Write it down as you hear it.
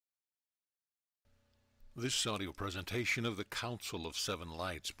This audio presentation of the Council of Seven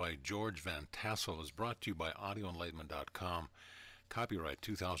Lights by George Van Tassel is brought to you by audioenlightenment.com. Copyright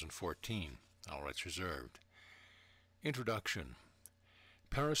 2014. All rights reserved. Introduction.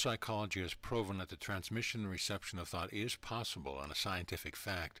 Parapsychology has proven that the transmission and reception of thought is possible and a scientific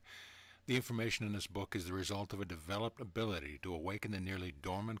fact. The information in this book is the result of a developed ability to awaken the nearly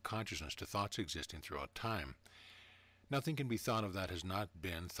dormant consciousness to thoughts existing throughout time. Nothing can be thought of that has not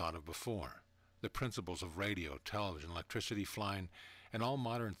been thought of before. The principles of radio, television, electricity, flying, and all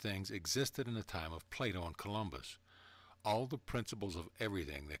modern things existed in the time of Plato and Columbus. All the principles of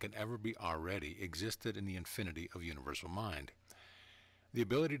everything that can ever be already existed in the infinity of universal mind. The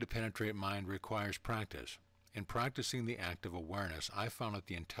ability to penetrate mind requires practice. In practicing the act of awareness, I found that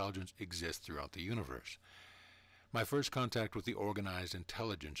the intelligence exists throughout the universe. My first contact with the organized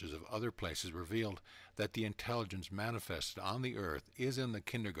intelligences of other places revealed that the intelligence manifested on the earth is in the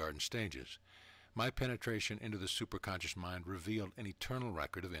kindergarten stages. My penetration into the superconscious mind revealed an eternal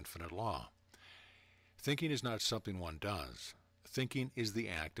record of infinite law. Thinking is not something one does. Thinking is the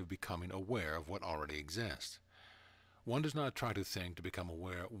act of becoming aware of what already exists. One does not try to think to become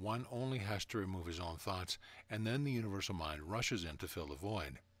aware. One only has to remove his own thoughts, and then the universal mind rushes in to fill the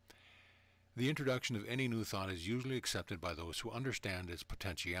void. The introduction of any new thought is usually accepted by those who understand its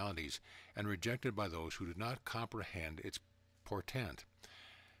potentialities and rejected by those who do not comprehend its portent.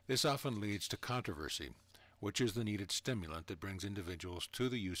 This often leads to controversy, which is the needed stimulant that brings individuals to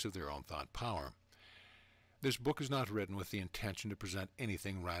the use of their own thought power. This book is not written with the intention to present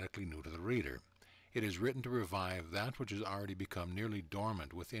anything radically new to the reader. It is written to revive that which has already become nearly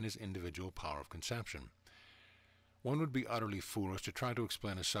dormant within his individual power of conception. One would be utterly foolish to try to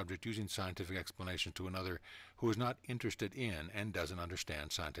explain a subject using scientific explanation to another who is not interested in and doesn't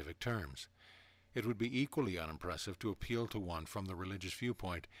understand scientific terms. It would be equally unimpressive to appeal to one from the religious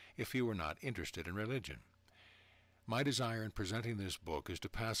viewpoint if he were not interested in religion. My desire in presenting this book is to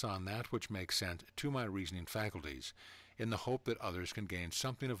pass on that which makes sense to my reasoning faculties, in the hope that others can gain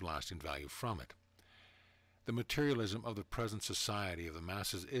something of lasting value from it. The materialism of the present society of the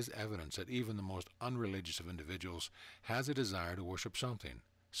masses is evidence that even the most unreligious of individuals has a desire to worship something,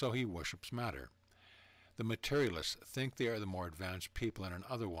 so he worships matter. The materialists think they are the more advanced people in an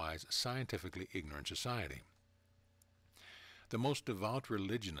otherwise scientifically ignorant society. The most devout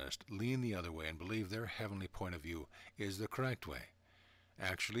religionists lean the other way and believe their heavenly point of view is the correct way.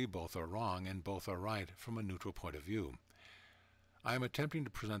 Actually, both are wrong and both are right from a neutral point of view. I am attempting to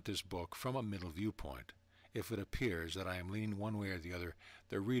present this book from a middle viewpoint. If it appears that I am leaning one way or the other,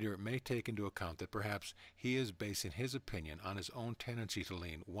 the reader may take into account that perhaps he is basing his opinion on his own tendency to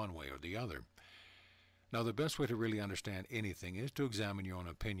lean one way or the other. Now, the best way to really understand anything is to examine your own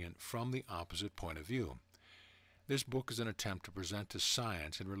opinion from the opposite point of view. This book is an attempt to present to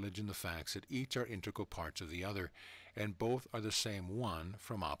science and religion the facts that each are integral parts of the other, and both are the same one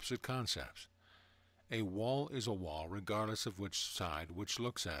from opposite concepts. A wall is a wall regardless of which side which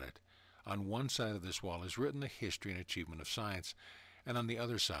looks at it. On one side of this wall is written the history and achievement of science, and on the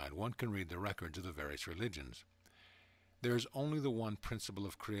other side one can read the records of the various religions. There is only the one principle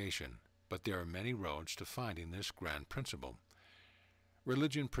of creation, but there are many roads to finding this grand principle.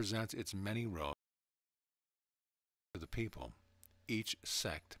 Religion presents its many roads to the people, each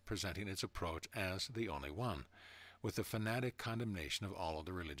sect presenting its approach as the only one, with the fanatic condemnation of all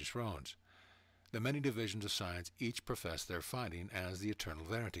other religious roads. The many divisions of science each profess their finding as the eternal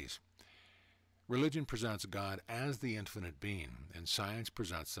verities. Religion presents God as the infinite being, and science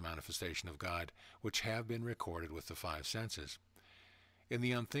presents the manifestation of God, which have been recorded with the five senses. In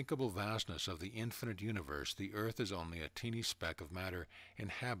the unthinkable vastness of the infinite universe, the earth is only a teeny speck of matter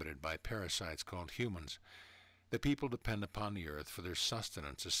inhabited by parasites called humans. The people depend upon the earth for their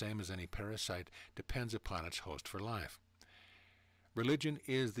sustenance, the same as any parasite depends upon its host for life. Religion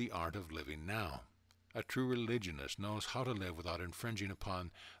is the art of living now. A true religionist knows how to live without infringing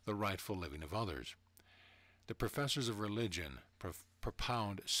upon the rightful living of others. The professors of religion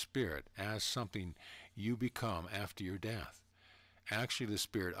propound spirit as something you become after your death. Actually, the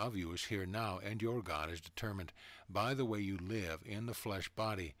spirit of you is here now, and your God is determined by the way you live in the flesh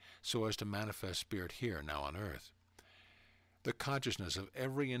body so as to manifest spirit here now on earth. The consciousness of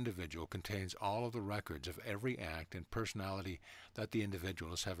every individual contains all of the records of every act and personality that the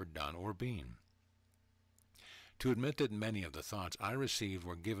individual has ever done or been. To admit that many of the thoughts I received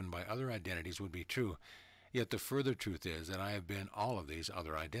were given by other identities would be true, yet the further truth is that I have been all of these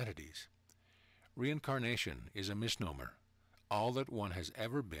other identities. Reincarnation is a misnomer. All that one has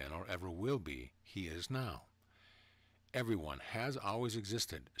ever been or ever will be, he is now. Everyone has always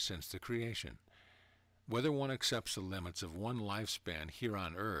existed since the creation. Whether one accepts the limits of one lifespan here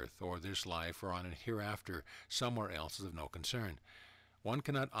on earth, or this life, or on a hereafter somewhere else is of no concern. One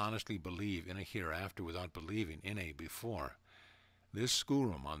cannot honestly believe in a hereafter without believing in a before. This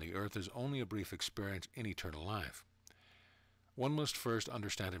schoolroom on the earth is only a brief experience in eternal life. One must first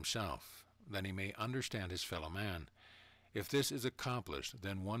understand himself, then he may understand his fellow man. If this is accomplished,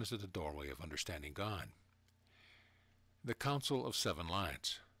 then one is at the doorway of understanding God. The Council of Seven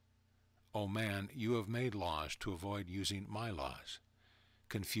Lights. O man, you have made laws to avoid using my laws.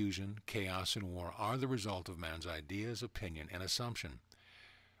 Confusion, chaos, and war are the result of man's ideas, opinion, and assumption.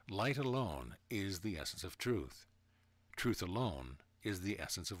 Light alone is the essence of truth. Truth alone is the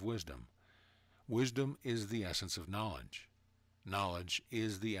essence of wisdom. Wisdom is the essence of knowledge. Knowledge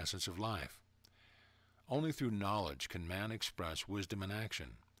is the essence of life. Only through knowledge can man express wisdom in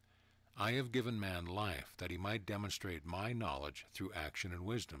action. I have given man life that he might demonstrate my knowledge through action and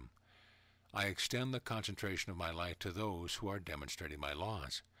wisdom. I extend the concentration of my light to those who are demonstrating my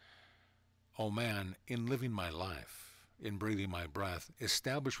laws. O man, in living my life, in breathing my breath,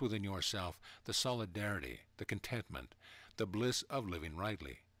 establish within yourself the solidarity, the contentment, the bliss of living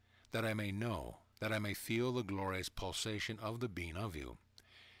rightly, that I may know, that I may feel the glorious pulsation of the being of you.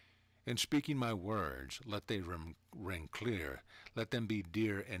 In speaking my words, let they ring clear, let them be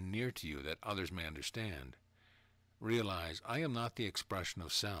dear and near to you, that others may understand. Realize, I am not the expression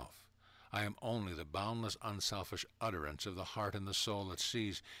of self. I am only the boundless, unselfish utterance of the heart and the soul that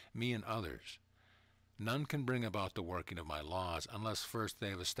sees me and others. None can bring about the working of my laws unless first they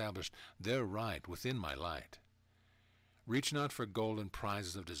have established their right within my light. Reach not for golden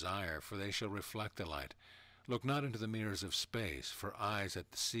prizes of desire, for they shall reflect the light. Look not into the mirrors of space, for eyes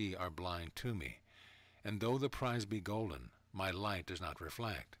at the sea are blind to me. And though the prize be golden, my light does not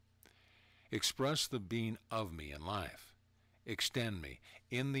reflect. Express the being of me in life. Extend me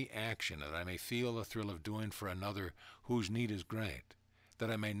in the action, that I may feel the thrill of doing for another whose need is great, that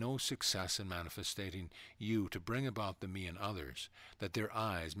I may know success in manifesting you to bring about the me in others, that their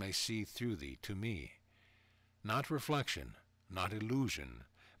eyes may see through thee to me. Not reflection, not illusion,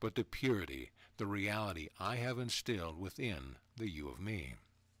 but the purity, the reality I have instilled within the you of me.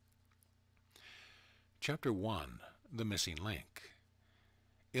 Chapter 1. The Missing Link.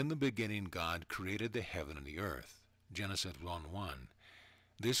 In the beginning God created the heaven and the earth. Genesis 1:1.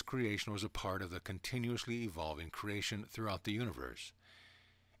 This creation was a part of the continuously evolving creation throughout the universe.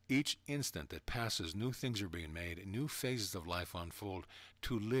 Each instant that passes, new things are being made, new phases of life unfold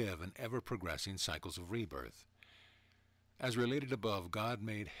to live in ever-progressing cycles of rebirth. As related above, God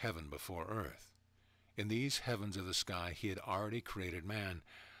made heaven before earth. In these heavens of the sky he had already created man.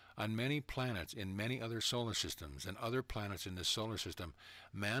 On many planets in many other solar systems and other planets in this solar system,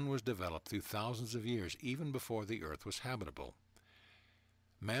 man was developed through thousands of years, even before the earth was habitable.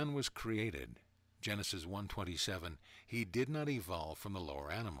 Man was created. Genesis 1:27, he did not evolve from the lower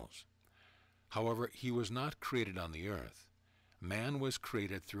animals. However, he was not created on the earth. Man was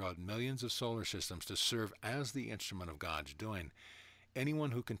created throughout millions of solar systems to serve as the instrument of God's doing.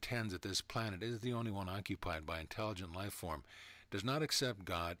 Anyone who contends that this planet is the only one occupied by intelligent life form does not accept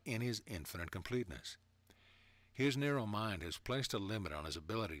God in his infinite completeness. His narrow mind has placed a limit on his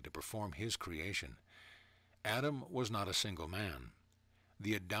ability to perform his creation. Adam was not a single man.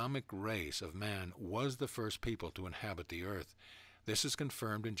 The Adamic race of man was the first people to inhabit the earth. This is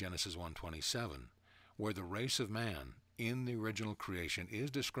confirmed in Genesis 1:27, where the race of man in the original creation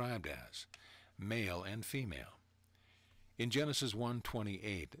is described as male and female. In Genesis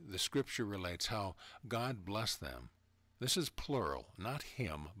 1:28, the scripture relates how God blessed them. This is plural, not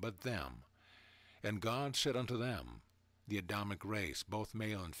him, but them. And God said unto them, the Adamic race, both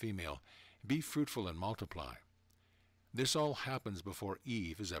male and female, be fruitful and multiply. This all happens before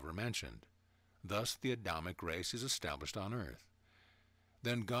Eve is ever mentioned. Thus the Adamic race is established on earth.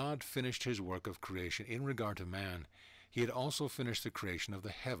 Then God finished his work of creation in regard to man. He had also finished the creation of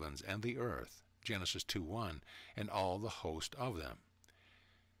the heavens and the earth, Genesis 2:1, and all the host of them.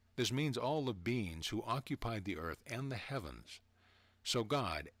 This means all the beings who occupied the earth and the heavens. So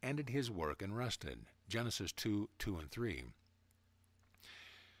God ended his work and rested, Genesis 2:2 and 3.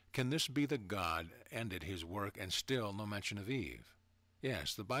 Can this be that God ended his work and still no mention of Eve?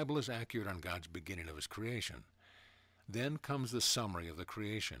 Yes, the Bible is accurate on God's beginning of his creation. Then comes the summary of the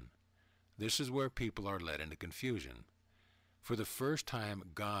creation. This is where people are led into confusion. For the first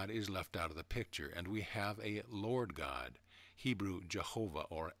time, God is left out of the picture, and we have a Lord God, Hebrew Jehovah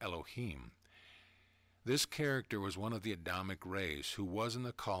or Elohim. This character was one of the Adamic race who was in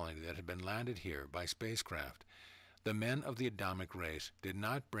the colony that had been landed here by spacecraft. The men of the Adamic race did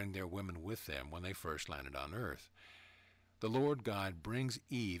not bring their women with them when they first landed on Earth. The Lord God brings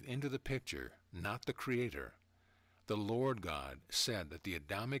Eve into the picture, not the Creator. The Lord God said that the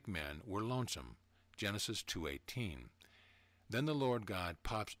Adamic men were lonesome, Genesis 2:18. Then the Lord God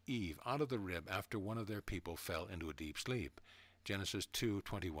pops Eve out of the rib after one of their people fell into a deep sleep, Genesis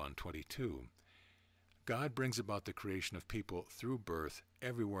 2:21-22. God brings about the creation of people through birth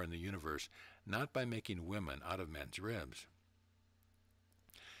everywhere in the universe, not by making women out of men's ribs.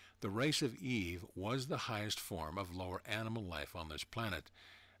 The race of Eve was the highest form of lower animal life on this planet.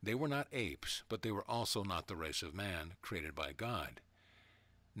 They were not apes, but they were also not the race of man created by God.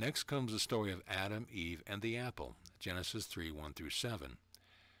 Next comes the story of Adam, Eve, and the apple, Genesis 3:1-7.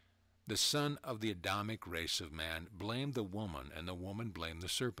 The son of the Adamic race of man blamed the woman, and the woman blamed the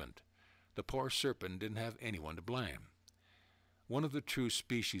serpent. The poor serpent didn't have anyone to blame. One of the true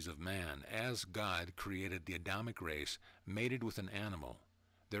species of man, as God created the Adamic race, mated with an animal.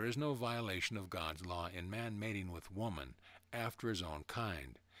 There is no violation of God's law in man mating with woman after his own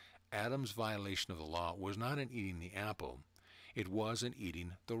kind. Adam's violation of the law was not in eating the apple. It was in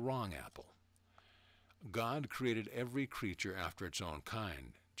eating the wrong apple. God created every creature after its own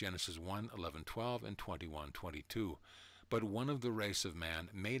kind, Genesis 1:11-12 and 21:22. But one of the race of man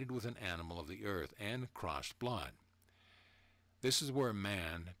mated with an animal of the earth and crossed blood. This is where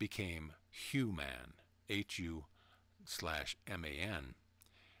man became human, Hu/man.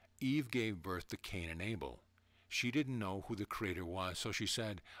 Eve gave birth to Cain and Abel. She didn't know who the Creator was, so she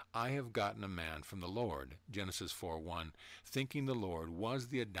said, "I have gotten a man from the Lord," Genesis 4:1, thinking the Lord was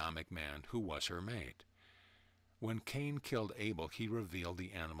the Adamic man who was her mate. When Cain killed Abel, he revealed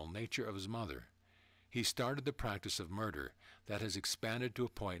the animal nature of his mother. He started the practice of murder that has expanded to a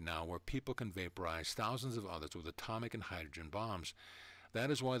point now where people can vaporize thousands of others with atomic and hydrogen bombs. That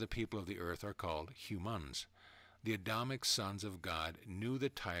is why the people of the earth are called humans. The Adamic sons of God knew the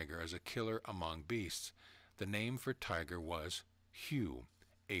tiger as a killer among beasts. The name for tiger was Hu,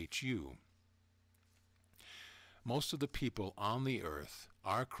 H-U. Most of the people on the earth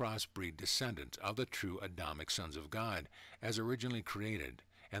are crossbreed descendants of the true Adamic sons of God, as originally created,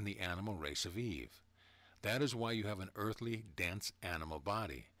 and the animal race of Eve. That is why you have an earthly, dense animal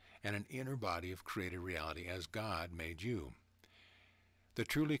body, and an inner body of created reality as God made you. The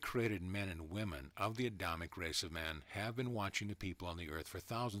truly created men and women of the Adamic race of man have been watching the people on the earth for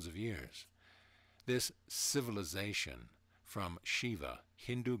thousands of years. This civilization from Shiva,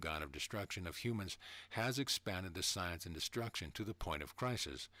 Hindu god of destruction of humans, has expanded the science and destruction to the point of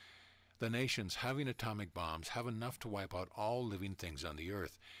crisis. The nations having atomic bombs have enough to wipe out all living things on the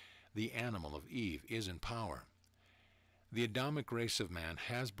earth. The animal of Eve is in power. The Adamic race of man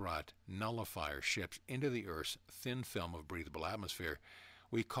has brought nullifier ships into the Earth's thin film of breathable atmosphere.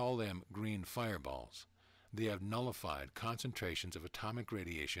 We call them green fireballs. They have nullified concentrations of atomic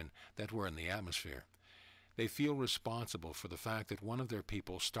radiation that were in the atmosphere. They feel responsible for the fact that one of their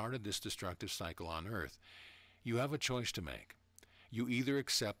people started this destructive cycle on Earth. You have a choice to make. You either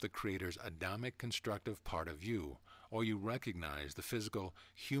accept the Creator's Adamic constructive part of you, or you recognize the physical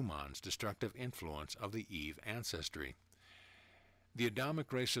human's destructive influence of the Eve ancestry. The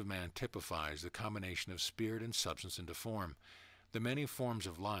Adamic race of man typifies the combination of spirit and substance into form. The many forms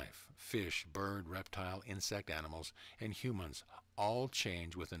of life, fish, bird, reptile, insect, animals, and humans, all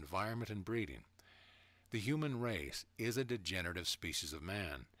change with environment and breeding. The human race is a degenerative species of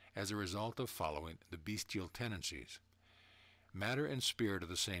man as a result of following the bestial tendencies. Matter and spirit are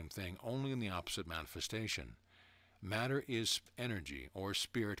the same thing, only in the opposite manifestation. Matter is energy, or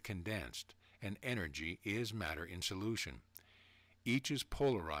spirit condensed, and energy is matter in solution. Each is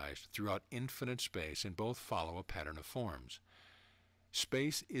polarized throughout infinite space, and both follow a pattern of forms.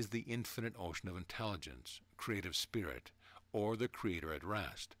 Space is the infinite ocean of intelligence, creative spirit, or the Creator at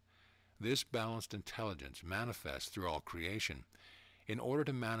rest. This balanced intelligence manifests through all creation. In order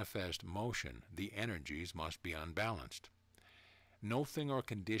to manifest motion, the energies must be unbalanced. No thing or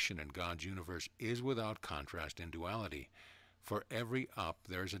condition in God's universe is without contrast and duality. For every up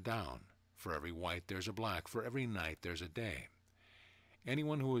there's a down. For every white there's a black. For every night there's a day.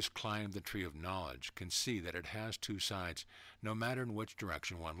 Anyone who has climbed the tree of knowledge can see that it has two sides, no matter in which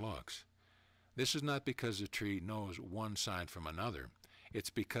direction one looks. This is not because the tree knows one side from another.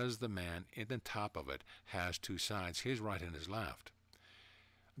 It's because the man in the top of it has two sides, his right and his left.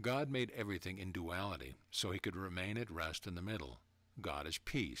 God made everything in duality, so he could remain at rest in the middle. God is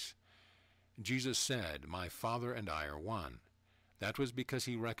peace. Jesus said, "My Father and I are one." That was because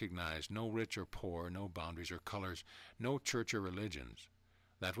he recognized no rich or poor, no boundaries or colors, no church or religions.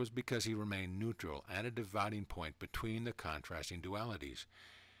 That was because he remained neutral and a dividing point between the contrasting dualities.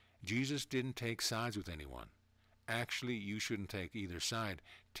 Jesus didn't take sides with anyone. Actually, you shouldn't take either side.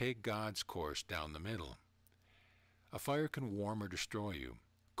 Take God's course down the middle. A fire can warm or destroy you.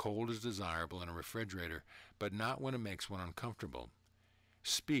 Cold is desirable in a refrigerator, but not when it makes one uncomfortable.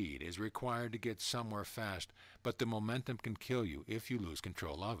 Speed is required to get somewhere fast, but the momentum can kill you if you lose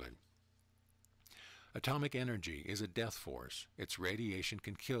control of it. Atomic energy is a death force. Its radiation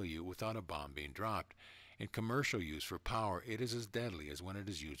can kill you without a bomb being dropped. In commercial use for power, it is as deadly as when it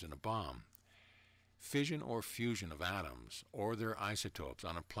is used in a bomb. Fission or fusion of atoms, or their isotopes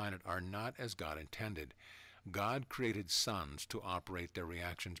on a planet are not as God intended. God created suns to operate their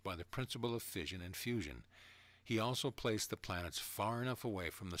reactions by the principle of fission and fusion. He also placed the planets far enough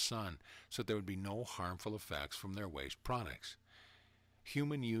away from the sun so there would be no harmful effects from their waste products.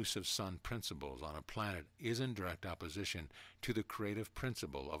 Human use of sun principles on a planet is in direct opposition to the creative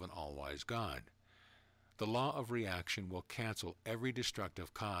principle of an all-wise God. The law of reaction will cancel every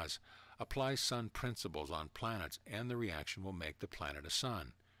destructive cause. Apply sun principles on planets and the reaction will make the planet a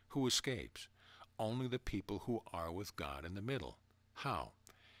sun. Who escapes? Only the people who are with God in the middle. How?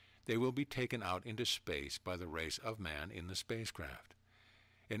 They will be taken out into space by the race of man in the spacecraft.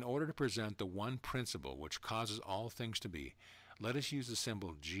 In order to present the one principle which causes all things to be, let us use the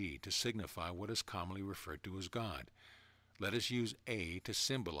symbol G to signify what is commonly referred to as God. Let us use A to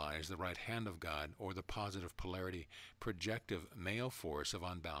symbolize the right hand of God, or the positive polarity, projective male force of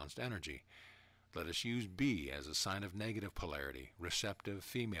unbalanced energy. Let us use B as a sign of negative polarity, receptive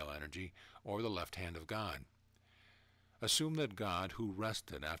female energy, or the left hand of God. Assume that God, who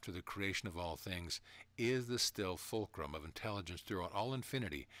rested after the creation of all things, is the still fulcrum of intelligence throughout all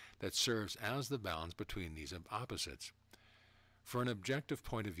infinity that serves as the balance between these opposites. For an objective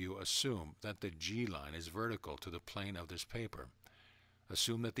point of view, assume that the G line is vertical to the plane of this paper.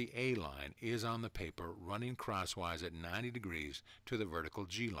 Assume that the A line is on the paper running crosswise at 90 degrees to the vertical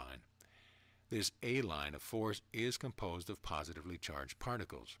G line. This A line of force is composed of positively charged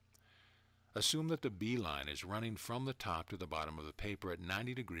particles. Assume that the B line is running from the top to the bottom of the paper at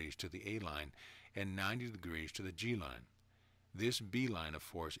 90 degrees to the A line and 90 degrees to the G line. This B line of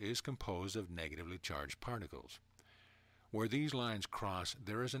force is composed of negatively charged particles. Where these lines cross,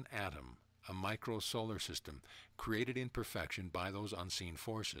 there is an atom, a micro-solar system, created in perfection by those unseen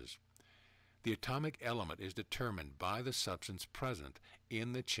forces. The atomic element is determined by the substance present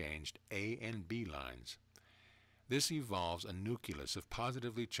in the changed A and B lines. This evolves a nucleus of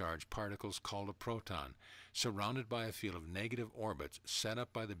positively charged particles called a proton, surrounded by a field of negative orbits set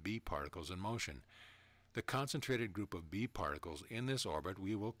up by the B particles in motion. The concentrated group of B particles in this orbit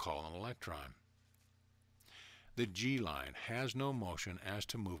we will call an electron. The G line has no motion as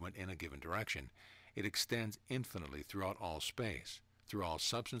to movement in a given direction. It extends infinitely throughout all space, through all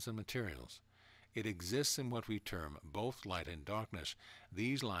substance and materials. It exists in what we term both light and darkness.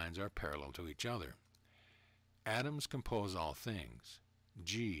 These lines are parallel to each other. Atoms compose all things.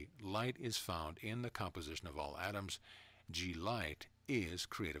 G, light, is found in the composition of all atoms. G, light, is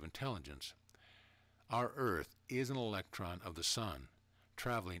creative intelligence. Our Earth is an electron of the Sun,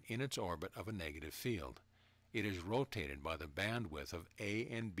 traveling in its orbit of a negative field. It is rotated by the bandwidth of A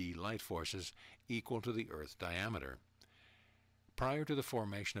and B light forces equal to the Earth's diameter. Prior to the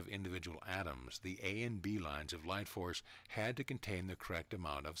formation of individual atoms, the A and B lines of light force had to contain the correct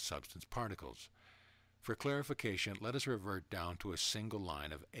amount of substance particles. For clarification, let us revert down to a single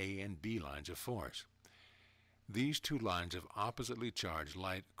line of A and B lines of force. These two lines of oppositely charged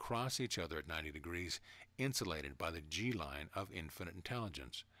light cross each other at 90 degrees, insulated by the G line of infinite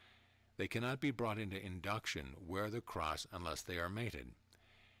intelligence. They cannot be brought into induction where they cross unless they are mated.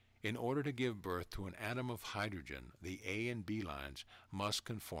 In order to give birth to an atom of hydrogen, the A and B lines must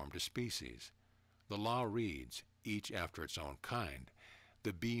conform to species. The law reads, each after its own kind.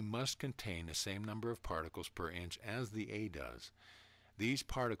 The B must contain the same number of particles per inch as the A does. These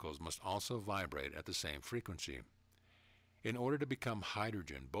particles must also vibrate at the same frequency. In order to become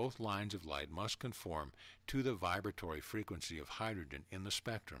hydrogen, both lines of light must conform to the vibratory frequency of hydrogen in the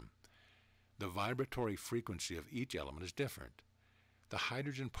spectrum. The vibratory frequency of each element is different. The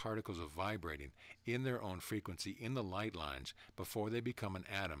hydrogen particles are vibrating in their own frequency in the light lines before they become an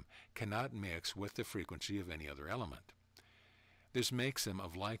atom cannot mix with the frequency of any other element. This makes them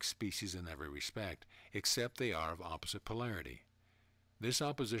of like species in every respect, except they are of opposite polarity. This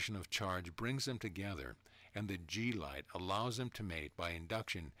opposition of charge brings them together, and the G light allows them to mate by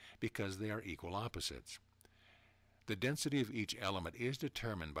induction because they are equal opposites. The density of each element is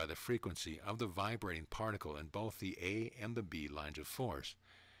determined by the frequency of the vibrating particle in both the A and the B lines of force.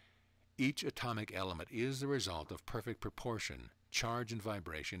 Each atomic element is the result of perfect proportion, charge and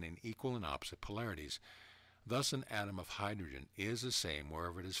vibration in equal and opposite polarities. Thus an atom of hydrogen is the same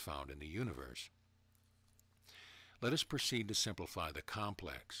wherever it is found in the universe. Let us proceed to simplify the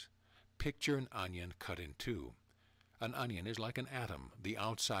complex. Picture an onion cut in two. An onion is like an atom, the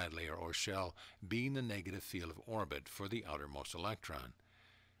outside layer or shell being the negative field of orbit for the outermost electron.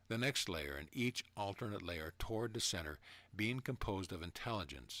 The next layer and each alternate layer toward the center being composed of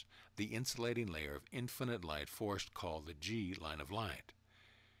intelligence, the insulating layer of infinite light force called the G line of light.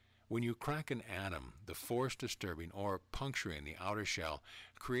 When you crack an atom, the force disturbing or puncturing the outer shell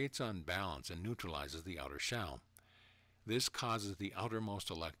creates unbalance and neutralizes the outer shell. This causes the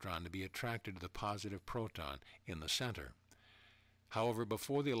outermost electron to be attracted to the positive proton in the center. However,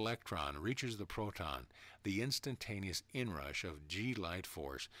 before the electron reaches the proton, the instantaneous inrush of G light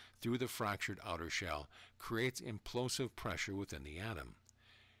force through the fractured outer shell creates implosive pressure within the atom.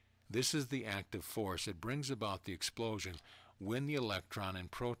 This is the active force that brings about the explosion when the electron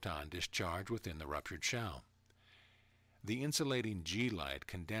and proton discharge within the ruptured shell. The insulating G light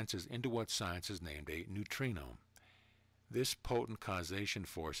condenses into what science has named a neutrino. This potent causation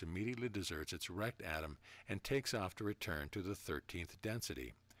force immediately deserts its wrecked atom and takes off to return to the 13th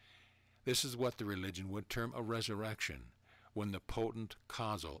density. This is what the religion would term a resurrection, when the potent,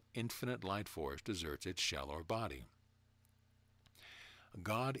 causal, infinite light force deserts its shell or body.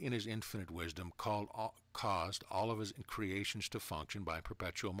 God, in his infinite wisdom, caused all of his creations to function by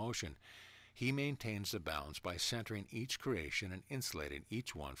perpetual motion. He maintains the balance by centering each creation and insulating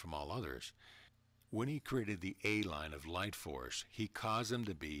each one from all others. When he created the A line of light force, he caused them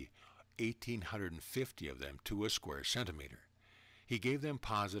to be 1,850 of them to a square centimeter. He gave them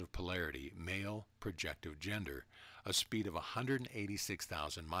positive polarity, male, projective gender, a speed of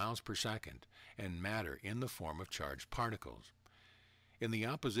 186,000 miles per second, and matter in the form of charged particles. In the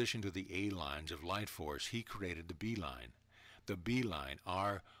opposition to the A lines of light force, he created the B line. The B line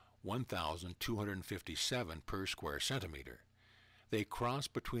are 1,257 per square centimeter. They cross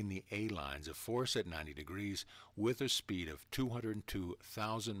between the A lines of force at 90 degrees with a speed of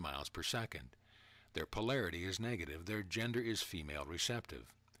 202,000 miles per second. Their polarity is negative, their gender is female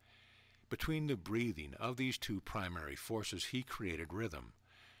receptive. Between the breathing of these two primary forces, he created rhythm.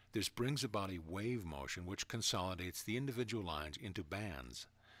 This brings about a wave motion which consolidates the individual lines into bands.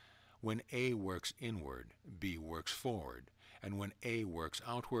 When A works inward, B works forward, and when A works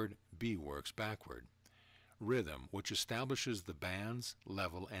outward, B works backward. Rhythm, which establishes the bands,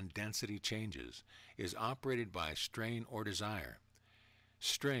 level, and density changes, is operated by strain or desire.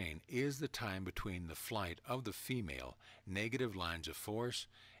 Strain is the time between the flight of the female, negative lines of force,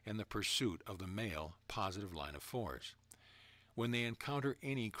 and the pursuit of the male, positive line of force. When they encounter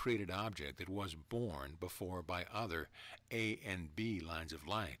any created object that was born before by other A and B lines of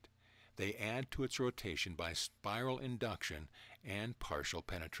light, they add to its rotation by spiral induction and partial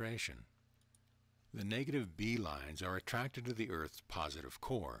penetration. The negative B lines are attracted to the Earth's positive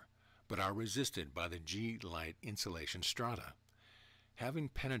core, but are resisted by the G light insulation strata. Having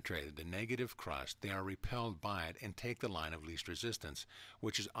penetrated the negative crust, they are repelled by it and take the line of least resistance,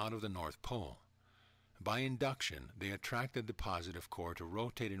 which is out of the North Pole. By induction, they attracted the positive core to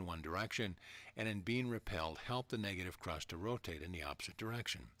rotate in one direction, and in being repelled, help the negative crust to rotate in the opposite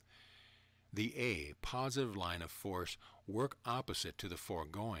direction. The A positive line of force work opposite to the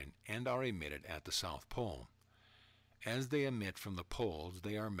foregoing and are emitted at the South Pole. As they emit from the poles,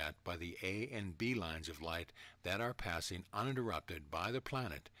 they are met by the A and B lines of light that are passing uninterrupted by the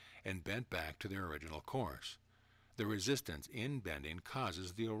planet and bent back to their original course. The resistance in bending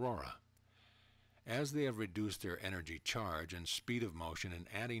causes the aurora. As they have reduced their energy charge and speed of motion in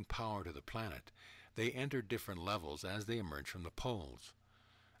adding power to the planet, they enter different levels as they emerge from the poles.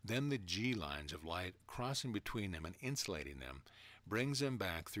 Then the G lines of light, crossing between them and insulating them, brings them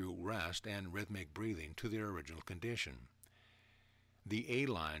back through rest and rhythmic breathing to their original condition. The A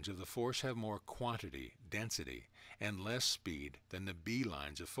lines of the force have more quantity, density, and less speed than the B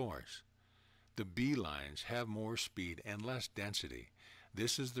lines of force. The B lines have more speed and less density.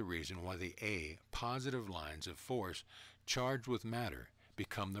 This is the reason why the A positive lines of force charged with matter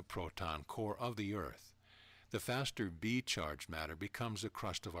become the proton core of the Earth. The faster B charged matter becomes the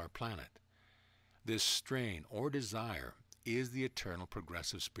crust of our planet. This strain or desire is the eternal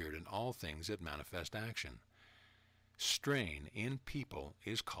progressive spirit in all things that manifest action. Strain in people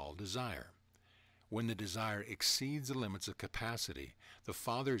is called desire. When the desire exceeds the limits of capacity, the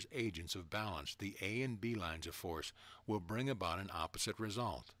Father's agents of balance, the A and B lines of force, will bring about an opposite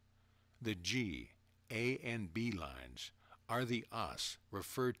result. The G, A, and B lines are the us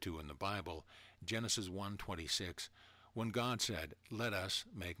referred to in the Bible, Genesis 1:26, when God said, "Let us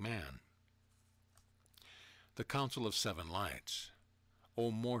make man." The Council of Seven Lights.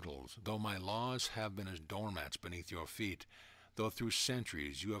 O mortals, though my laws have been as doormats beneath your feet, though through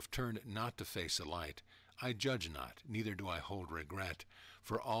centuries you have turned not to face the light, I judge not, neither do I hold regret,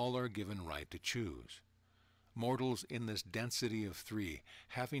 for all are given right to choose. Mortals in this density of three,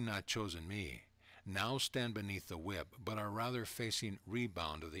 having not chosen me, now stand beneath the whip, but are rather facing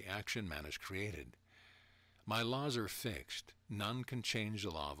rebound of the action man has created. My laws are fixed. None can change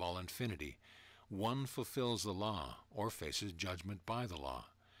the law of all infinity. One fulfills the law, or faces judgment by the law,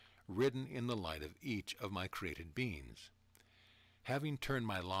 written in the light of each of my created beings. Having turned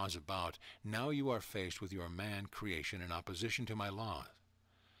my laws about, now you are faced with your man creation in opposition to my laws.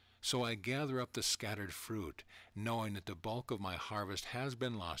 So I gather up the scattered fruit, knowing that the bulk of my harvest has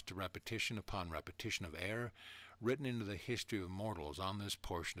been lost to repetition upon repetition of error, written into the history of mortals on this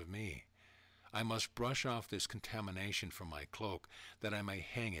portion of me. I must brush off this contamination from my cloak, that I may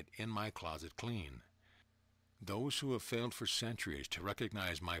hang it in my closet clean. Those who have failed for centuries to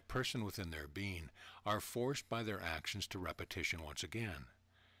recognize my person within their being are forced by their actions to repetition once again.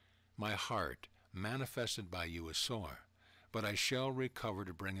 My heart, manifested by you, is sore, but I shall recover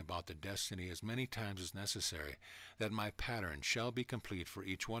to bring about the destiny as many times as necessary, that my pattern shall be complete for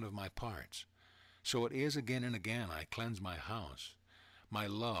each one of my parts. So it is again and again I cleanse my house. My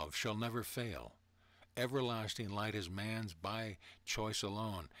love shall never fail. Everlasting light is man's by choice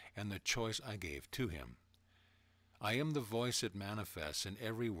alone, and the choice I gave to him. I am the voice that manifests in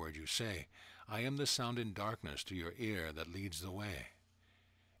every word you say. I am the sound in darkness to your ear that leads the way.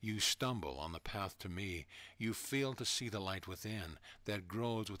 You stumble on the path to me. You fail to see the light within that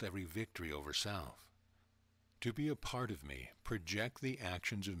grows with every victory over self. To be a part of me, project the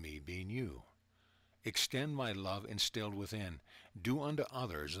actions of me being you. Extend my love instilled within. Do unto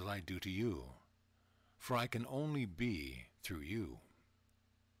others as I do to you. For I can only be through you.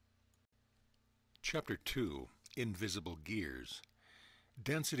 Chapter 2. Invisible Gears.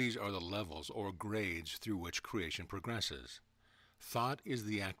 Densities are the levels or grades through which creation progresses. Thought is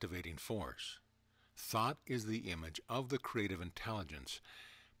the activating force. Thought is the image of the creative intelligence.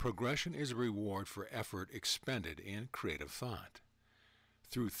 Progression is a reward for effort expended in creative thought.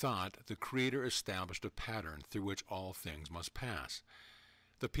 Through thought, the Creator established a pattern through which all things must pass.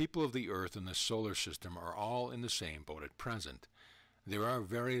 The people of the earth and the solar system are all in the same boat at present. There are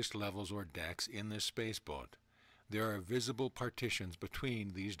various levels or decks in this space boat. There are visible partitions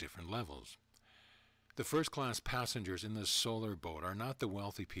between these different levels. The first-class passengers in this solar boat are not the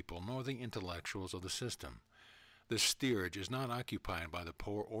wealthy people nor the intellectuals of the system. The steerage is not occupied by the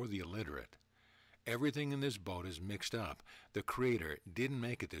poor or the illiterate. Everything in this boat is mixed up. The Creator didn't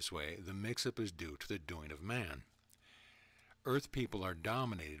make it this way. The mix-up is due to the doing of man. Earth people are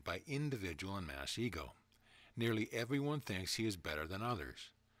dominated by individual and mass ego. Nearly everyone thinks he is better than others.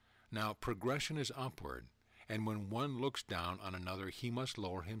 Now, progression is upward, and when one looks down on another, he must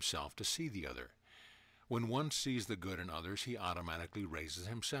lower himself to see the other. When one sees the good in others, he automatically raises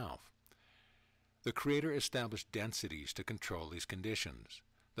himself. The Creator established densities to control these conditions.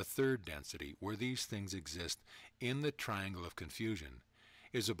 The third density, where these things exist in the triangle of confusion,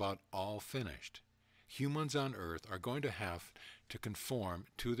 is about all finished. Humans on Earth are going to have to conform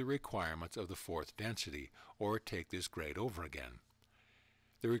to the requirements of the fourth density, or take this grade over again.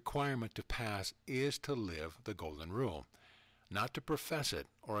 The requirement to pass is to live the Golden Rule, not to profess it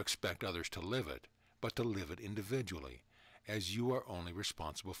or expect others to live it, but to live it individually, as you are only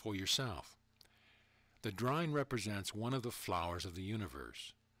responsible for yourself. The drawing represents one of the flowers of the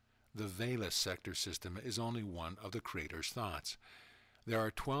universe. The Vela sector system is only one of the Creator's thoughts. There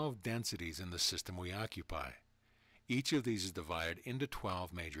are 12 densities in the system we occupy. Each of these is divided into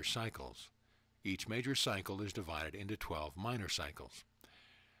 12 major cycles. Each major cycle is divided into 12 minor cycles.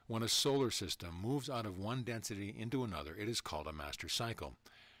 When a solar system moves out of one density into another, it is called a master cycle.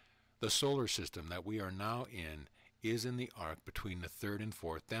 The solar system that we are now in is in the arc between the third and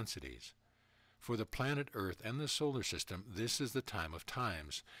fourth densities. For the planet Earth and the solar system, this is the time of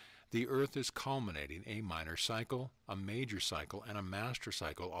times. The Earth is culminating a minor cycle, a major cycle, and a master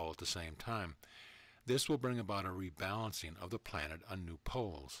cycle all at the same time. This will bring about a rebalancing of the planet on new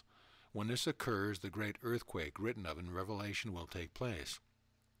poles. When this occurs, the great earthquake written of in Revelation will take place.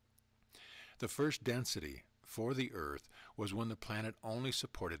 The first density for the Earth was when the planet only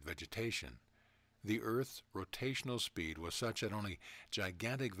supported vegetation. The Earth's rotational speed was such that only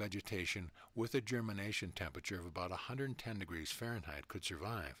gigantic vegetation with a germination temperature of about 110 degrees Fahrenheit could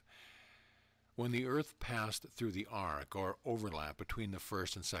survive. When the Earth passed through the arc, or overlap between the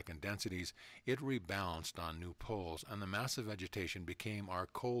first and second densities, it rebalanced on new poles, and the massive vegetation became our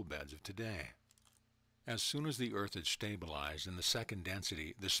coal beds of today. As soon as the Earth had stabilized in the second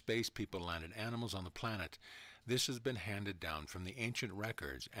density, the space people landed animals on the planet. This has been handed down from the ancient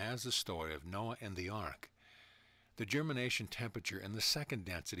records as the story of Noah and the Ark. The germination temperature in the second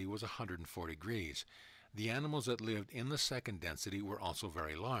density was 104 degrees. The animals that lived in the second density were also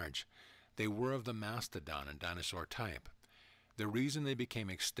very large. They were of the mastodon and dinosaur type. The reason they became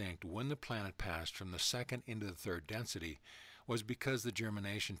extinct when the planet passed from the second into the third density was because the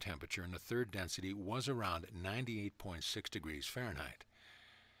germination temperature in the third density was around 98.6 degrees Fahrenheit.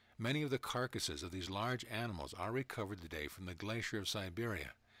 Many of the carcasses of these large animals are recovered today from the glacier of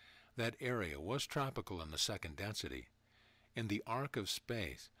Siberia. That area was tropical in the second density. In the arc of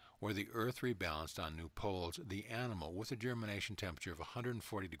space, where the Earth rebalanced on new poles, the animal with a germination temperature of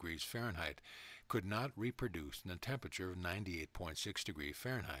 140 degrees Fahrenheit could not reproduce in a temperature of 98.6 degrees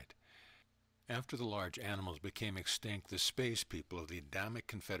Fahrenheit. After the large animals became extinct, the space people of the Adamic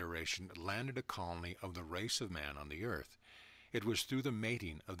Confederation landed a colony of the race of man on the Earth. It was through the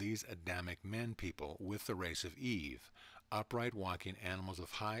mating of these Adamic men people with the race of Eve, upright walking animals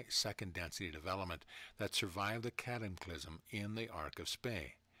of high second density development that survived the cataclysm in the arc of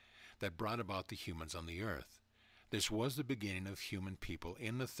space, that brought about the humans on the Earth. This was the beginning of human people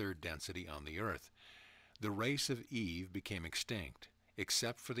in the third density on the Earth. The race of Eve became extinct,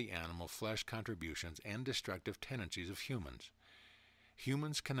 except for the animal flesh contributions and destructive tendencies of humans.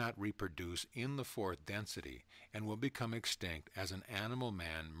 Humans cannot reproduce in the fourth density and will become extinct as an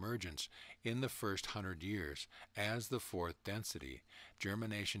animal-man mergence in the first 100 years. As the fourth density,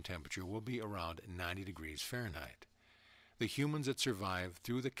 germination temperature will be around 90 degrees Fahrenheit. The humans that survive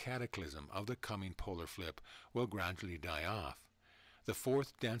through the cataclysm of the coming polar flip will gradually die off. The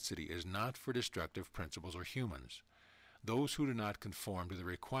fourth density is not for destructive principles or humans. Those who do not conform to the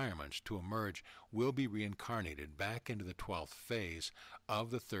requirements to emerge will be reincarnated back into the 12th phase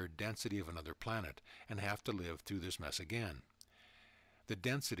of the third density of another planet and have to live through this mess again. The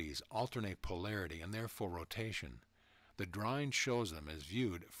densities alternate polarity and therefore rotation. The drawing shows them as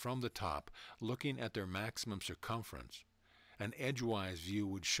viewed from the top, looking at their maximum circumference. An edgewise view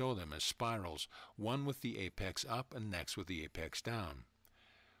would show them as spirals, one with the apex up and next with the apex down.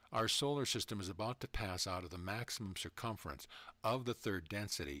 Our solar system is about to pass out of the maximum circumference of the third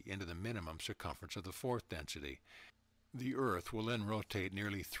density into the minimum circumference of the fourth density. The Earth will then rotate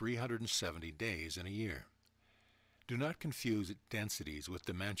nearly 370 days in a year. Do not confuse densities with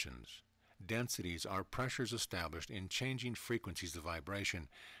dimensions. Densities are pressures established in changing frequencies of vibration.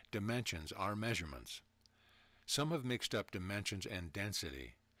 Dimensions are measurements. Some have mixed up dimensions and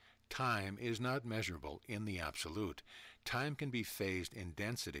density. Time is not measurable in the absolute. Time can be phased in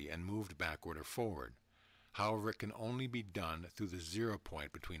density and moved backward or forward. However, it can only be done through the 0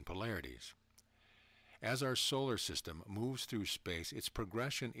 point between polarities. As our solar system moves through space, its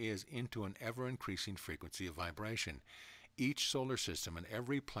progression is into an ever-increasing frequency of vibration. Each solar system and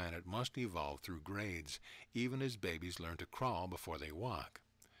every planet must evolve through grades, even as babies learn to crawl before they walk.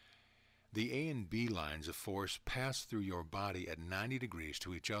 The A and B lines of force pass through your body at 90 degrees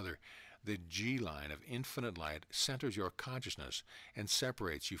to each other. The G line of infinite light centers your consciousness and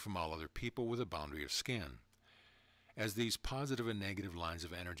separates you from all other people with a boundary of skin. As these positive and negative lines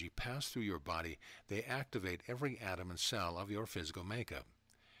of energy pass through your body, they activate every atom and cell of your physical makeup.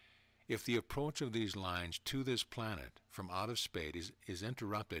 If the approach of these lines to this planet from out of space is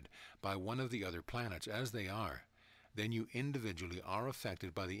interrupted by one of the other planets, as they are, then you individually are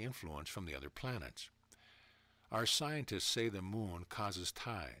affected by the influence from the other planets. Our scientists say the moon causes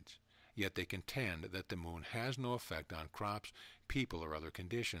tides, yet they contend that the moon has no effect on crops, people, or other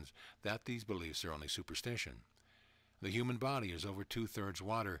conditions, that these beliefs are only superstition. The human body is over 2/3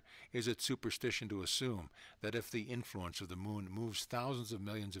 water. Is it superstition to assume that if the influence of the moon moves thousands of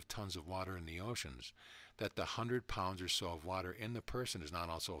millions of tons of water in the oceans, that the 100 pounds or so of water in the person is not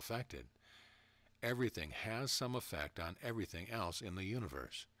also affected? Everything has some effect on everything else in the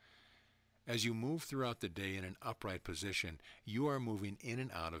universe. As you move throughout the day in an upright position, you are moving in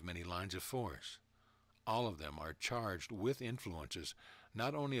and out of many lines of force. All of them are charged with influences,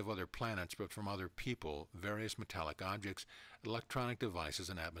 not only of other planets, but from other people, various metallic objects, electronic devices,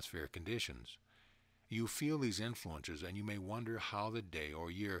 and atmospheric conditions. You feel these influences, and you may wonder how the day or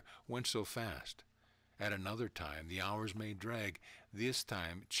year went so fast. At another time, the hours may drag. This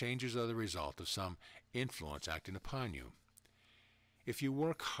time, changes are the result of some influence acting upon you. If you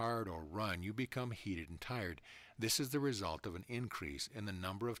work hard or run, you become heated and tired. This is the result of an increase in the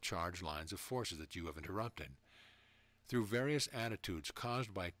number of charged lines of forces that you have interrupted. Through various attitudes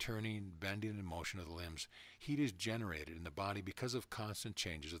caused by turning, bending, and motion of the limbs, heat is generated in the body because of constant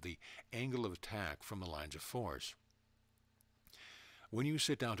changes of the angle of attack from the lines of force. When you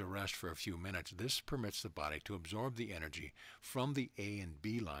sit down to rest for a few minutes, this permits the body to absorb the energy from the A and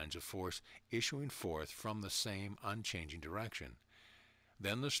B lines of force issuing forth from the same unchanging direction.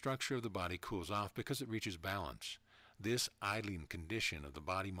 Then the structure of the body cools off because it reaches balance. This idling condition of the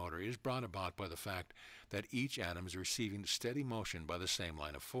body motor is brought about by the fact that each atom is receiving steady motion by the same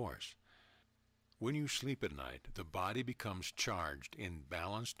line of force. When you sleep at night, the body becomes charged in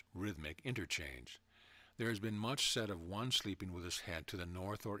balanced rhythmic interchange. There has been much said of one sleeping with his head to the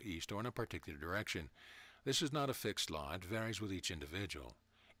north or east or in a particular direction. This is not a fixed law. It varies with each individual.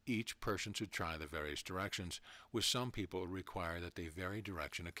 Each person should try the various directions, with some people require that they vary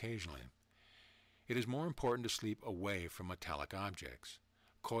direction occasionally. It is more important to sleep away from metallic objects.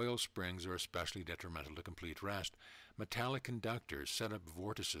 Coil springs are especially detrimental to complete rest. Metallic conductors set up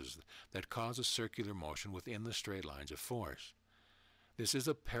vortices that cause a circular motion within the straight lines of force. This is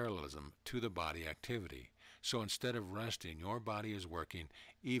a parallelism to the body activity, so instead of resting, your body is working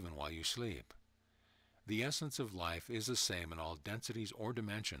even while you sleep. The essence of life is the same in all densities or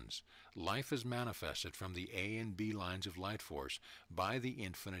dimensions. Life is manifested from the A and B lines of light force by the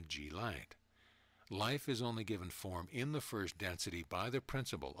infinite G light. Life is only given form in the first density by the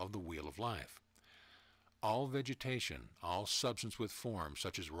principle of the wheel of life. All vegetation, all substance with form,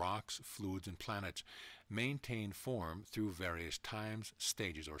 such as rocks, fluids, and planets, maintain form through various times,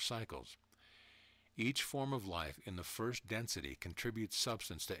 stages, or cycles. Each form of life in the first density contributes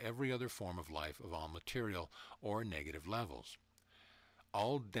substance to every other form of life of all material or negative levels.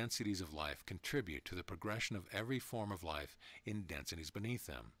 All densities of life contribute to the progression of every form of life in densities beneath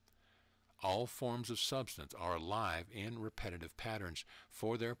them. All forms of substance are alive in repetitive patterns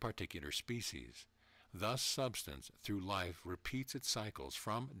for their particular species. Thus substance through life repeats its cycles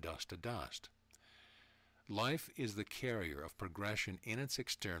from dust to dust. Life is the carrier of progression in its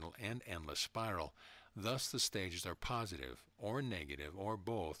external and endless spiral. Thus the stages are positive or negative or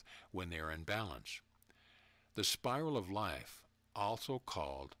both when they are in balance. The spiral of life, also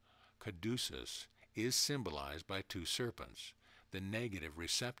called caduceus, is symbolized by two serpents. The negative,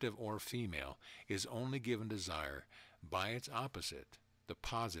 receptive, or female is only given desire by its opposite, the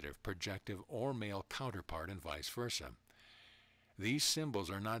positive, projective, or male counterpart, and vice versa. These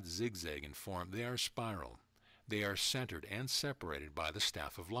symbols are not zigzag in form, they are spiral. They are centered and separated by the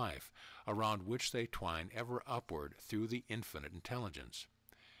staff of life, around which they twine ever upward through the infinite intelligence.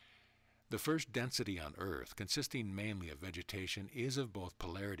 The first density on earth, consisting mainly of vegetation, is of both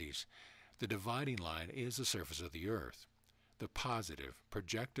polarities. The dividing line is the surface of the earth. The positive,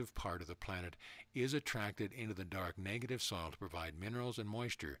 projective part of the planet is attracted into the dark negative soil to provide minerals and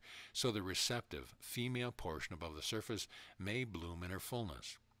moisture, so the receptive, female portion above the surface may bloom in her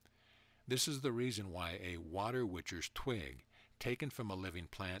fullness. This is the reason why a water witcher's twig, taken from a living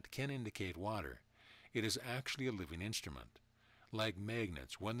plant, can indicate water. It is actually a living instrument. Like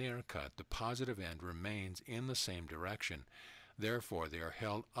magnets, when they are cut, the positive end remains in the same direction. Therefore, they are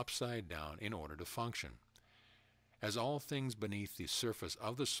held upside down in order to function. As all things beneath the surface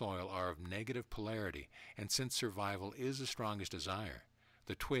of the soil are of negative polarity, and since survival is the strongest desire,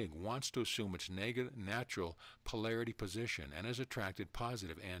 the twig wants to assume its natural polarity position and is attracted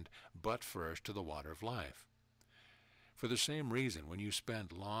positive end butt first to the water of life. For the same reason, when you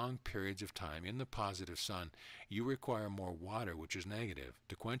spend long periods of time in the positive sun, you require more water, which is negative,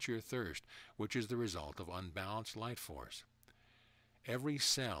 to quench your thirst, which is the result of unbalanced light force. Every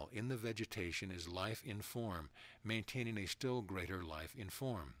cell in the vegetation is life in form, maintaining a still greater life in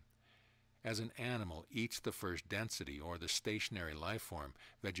form. As an animal eats the first density, or the stationary life form,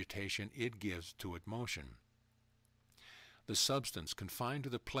 vegetation, it gives to it motion. The substance confined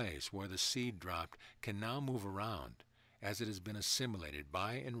to the place where the seed dropped can now move around, as it has been assimilated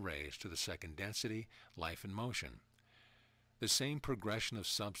by and raised to the second density, life in motion. The same progression of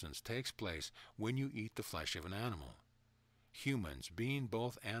substance takes place when you eat the flesh of an animal. Humans, being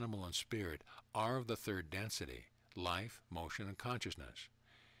both animal and spirit, are of the third density, life, motion, and consciousness.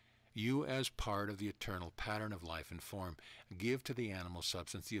 You, as part of the eternal pattern of life and form, give to the animal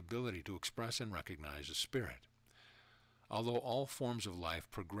substance the ability to express and recognize the spirit. Although all forms of life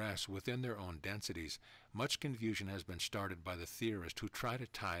progress within their own densities, much confusion has been started by the theorists who try to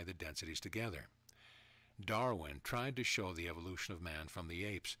tie the densities together. Darwin tried to show the evolution of man from the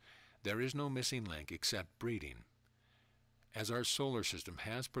apes. There is no missing link except breeding. As our solar system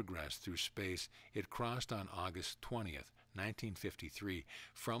has progressed through space, it crossed on August 20th, 1953,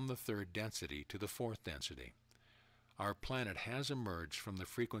 from the third density to the fourth density. Our planet has emerged from the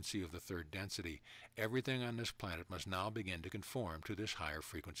frequency of the third density. Everything on this planet must now begin to conform to this higher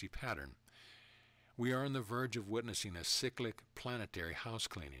frequency pattern. We are on the verge of witnessing a cyclic planetary house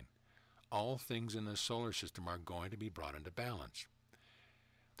cleaning. All things in the solar system are going to be brought into balance.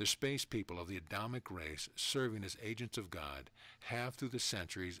 The space people of the Adamic race, serving as agents of God, have through the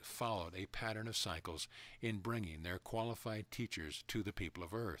centuries followed a pattern of cycles in bringing their qualified teachers to the people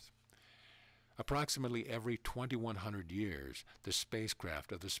of Earth. Approximately every 2,100 years, the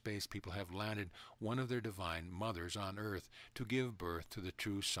spacecraft of the space people have landed one of their divine mothers on Earth to give birth to the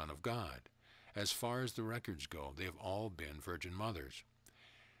true Son of God. As far as the records go, they have all been virgin mothers.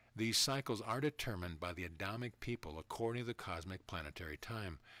 These cycles are determined by the Adamic people according to the cosmic planetary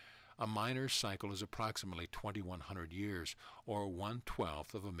time. A minor cycle is approximately 2,100 years, or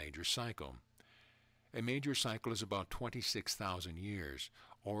 1/12 of a major cycle. A major cycle is about 26,000 years,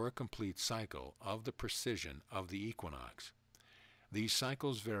 or a complete cycle of the precision of the equinox. These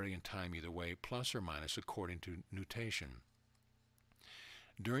cycles vary in time either way, plus or minus according to nutation.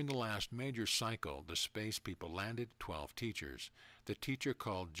 During the last major cycle, the space people landed 12 teachers. The teacher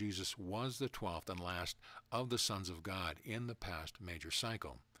called Jesus was the 12th and last of the sons of God in the past major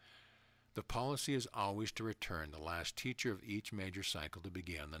cycle. The policy is always to return the last teacher of each major cycle to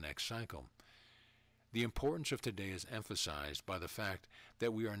begin the next cycle. The importance of today is emphasized by the fact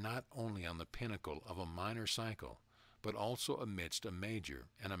that we are not only on the pinnacle of a minor cycle, but also amidst a major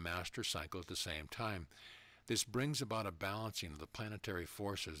and a master cycle at the same time. This brings about a balancing of the planetary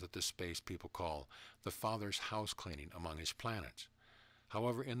forces that the space people call the Father's house cleaning among his planets.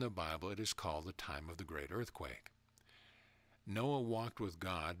 However, in the Bible it is called the time of the great earthquake. Noah walked with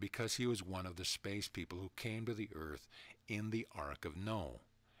God because he was one of the space people who came to the earth in the Ark of Noe,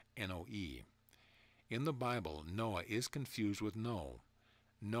 N-O-E. In the Bible, Noah is confused with Noe.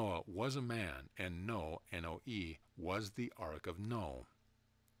 Noah was a man, and Noe, N-O-E, was the Ark of Noe.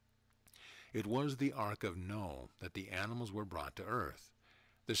 It was the Ark of Noe that the animals were brought to earth.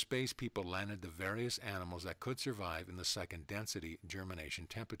 The space people landed the various animals that could survive in the second density germination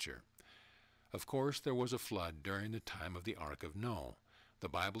temperature. Of course, there was a flood during the time of the Ark of Noe. The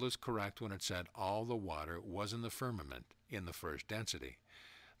Bible is correct when it said all the water was in the firmament in the first density.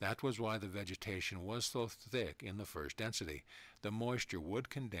 That was why the vegetation was so thick in the first density. The moisture would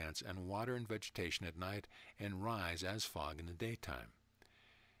condense and water in vegetation at night and rise as fog in the daytime.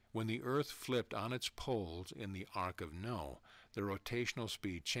 When the earth flipped on its poles in the Ark of Noe, the rotational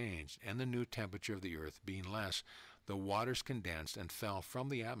speed changed, and the new temperature of the earth being less, the waters condensed and fell from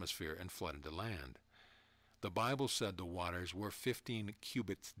the atmosphere and flooded the land. The Bible said the waters were 15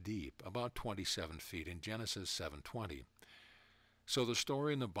 cubits deep, about 27 feet in Genesis 7:20. So the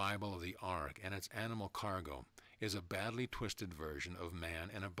story in the Bible of the ark and its animal cargo is a badly twisted version of man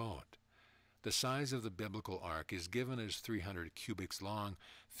and a boat. The size of the biblical ark is given as 300 cubits long,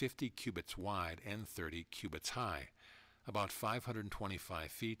 50 cubits wide, and 30 cubits high, about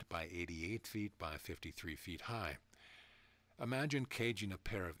 525 feet by 88 feet by 53 feet high. Imagine caging a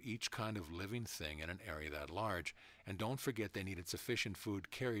pair of each kind of living thing in an area that large, and don't forget they needed sufficient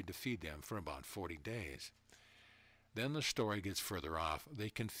food carried to feed them for about 40 days. Then the story gets further off. They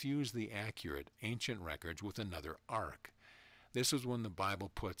confuse the accurate ancient records with another ark. This is when the Bible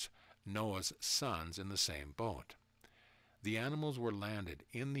puts Noah's sons in the same boat. The animals were landed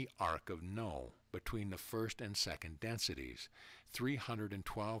in the Ark of Noe between the first and second densities.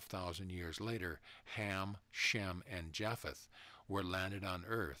 312,000 years later, Ham, Shem, and Japheth were landed on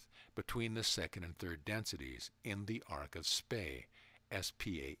earth between the second and third densities in the Ark of Spae,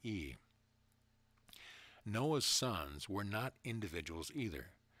 S-P-A-E. Noah's sons were not individuals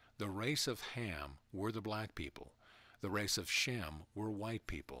either. The race of Ham were the black people, the race of Shem were white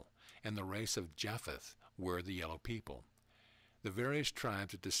people, and the race of Japheth were the yellow people. The various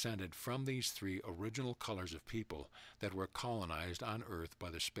tribes that descended from these three original colors of people that were colonized on earth by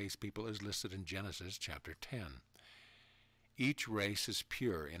the space people is listed in Genesis chapter 10. Each race is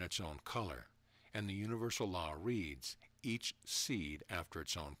pure in its own color, and the universal law reads, each seed after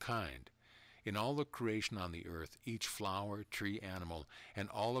its own kind. In all the creation on the earth, each flower, tree, animal, and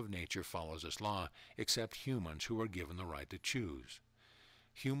all of nature follows this law, except humans who are given the right to choose.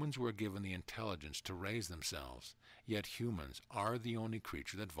 Humans were given the intelligence to raise themselves, yet humans are the only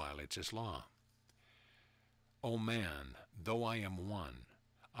creature that violates this law. O man, though I am one,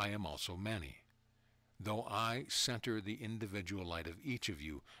 I am also many. Though I center the individual light of each of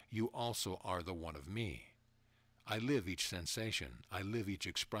you, you also are the one of me. I live each sensation, I live each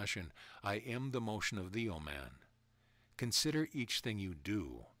expression, I am the motion of thee, O man. Consider each thing you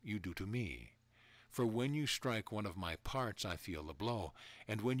do to me. For when you strike one of my parts, I feel the blow,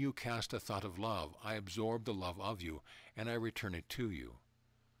 and when you cast a thought of love, I absorb the love of you, and I return it to you.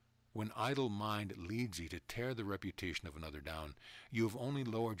 When idle mind leads you to tear the reputation of another down, you have only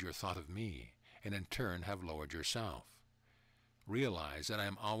lowered your thought of me, and in turn have lowered yourself. Realize that I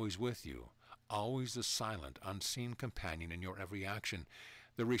am always with you, always the silent, unseen companion in your every action,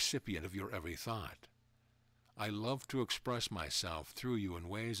 the recipient of your every thought. I love to express myself through you in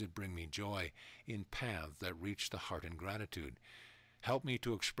ways that bring me joy, in paths that reach the heart in gratitude. Help me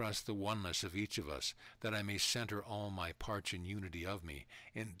to express the oneness of each of us, that I may center all my parts in unity of me,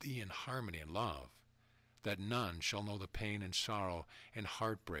 in thee in harmony and love. that none shall know the pain and sorrow and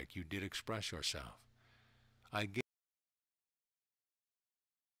heartbreak you did express yourself. I gave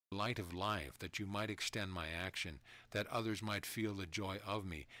the light of life that you might extend my action, that others might feel the joy of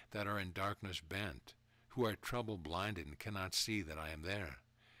me that are in darkness bent, who are trouble blinded and cannot see that I am there.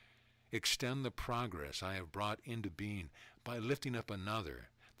 Extend the progress I have brought into being by lifting up another,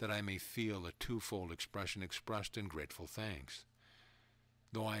 that I may feel the twofold expression expressed in grateful thanks.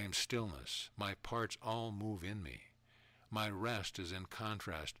 Though I am stillness, my parts all move in me. My rest is in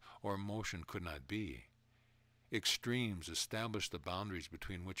contrast, or motion could not be. Extremes establish the boundaries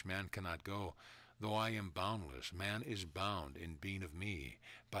between which man cannot go. Though I am boundless, man is bound in being of me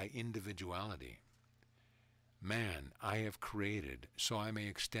by individuality. Man I have created so I may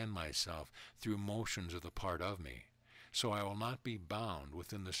extend myself through motions of the part of me, so I will not be bound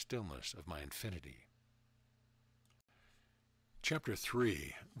within the stillness of my infinity. Chapter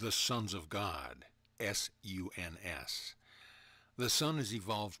 3, The Sons of God, S-U-N-S. The sun is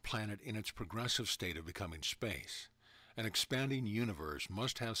evolved planet in its progressive state of becoming space. An expanding universe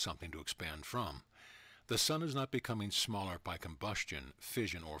must have something to expand from. The sun is not becoming smaller by combustion,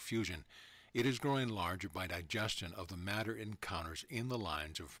 fission, or fusion. It is growing larger by digestion of the matter it encounters in the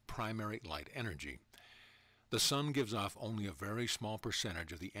lines of primary light energy. The sun gives off only a very small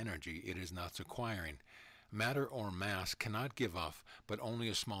percentage of the energy it is thus acquiring. Matter or mass cannot give off but only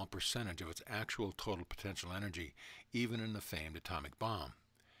a small percentage of its actual total potential energy, even in the famed atomic bomb.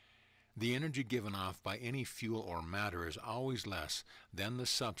 The energy given off by any fuel or matter is always less than the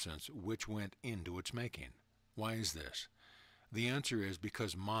substance which went into its making. Why is this? The answer is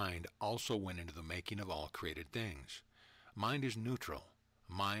because mind also went into the making of all created things. Mind is neutral.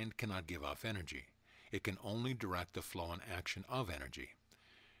 Mind cannot give off energy. It can only direct the flow and action of energy.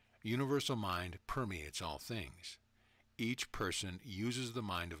 Universal mind permeates all things. Each person uses the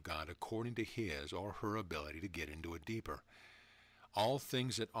mind of God according to his or her ability to get into it deeper. All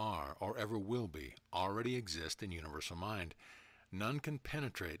things that are or ever will be already exist in universal mind. None can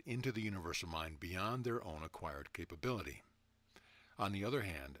penetrate into the universal mind beyond their own acquired capability. On the other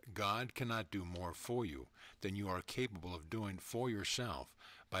hand, God cannot do more for you than you are capable of doing for yourself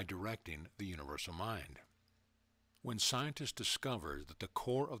by directing the universal mind. When scientists discover that the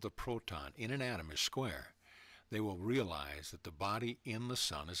core of the proton in an atom is square, they will realize that the body in the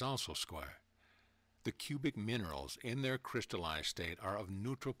sun is also square. The cubic minerals in their crystallized state are of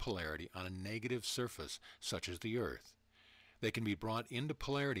neutral polarity on a negative surface, such as the Earth. They can be brought into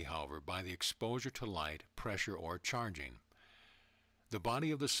polarity, however, by the exposure to light, pressure, or charging. The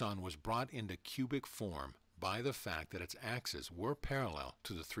body of the sun was brought into cubic form by the fact that its axes were parallel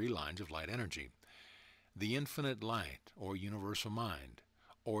to the three lines of light energy. The infinite light, or universal mind,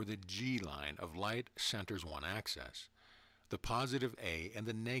 or the G-line of light centers one axis. The positive A and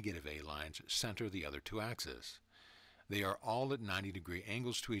the negative A lines center the other two axes. They are all at 90-degree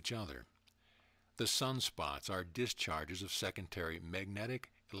angles to each other. The sunspots are discharges of secondary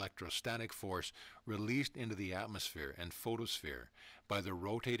magnetic electrostatic force released into the atmosphere and photosphere by the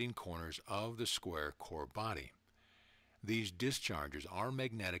rotating corners of the square core body. These discharges are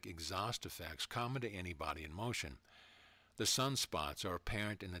magnetic exhaust effects common to any body in motion. The sunspots are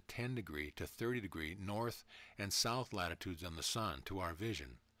apparent in the 10-degree to 30-degree north and south latitudes on the sun to our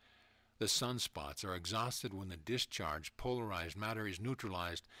vision. The sunspots are exhausted when the discharged polarized matter is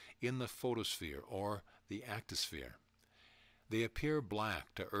neutralized in the photosphere or the actosphere. They appear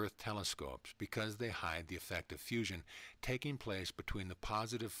black to Earth telescopes because they hide the effect of fusion taking place between the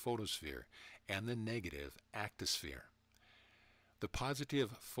positive photosphere and the negative actosphere. The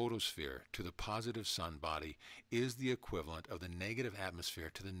positive photosphere to the positive sun body is the equivalent of the negative atmosphere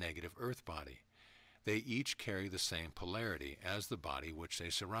to the negative earth body. They each carry the same polarity as the body which they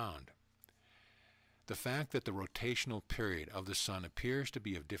surround. The fact that the rotational period of the sun appears to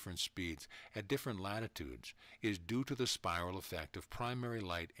be of different speeds at different latitudes is due to the spiral effect of primary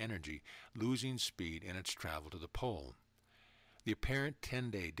light energy losing speed in its travel to the pole. The apparent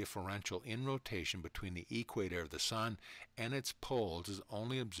 10-day differential in rotation between the equator of the sun and its poles is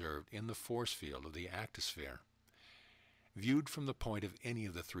only observed in the force field of the actosphere. Viewed from the point of any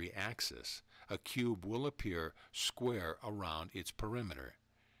of the three axes, a cube will appear square around its perimeter.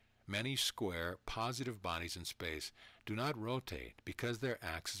 Many square, positive bodies in space do not rotate because their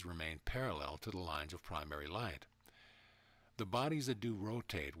axes remain parallel to the lines of primary light. The bodies that do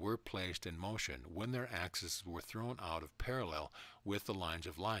rotate were placed in motion when their axes were thrown out of parallel with the lines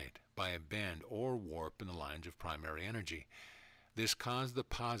of light by a bend or warp in the lines of primary energy. This caused the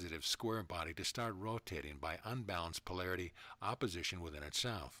positive square body to start rotating by unbalanced polarity opposition within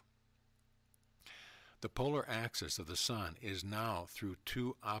itself. The polar axis of the Sun is now through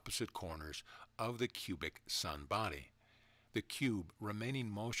two opposite corners of the cubic Sun body, the cube remaining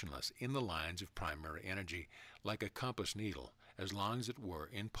motionless in the lines of primary energy like a compass needle as long as it were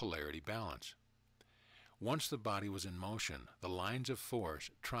in polarity balance. Once the body was in motion, the lines of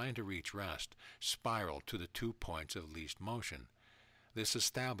force trying to reach rest spiraled to the 2 points of least motion. This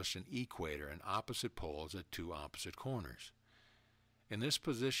established an equator and opposite poles at two opposite corners. In this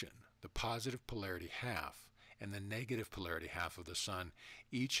position, the positive polarity half and the negative polarity half of the Sun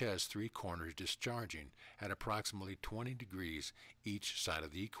each has 3 corners discharging at approximately 20 degrees each side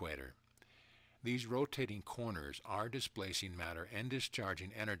of the equator. These rotating corners are displacing matter and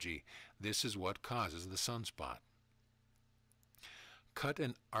discharging energy. This is what causes the sunspot. Cut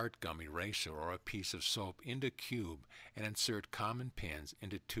an art gum eraser or a piece of soap into a cube and insert common pins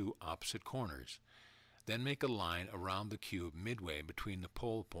into 2 opposite corners. Then make a line around the cube midway between the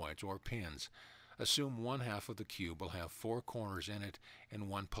pole points or pins. Assume one half of the cube will have 4 corners in it and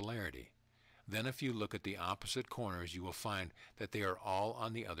 1 polarity. Then if you look at the opposite corners, you will find that they are all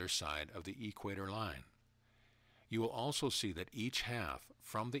on the other side of the equator line. You will also see that each half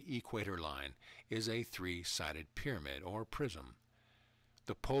from the equator line is a 3-sided pyramid or prism.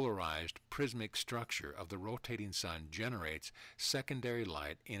 The polarized prismatic structure of the rotating Sun generates secondary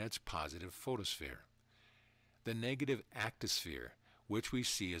light in its positive photosphere. The negative actisphere, which we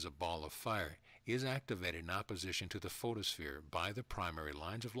see as a ball of fire, is activated in opposition to the photosphere by the primary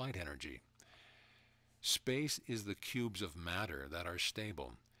lines of light energy. Space is the cubes of matter that are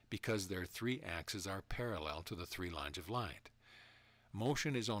stable, because their 3 axes are parallel to the 3 lines of light.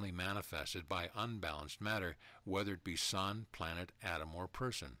 Motion is only manifested by unbalanced matter, whether it be sun, planet, atom, or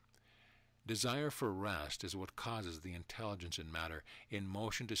person. Desire for rest is what causes the intelligence in matter in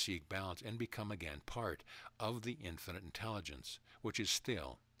motion to seek balance and become again part of the infinite intelligence, which is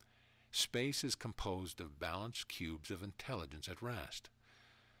still. Space is composed of balanced cubes of intelligence at rest.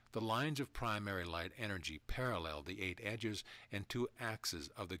 The lines of primary light energy parallel the 8 edges and 2 axes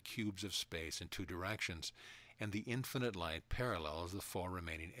of the cubes of space in 2 directions, and the infinite light parallels the 4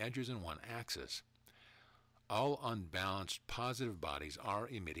 remaining edges and 1 axis. All unbalanced positive bodies are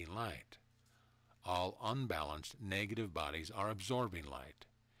emitting light. All unbalanced negative bodies are absorbing light.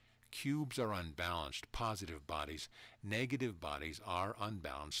 Cubes are unbalanced positive bodies. Negative bodies are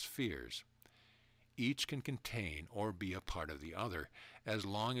unbalanced spheres. Each can contain or be a part of the other as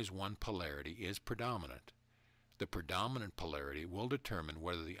long as one polarity is predominant. The predominant polarity will determine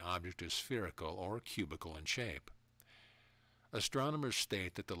whether the object is spherical or cubical in shape. Astronomers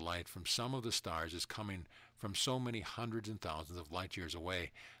state that the light from some of the stars is coming from so many hundreds and thousands of light years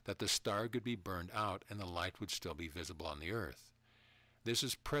away that the star could be burned out and the light would still be visible on the Earth. This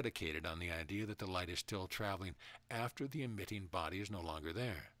is predicated on the idea that the light is still traveling after the emitting body is no longer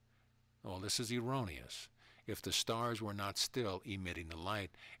there. Well, this is erroneous. If the stars were not still emitting the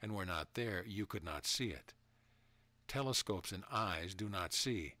light and were not there, you could not see it. Telescopes and eyes do not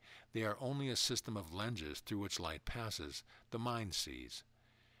see. They are only a system of lenses through which light passes. The mind sees.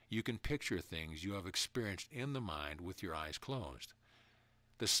 You can picture things you have experienced in the mind with your eyes closed.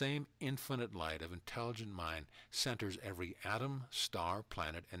 The same infinite light of intelligent mind centers every atom, star,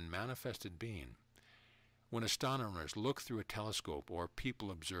 planet, and manifested being. When astronomers look through a telescope or people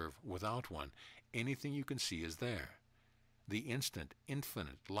observe without one, anything you can see is there. The instant,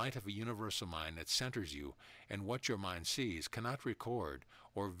 infinite light of a universal mind that centers you and what your mind sees cannot record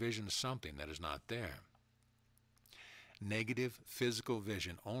or vision something that is not there. Negative physical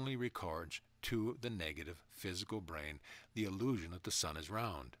vision only records to the negative physical brain the illusion that the sun is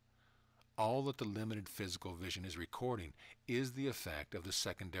round. All that the limited physical vision is recording is the effect of the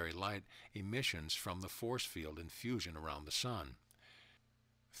secondary light emissions from the force field in fusion around the sun.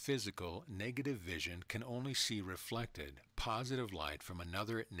 Physical negative vision can only see reflected positive light from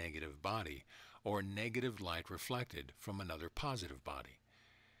another negative body, or negative light reflected from another positive body.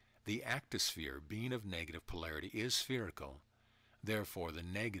 The actisphere, being of negative polarity, is spherical. Therefore, the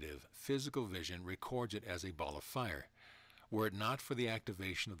negative physical vision records it as a ball of fire. Were it not for the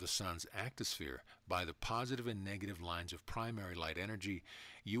activation of the sun's actisphere by the positive and negative lines of primary light energy,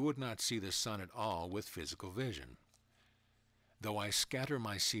 you would not see the sun at all with physical vision. Though I scatter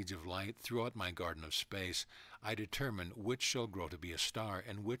my seeds of light throughout my garden of space, I determine which shall grow to be a star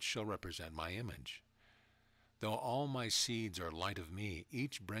and which shall represent my image. Though all my seeds are light of me,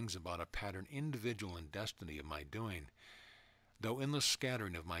 each brings about a pattern individual in destiny of my doing. Though in the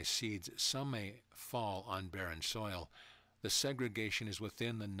scattering of my seeds some may fall on barren soil, the segregation is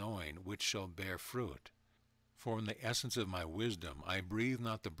within the knowing which shall bear fruit. For in the essence of my wisdom I breathe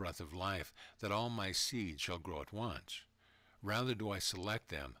not the breath of life, that all my seeds shall grow at once. Rather do I select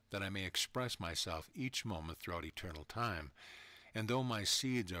them, that I may express myself each moment throughout eternal time. And though my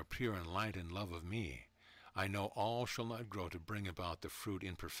seeds are pure and light in love of me, I know all shall not grow to bring about the fruit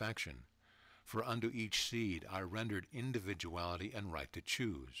in perfection. For unto each seed I rendered individuality and right to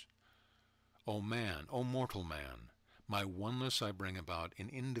choose. O man, O mortal man, my oneness I bring about in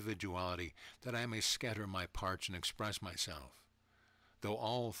individuality, that I may scatter my parts and express myself. Though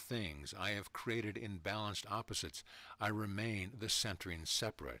all things I have created in balanced opposites, I remain the centering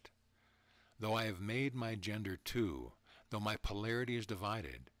separate. Though I have made my gender two, though my polarity is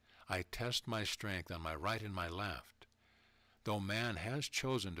divided, I test my strength on my right and my left. Though man has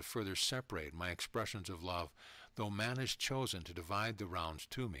chosen to further separate my expressions of love, though man has chosen to divide the rounds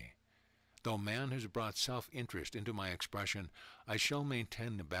to me, though man has brought self-interest into my expression, I shall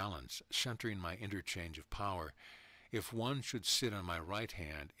maintain the balance, centering my interchange of power. If one should sit on my right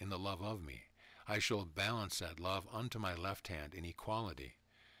hand in the love of me, I shall balance that love unto my left hand in equality.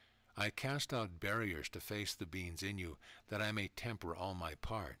 I cast out barriers to face the beings in you, that I may temper all my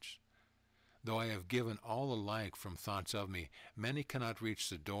parts. Though I have given all alike from thoughts of me, many cannot reach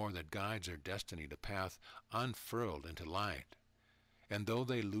the door that guides their destiny to path unfurled into light. And though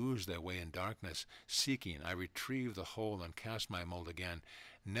they lose their way in darkness, seeking, I retrieve the whole and cast my mold again,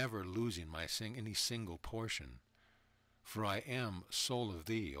 never losing any single portion. For I am soul of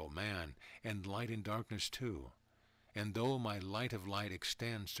thee, O man, and light in darkness too. And though my light of light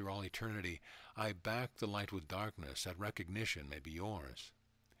extends through all eternity, I back the light with darkness, that recognition may be yours.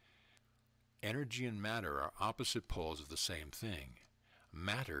 Energy and matter are opposite poles of the same thing.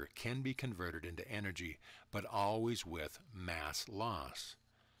 Matter can be converted into energy, but always with mass loss.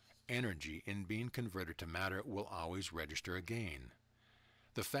 Energy, in being converted to matter, will always register a gain.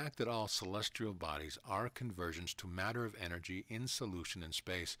 The fact that all celestial bodies are conversions to matter of energy in solution in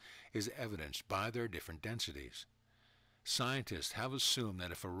space is evidenced by their different densities. Scientists have assumed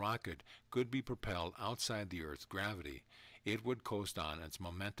that if a rocket could be propelled outside the Earth's gravity, it would coast on its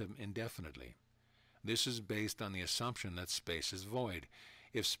momentum indefinitely. This is based on the assumption that space is void.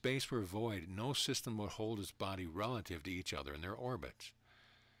 If space were void, no system would hold its body relative to each other in their orbits.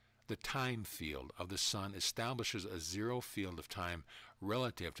 The time field of the Sun establishes a zero field of time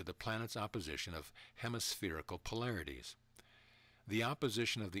relative to the planet's opposition of hemispherical polarities. The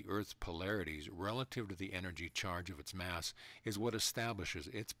opposition of the Earth's polarities relative to the energy charge of its mass is what establishes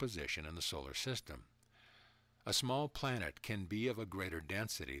its position in the solar system. A small planet can be of a greater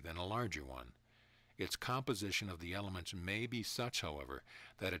density than a larger one. Its composition of the elements may be such, however,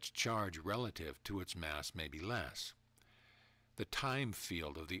 that its charge relative to its mass may be less. The time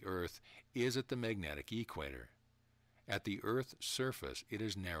field of the Earth is at the magnetic equator. At the Earth's surface it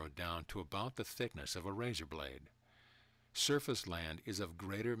is narrowed down to about the thickness of a razor blade. Surface land is of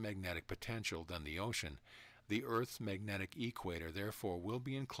greater magnetic potential than the ocean. The Earth's magnetic equator therefore will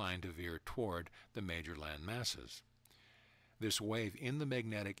be inclined to veer toward the major land masses. This wave in the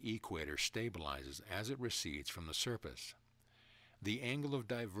magnetic equator stabilizes as it recedes from the surface. The angle of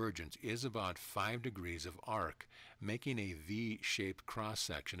divergence is about 5 degrees of arc, making a V-shaped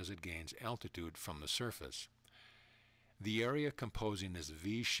cross-section as it gains altitude from the surface. The area composing this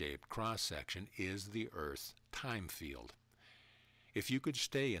V-shaped cross-section is the Earth's time field. If you could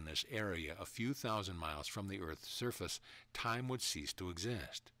stay in this area a few thousand miles from the Earth's surface, time would cease to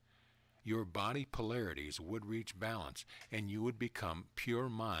exist. Your body polarities would reach balance, and you would become pure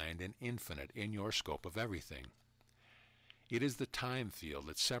mind and infinite in your scope of everything. It is the time field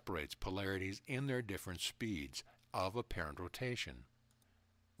that separates polarities in their different speeds of apparent rotation.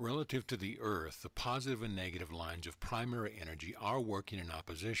 Relative to the Earth, the positive and negative lines of primary energy are working in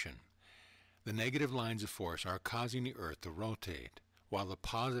opposition. The negative lines of force are causing the Earth to rotate, while the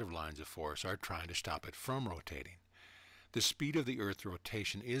positive lines of force are trying to stop it from rotating. The speed of the Earth's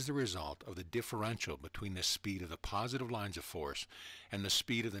rotation is the result of the differential between the speed of the positive lines of force and the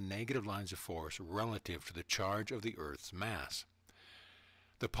speed of the negative lines of force relative to the charge of the Earth's mass.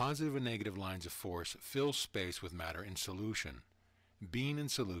 The positive and negative lines of force fill space with matter in solution. Being in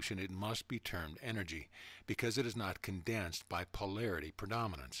solution, it must be termed energy, because it is not condensed by polarity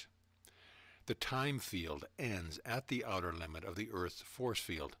predominance. The time field ends at the outer limit of the Earth's force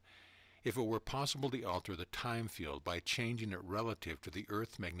field. If it were possible to alter the time field by changing it relative to the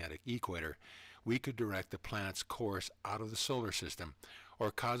Earth's magnetic equator, we could direct the planet's course out of the solar system,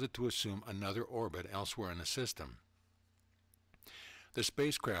 or cause it to assume another orbit elsewhere in the system. The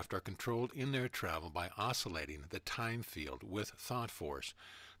spacecraft are controlled in their travel by oscillating the time field with thought force,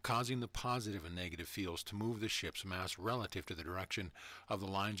 causing the positive and negative fields to move the ship's mass relative to the direction of the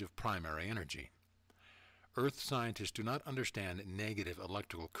lines of primary energy. Earth scientists do not understand negative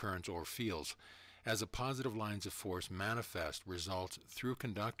electrical currents or fields. As the positive lines of force manifest results through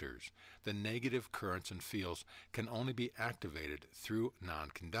conductors, the negative currents and fields can only be activated through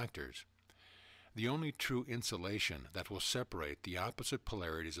non-conductors. The only true insulation that will separate the opposite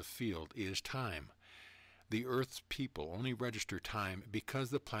polarities of field is time. The Earth's people only register time because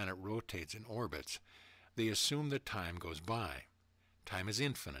the planet rotates in orbits. They assume that time goes by. Time is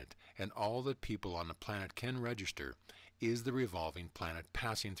infinite, and all that people on the planet can register is the revolving planet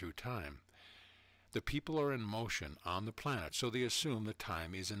passing through time. The people are in motion on the planet, so they assume that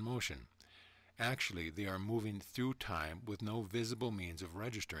time is in motion. Actually, they are moving through time with no visible means of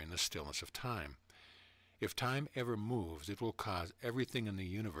registering the stillness of time. If time ever moves, it will cause everything in the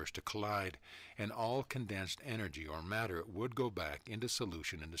universe to collide, and all condensed energy or matter would go back into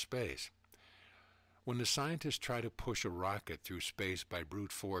solution into space. When the scientists try to push a rocket through space by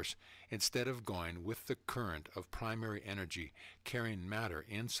brute force, instead of going with the current of primary energy carrying matter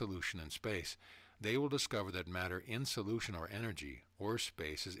in solution in space, they will discover that matter in solution or energy or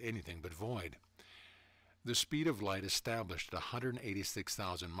space is anything but void. The speed of light established at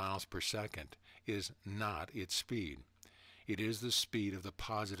 186,000 miles per second is not its speed. It is the speed of the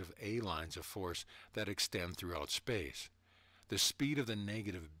positive A lines of force that extend throughout space. The speed of the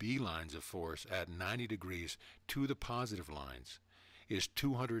negative B lines of force at 90 degrees to the positive lines is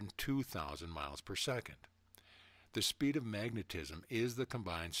 202,000 miles per second. The speed of magnetism is the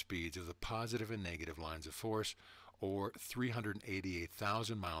combined speeds of the positive and negative lines of force, or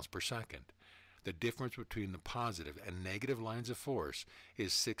 388,000 miles per second. The difference between the positive and negative lines of force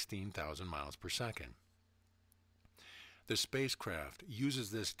is 16,000 miles per second. The spacecraft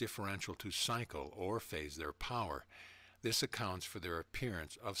uses this differential to cycle or phase their power. This accounts for their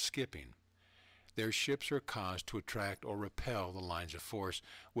appearance of skipping. Their ships are caused to attract or repel the lines of force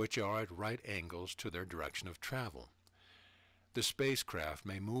which are at right angles to their direction of travel. The spacecraft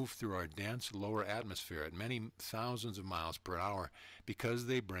may move through our dense lower atmosphere at many thousands of miles per hour because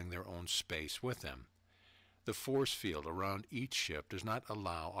they bring their own space with them. The force field around each ship does not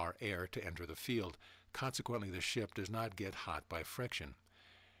allow our air to enter the field. Consequently, the ship does not get hot by friction.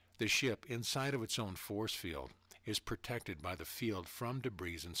 The ship, inside of its own force field, is protected by the field from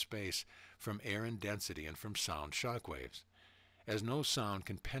debris in space, from air and density, and from sound shock waves. As no sound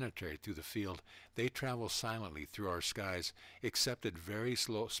can penetrate through the field, they travel silently through our skies, except at very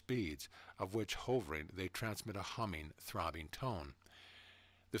slow speeds, of which hovering they transmit a humming, throbbing tone.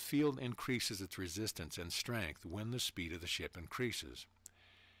 The field increases its resistance and strength when the speed of the ship increases.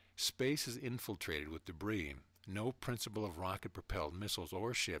 Space is infiltrated with debris. No principle of rocket-propelled missiles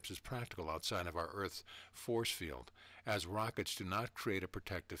or ships is practical outside of our Earth's force field, as rockets do not create a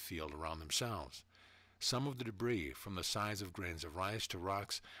protective field around themselves. Some of the debris, from the size of grains of rice to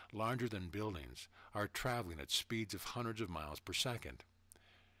rocks larger than buildings, are traveling at speeds of hundreds of miles per second.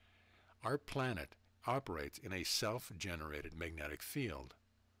 Our planet operates in a self-generated magnetic field.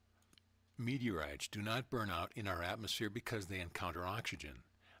 Meteorites do not burn out in our atmosphere because they encounter oxygen.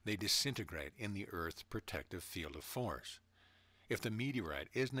 They disintegrate in the Earth's protective field of force. If the meteorite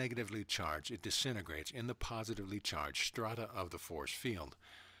is negatively charged, it disintegrates in the positively charged strata of the force field.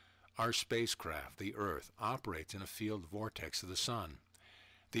 Our spacecraft, the Earth, operates in a field vortex of the Sun.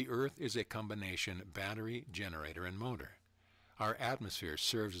 The Earth is a combination battery, generator, and motor. Our atmosphere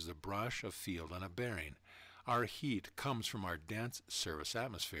serves as a brush, a field, and a bearing. Our heat comes from our dense surface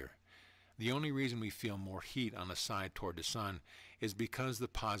atmosphere. The only reason we feel more heat on the side toward the Sun is because the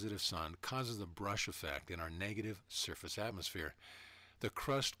positive Sun causes a brush effect in our negative surface atmosphere. The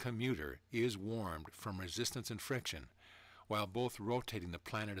crust commuter is warmed from resistance and friction, while both rotating the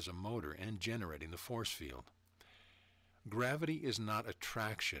planet as a motor and generating the force field. Gravity is not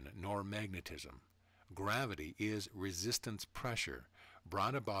attraction nor magnetism. Gravity is resistance pressure,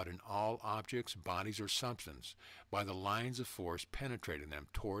 brought about in all objects, bodies, or substance by the lines of force penetrating them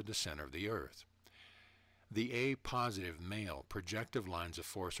toward the center of the Earth. The A-positive male projective lines of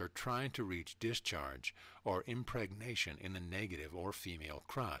force are trying to reach discharge or impregnation in the negative or female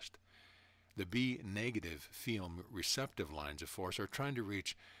crust. The B-negative female receptive lines of force are trying to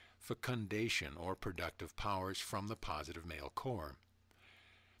reach fecundation or productive powers from the positive male core.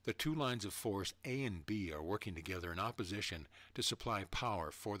 The two lines of force A and B are working together in opposition to supply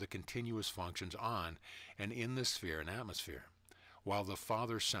power for the continuous functions on and in the sphere and atmosphere, while the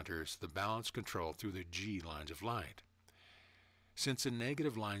father centers the balance control through the G lines of light. Since the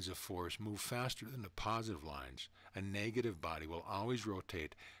negative lines of force move faster than the positive lines, a negative body will always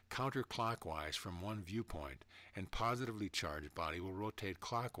rotate counterclockwise from one viewpoint, and positively charged body will rotate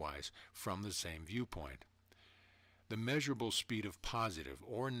clockwise from the same viewpoint. The measurable speed of positive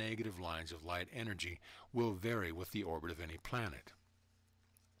or negative lines of light energy will vary with the orbit of any planet.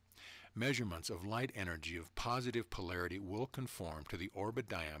 Measurements of light energy of positive polarity will conform to the orbit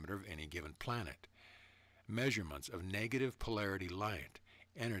diameter of any given planet. Measurements of negative polarity light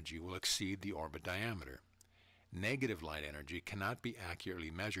energy will exceed the orbit diameter. Negative light energy cannot be accurately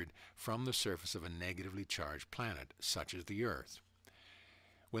measured from the surface of a negatively charged planet, such as the Earth.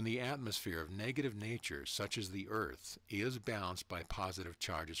 When the atmosphere of negative nature, such as the Earth, is balanced by positive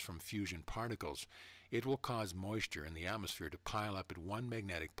charges from fusion particles, it will cause moisture in the atmosphere to pile up at one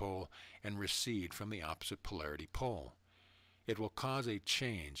magnetic pole and recede from the opposite polarity pole. It will cause a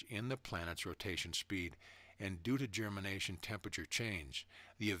change in the planet's rotation speed, and due to germination temperature change,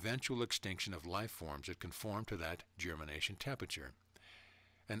 the eventual extinction of life forms that conform to that germination temperature.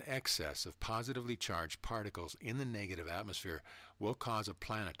 An excess of positively charged particles in the negative atmosphere will cause a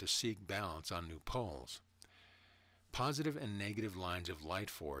planet to seek balance on new poles. Positive and negative lines of light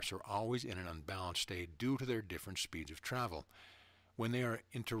force are always in an unbalanced state due to their different speeds of travel. When they are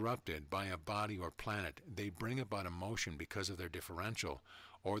interrupted by a body or planet, they bring about a motion because of their differential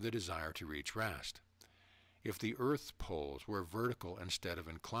or the desire to reach rest. If the Earth's poles were vertical instead of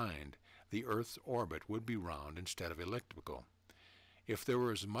inclined, the Earth's orbit would be round instead of elliptical. If there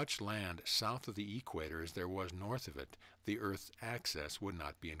were as much land south of the equator as there was north of it, the Earth's axis would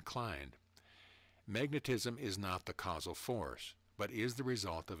not be inclined. Magnetism is not the causal force, but is the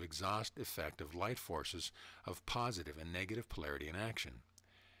result of exhaust effect of light forces of positive and negative polarity in action.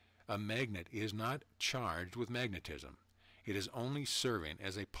 A magnet is not charged with magnetism. It is only serving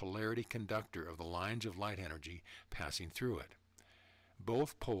as a polarity conductor of the lines of light energy passing through it.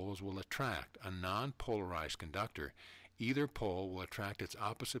 Both poles will attract a non-polarized conductor. Either pole will attract its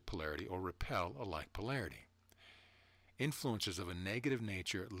opposite polarity or repel a like polarity. Influences of a negative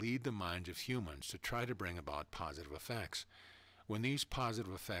nature lead the minds of humans to try to bring about positive effects. When these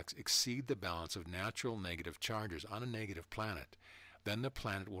positive effects exceed the balance of natural negative charges on a negative planet, then the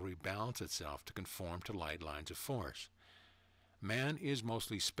planet will rebalance itself to conform to light lines of force. Man is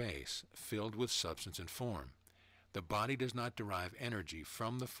mostly space, filled with substance and form. The body does not derive energy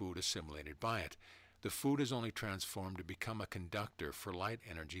from the food assimilated by it. The food is only transformed to become a conductor for light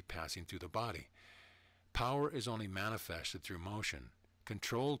energy passing through the body. Power is only manifested through motion.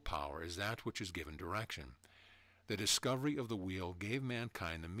 Controlled power is that which is given direction. The discovery of the wheel gave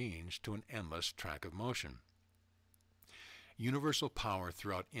mankind the means to an endless track of motion. Universal power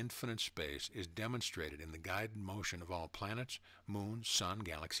throughout infinite space is demonstrated in the guided motion of all planets, moon, sun,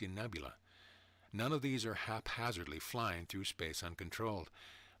 galaxy, and nebula. None of these are haphazardly flying through space uncontrolled.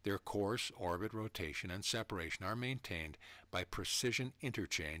 Their course, orbit, rotation, and separation are maintained by precision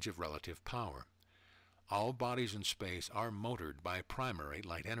interchange of relative power. All bodies in space are motored by primary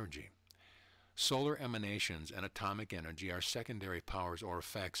light energy. Solar emanations and atomic energy are secondary powers or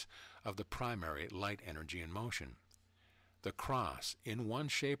effects of the primary light energy in motion. The cross, in one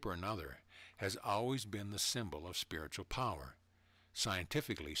shape or another, has always been the symbol of spiritual power.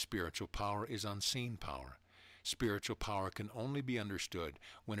 Scientifically, spiritual power is unseen power. Spiritual power can only be understood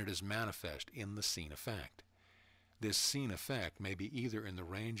when it is manifest in the seen effect. This seen effect may be either in the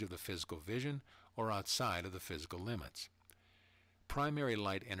range of the physical vision or outside of the physical limits. Primary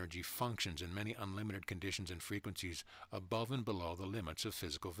light energy functions in many unlimited conditions and frequencies above and below the limits of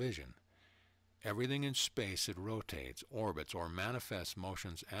physical vision. Everything in space that rotates, orbits, or manifests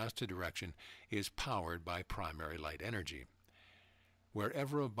motions as to direction is powered by primary light energy.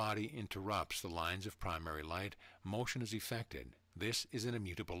 Wherever a body interrupts the lines of primary light, motion is effected. This is an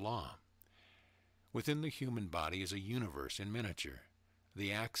immutable law. Within the human body is a universe in miniature.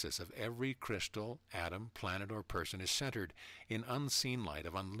 The axis of every crystal, atom, planet, or person is centered in unseen light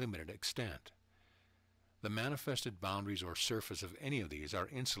of unlimited extent. The manifested boundaries or surface of any of these are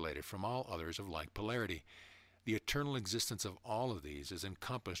insulated from all others of like polarity. The eternal existence of all of these is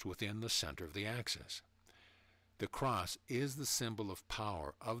encompassed within the center of the axis. The cross is the symbol of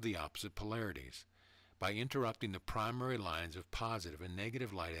power of the opposite polarities. By interrupting the primary lines of positive and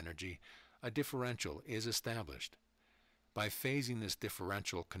negative light energy, a differential is established. By phasing this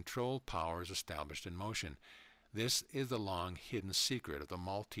differential, controlled power is established in motion. This is the long-hidden secret of the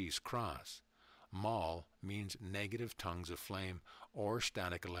Maltese cross. Mal means negative tongues of flame or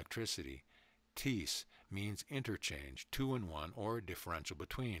static electricity. Tes means interchange, two in one, or differential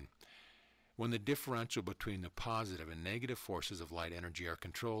between. When the differential between the positive and negative forces of light energy are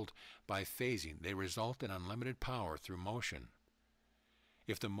controlled by phasing, they result in unlimited power through motion.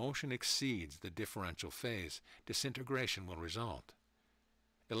 If the motion exceeds the differential phase, disintegration will result.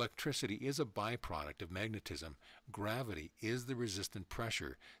 Electricity is a byproduct of magnetism. Gravity is the resistant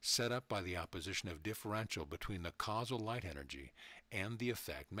pressure set up by the opposition of differential between the causal light energy and the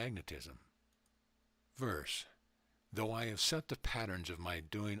effect magnetism. Verse: Though I have set the patterns of my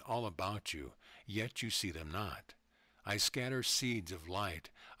doing all about you, yet you see them not. I scatter seeds of light.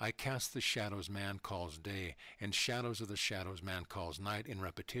 I cast the shadows man calls day, and shadows of the shadows man calls night in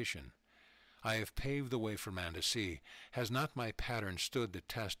repetition. I have paved the way for man to see. Has not my pattern stood the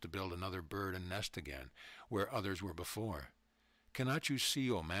test to build another bird and nest again, where others were before? Cannot you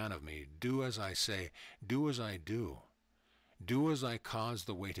see, O man of me, do as I say, do as I do. Do as I cause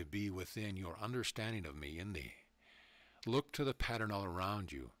the way to be within your understanding of me in thee. Look to the pattern all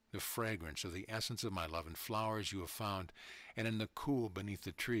around you, the fragrance of the essence of my love and flowers you have found, and in the cool beneath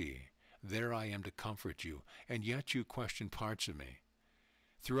the tree. There I am to comfort you, and yet you question parts of me.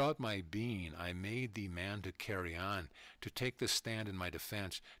 Throughout my being I made thee man to carry on, to take the stand in my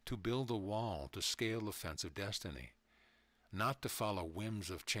defense, to build the wall, to scale the fence of destiny. Not to follow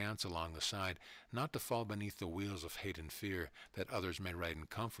whims of chance along the side, not to fall beneath the wheels of hate and fear, that others may ride in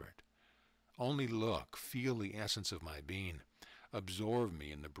comfort. Only look, feel the essence of my being. Absorb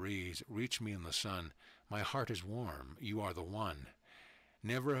me in the breeze, reach me in the sun. My heart is warm, you are the one.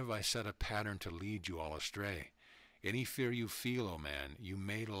 Never have I set a pattern to lead you all astray. Any fear you feel, O man, you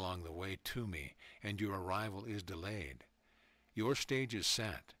made along the way to me, and your arrival is delayed. Your stage is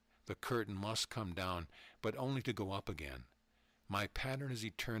set. The curtain must come down, but only to go up again. My pattern is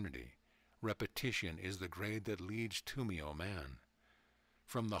eternity. Repetition is the grade that leads to me, O man.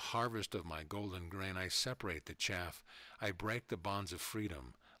 From the harvest of my golden grain I separate the chaff. I break the bonds of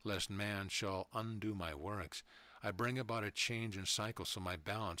freedom, lest man shall undo my works. I bring about a change in cycle so my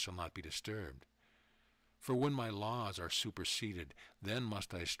balance shall not be disturbed. For when my laws are superseded, then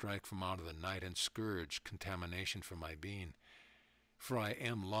must I strike from out of the night and scourge contamination from my being. For I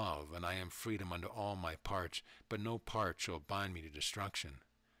am love, and I am freedom unto all my parts, but no part shall bind me to destruction.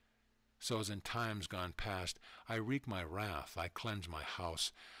 So as in times gone past, I wreak my wrath, I cleanse my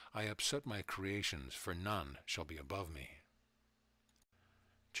house, I upset my creations, for none shall be above me.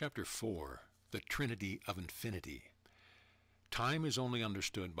 Chapter 4. The Trinity of Infinity. Time is only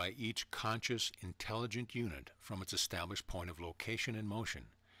understood by each conscious, intelligent unit from its established point of location and motion.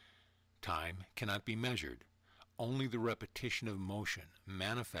 Time cannot be measured. Only the repetition of motion,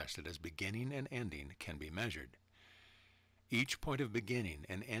 manifested as beginning and ending, can be measured. Each point of beginning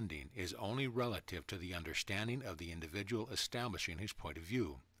and ending is only relative to the understanding of the individual establishing his point of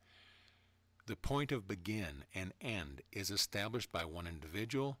view. The point of begin and end is established by one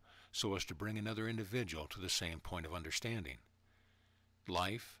individual so as to bring another individual to the same point of understanding.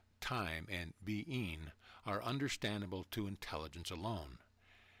 Life, time, and being are understandable to intelligence alone.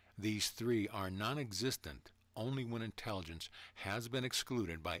 These three are non-existent only when intelligence has been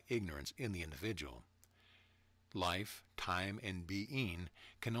excluded by ignorance in the individual. Life, time, and being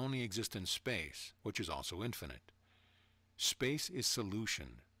can only exist in space, which is also infinite. Space is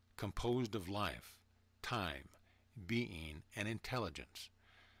solution, composed of life, time, being, and intelligence.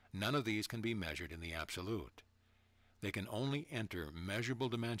 None of these can be measured in the absolute. They can only enter measurable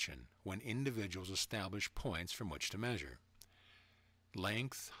dimension when individuals establish points from which to measure.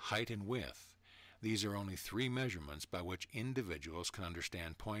 Length, height, and width. These are only three measurements by which individuals can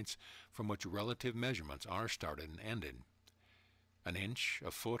understand points from which relative measurements are started and ended. An inch,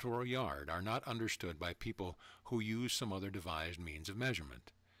 a foot, or a yard are not understood by people who use some other devised means of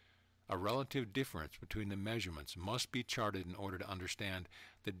measurement. A relative difference between the measurements must be charted in order to understand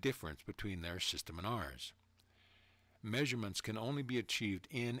the difference between their system and ours. Measurements can only be achieved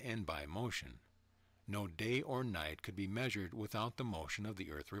in and by motion. No day or night could be measured without the motion of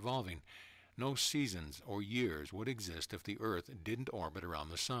the earth revolving. No seasons or years would exist if the earth didn't orbit around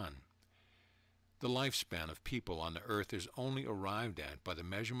the sun. The lifespan of people on the earth is only arrived at by the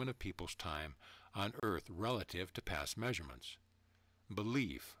measurement of people's time on earth relative to past measurements.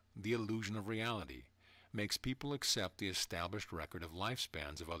 Belief, the illusion of reality, makes people accept the established record of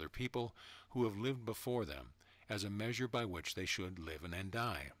lifespans of other people who have lived before them as a measure by which they should live and then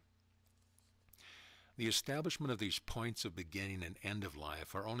die. The establishment of these points of beginning and end of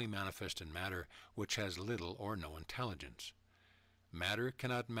life are only manifest in matter which has little or no intelligence. Matter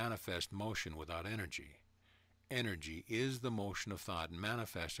cannot manifest motion without energy. Energy is the motion of thought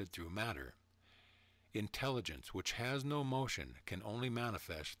manifested through matter. Intelligence, which has no motion, can only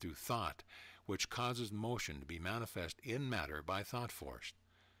manifest through thought, which causes motion to be manifest in matter by thought force.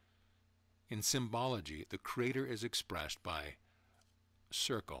 In symbology, the Creator is expressed by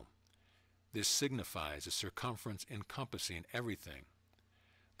circle. This signifies a circumference encompassing everything.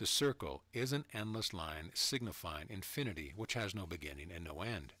 The circle is an endless line signifying infinity, which has no beginning and no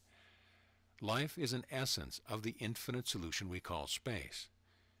end. Life is an essence of the infinite solution we call space.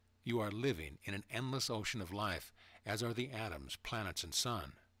 You are living in an endless ocean of life, as are the atoms, planets, and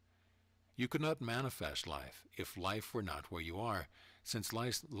sun. You could not manifest life if life were not where you are. Since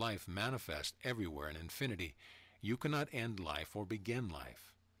life manifests everywhere in infinity, you cannot end life or begin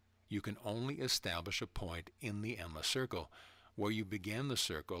life. You can only establish a point in the endless circle. Where you begin the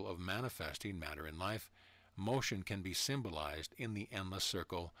circle of manifesting matter in life, motion can be symbolized in the endless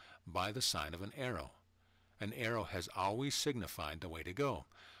circle by the sign of an arrow. An arrow has always signified the way to go.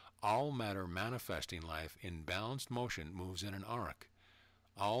 All matter manifesting life in balanced motion moves in an arc.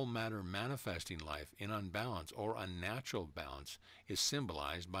 All matter manifesting life in unbalanced or unnatural balance is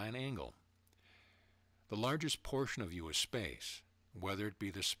symbolized by an angle. The largest portion of you is space, whether it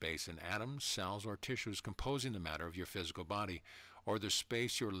be the space in atoms, cells, or tissues composing the matter of your physical body, or the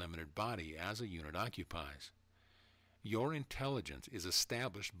space your limited body as a unit occupies. Your intelligence is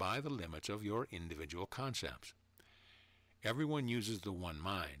established by the limits of your individual concepts. Everyone uses the one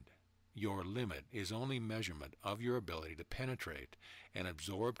mind. Your limit is only measurement of your ability to penetrate and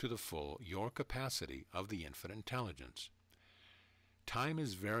absorb to the full your capacity of the infinite intelligence. Time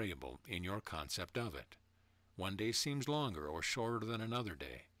is variable in your concept of it. One day seems longer or shorter than another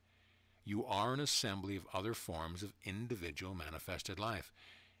day. You are an assembly of other forms of individual manifested life.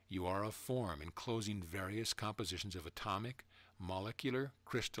 You are a form enclosing various compositions of atomic, molecular,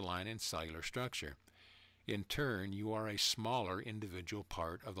 crystalline, and cellular structure. In turn, you are a smaller individual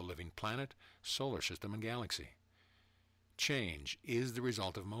part of the living planet, solar system, and galaxy. Change is the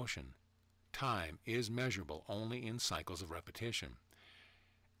result of motion. Time is measurable only in cycles of repetition.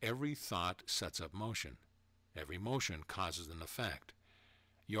 Every thought sets up motion. Every motion causes an effect.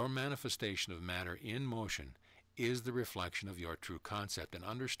 Your manifestation of matter in motion is the reflection of your true concept and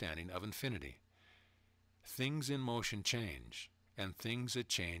understanding of infinity. Things in motion change, and things that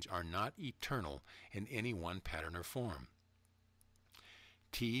change are not eternal in any one pattern or form.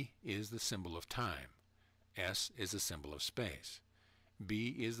 T is the symbol of time. S is the symbol of space.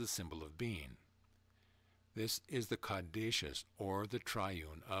 B is the symbol of being. This is the caudacious or the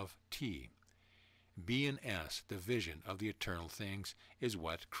triune of T. B and S, the vision of the eternal things, is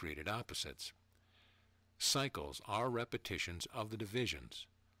what created opposites. Cycles are repetitions of the divisions.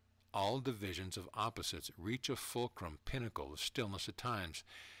 All divisions of opposites reach a fulcrum pinnacle of stillness at times.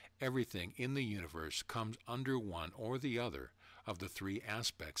 Everything in the universe comes under one or the other of the three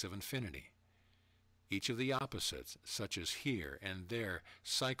aspects of infinity. Each of the opposites, such as here and there,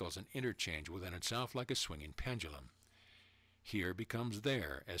 cycles and interchange within itself like a swinging pendulum. Here becomes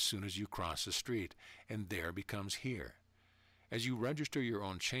there as soon as you cross the street, and there becomes here. As you register your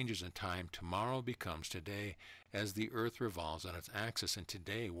own changes in time, tomorrow becomes today, as the earth revolves on its axis, and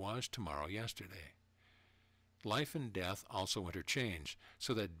today was tomorrow yesterday. Life and death also interchange,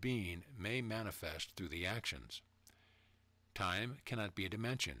 so that being may manifest through the actions. Time cannot be a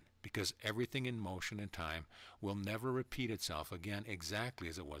dimension, because everything in motion and time will never repeat itself again exactly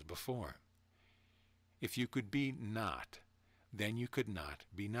as it was before. If you could be not, then you could not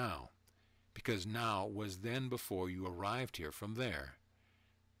be now, because now was then before you arrived here from there.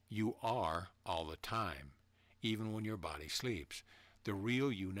 You are all the time, even when your body sleeps. The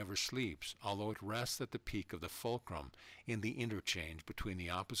real you never sleeps, although it rests at the peak of the fulcrum in the interchange between the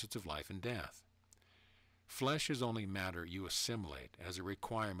opposites of life and death. Flesh is only matter you assimilate as a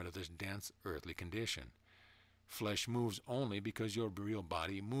requirement of this dense earthly condition. Flesh moves only because your real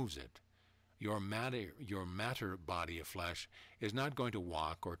body moves it. Your matter body of flesh is not going to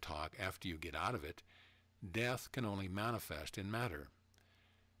walk or talk after you get out of it. Death can only manifest in matter.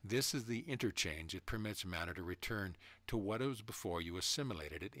 This is the interchange that permits matter to return to what it was before you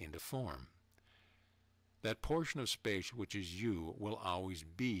assimilated it into form. That portion of space which is you will always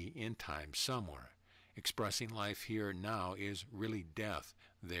be in time somewhere. Expressing life here now is really death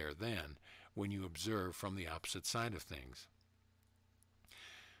there then, when you observe from the opposite side of things.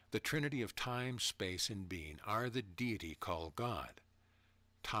 The trinity of time, space, and being are the deity called God.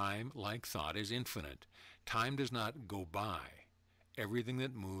 Time, like thought, is infinite. Time does not go by. Everything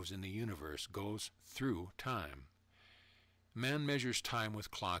that moves in the universe goes through time. Man measures time with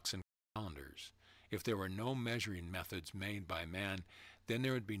clocks and calendars. If there were no measuring methods made by man, then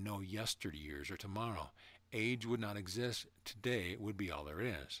there would be no yesteryears or tomorrow. Age would not exist. Today would be all there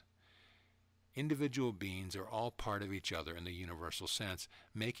is. Individual beings are all part of each other in the universal sense,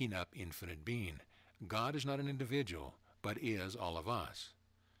 making up infinite being. God is not an individual, but is all of us.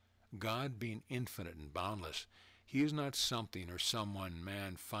 God being infinite and boundless, he is not something or someone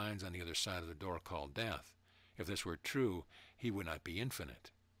man finds on the other side of the door called death. If this were true, he would not be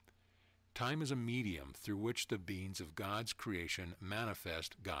infinite. Time is a medium through which the beings of God's creation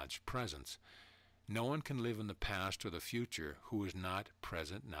manifest God's presence. No one can live in the past or the future who is not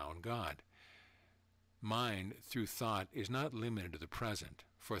present now in God. Mind through thought is not limited to the present,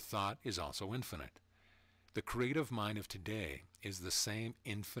 for thought is also infinite. The creative mind of today is the same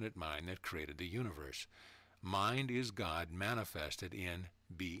infinite mind that created the universe. Mind is God manifested in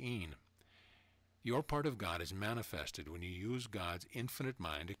being. Your part of God is manifested when you use God's infinite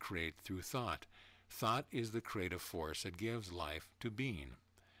mind to create through thought. Thought is the creative force that gives life to being.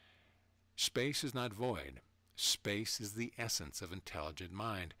 Space is not void. Space is the essence of intelligent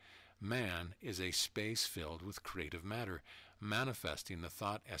mind. Man is a space filled with creative matter, manifesting the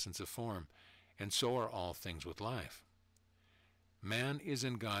thought essence of form, and so are all things with life. Man is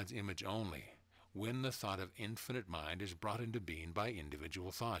in God's image only when the thought of infinite mind is brought into being by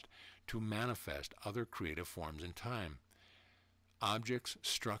individual thought to manifest other creative forms in time. Objects,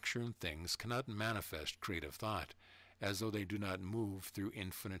 structure, and things cannot manifest creative thought, as though they do not move through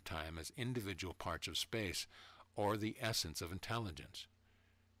infinite time as individual parts of space or the essence of intelligence.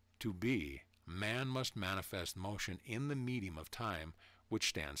 To be, man must manifest motion in the medium of time, which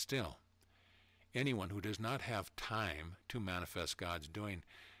stands still. Anyone who does not have time to manifest God's doing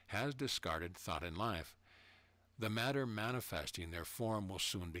has discarded thought in life. The matter manifesting their form will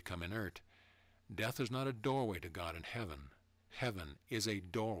soon become inert. Death is not a doorway to God in heaven. Heaven is a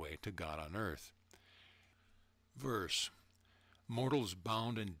doorway to God on earth. Verse: mortals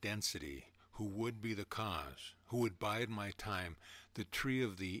bound in density, who would be the cause, who would bide my time, the tree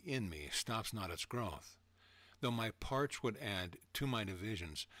of thee in me stops not its growth. Though my parts would add to my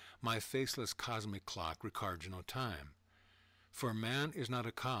divisions, my faceless cosmic clock records no time. For man is not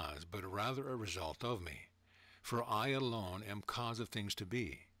a cause, but rather a result of me. For I alone am cause of things to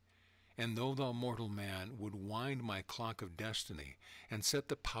be. And though thou mortal man would wind my clock of destiny, and set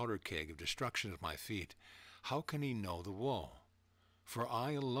the powder keg of destruction at my feet, how can he know the woe? For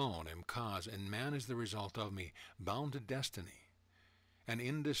I alone am cause, and man is the result of me, bound to destiny. And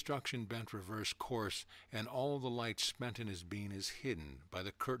in destruction bent reverse course, and all the light spent in his being is hidden by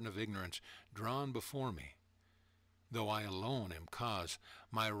the curtain of ignorance drawn before me. Though I alone am cause,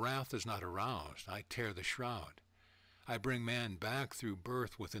 my wrath is not aroused, I tear the shroud. I bring man back through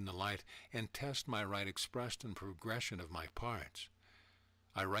birth within the light, and test my right expressed in progression of my parts.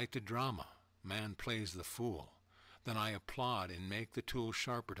 I write the drama, man plays the fool. Then I applaud and make the tool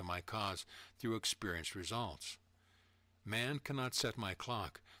sharper to my cause through experienced results. Man cannot set my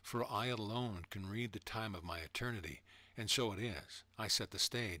clock, for I alone can read the time of my eternity, and so it is. I set the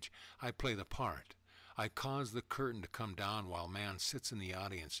stage, I play the part. I cause the curtain to come down while man sits in the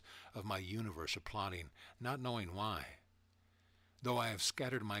audience of my universe applauding, not knowing why. Though I have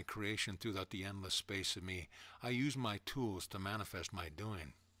scattered my creation throughout the endless space of me, I use my tools to manifest my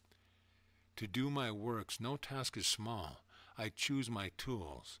doing. To do my works, no task is small. I choose my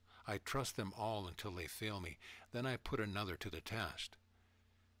tools. I trust them all until they fail me. Then I put another to the test.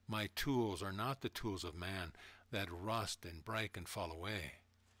 My tools are not the tools of man that rust and break and fall away.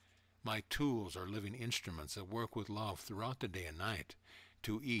 My tools are living instruments that work with love throughout the day and night.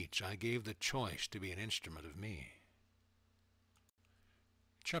 To each I gave the choice to be an instrument of me.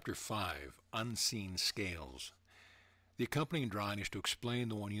 Chapter 5, Unseen Scales. The accompanying drawing is to explain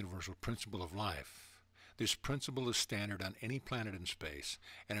the one universal principle of life. This principle is standard on any planet in space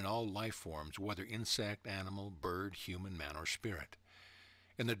and in all life forms, whether insect, animal, bird, human, man, or spirit.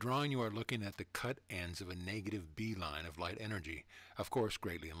 In the drawing you are looking at the cut ends of a negative beeline of light energy, of course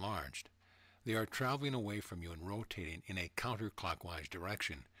greatly enlarged. They are traveling away from you and rotating in a counterclockwise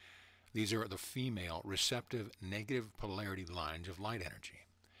direction. These are the female receptive negative polarity lines of light energy.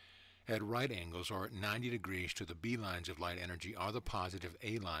 At right angles or at 90 degrees to the B lines of light energy are the positive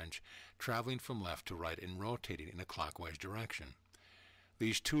A lines traveling from left to right and rotating in a clockwise direction.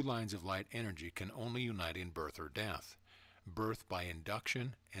 These two lines of light energy can only unite in birth or death. Birth by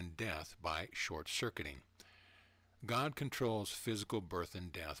induction and death by short-circuiting. God controls physical birth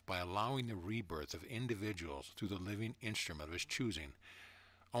and death by allowing the rebirth of individuals through the living instrument of his choosing.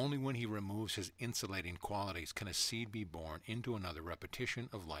 Only when he removes his insulating qualities can a seed be born into another repetition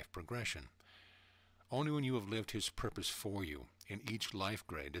of life progression. Only when you have lived his purpose for you in each life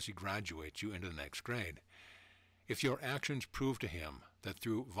grade does he graduate you into the next grade. If your actions prove to him that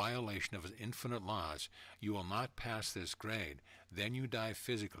through violation of his infinite laws you will not pass this grade, then you die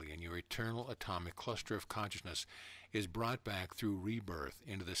physically and your eternal atomic cluster of consciousness is brought back through rebirth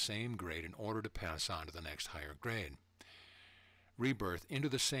into the same grade in order to pass on to the next higher grade. Rebirth into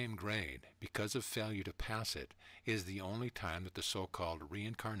the same grade, because of failure to pass it, is the only time that the so-called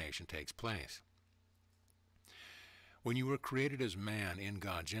reincarnation takes place. When you were created as man in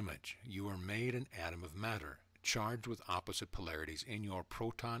God's image, you were made an atom of matter, charged with opposite polarities in your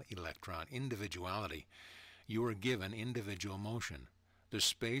proton-electron individuality. You were given individual motion. The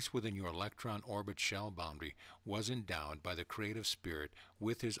space within your electron orbit shell boundary was endowed by the creative spirit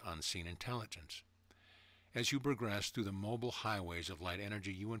with his unseen intelligence. As you progressed through the mobile highways of light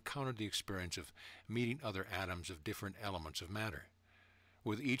energy, you encountered the experience of meeting other atoms of different elements of matter.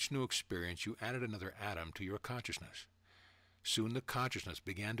 With each new experience, you added another atom to your consciousness. Soon the consciousness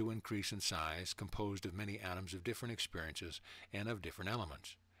began to increase in size, composed of many atoms of different experiences and of different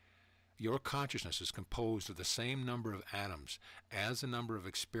elements. Your consciousness is composed of the same number of atoms as the number of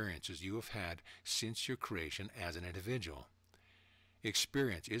experiences you have had since your creation as an individual.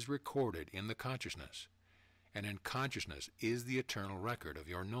 Experience is recorded in the consciousness, and in consciousness is the eternal record of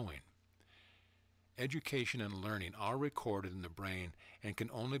your knowing. Education and learning are recorded in the brain and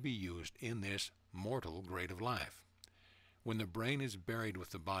can only be used in this mortal grade of life. When the brain is buried with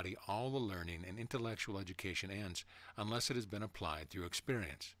the body, all the learning and intellectual education ends unless it has been applied through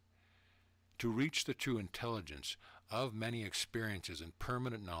experience. To reach the true intelligence of many experiences and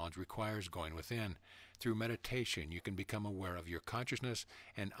permanent knowledge requires going within. Through meditation, you can become aware of your consciousness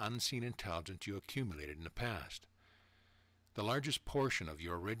and unseen intelligence you accumulated in the past. The largest portion of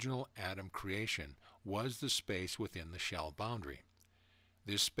your original atom creation was the space within the shell boundary.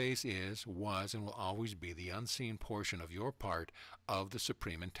 This space is, was, and will always be the unseen portion of your part of the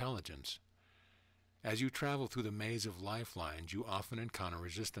Supreme Intelligence. As you travel through the maze of lifelines, you often encounter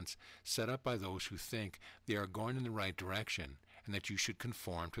resistance set up by those who think they are going in the right direction and that you should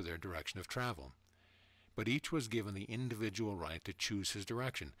conform to their direction of travel. But each was given the individual right to choose his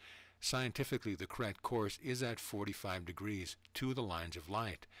direction. Scientifically, the correct course is at 45 degrees to the lines of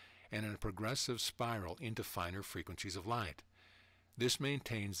light, and in a progressive spiral into finer frequencies of light. This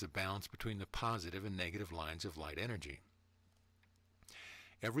maintains the balance between the positive and negative lines of light energy.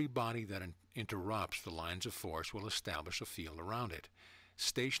 Every body that interrupts the lines of force will establish a field around it.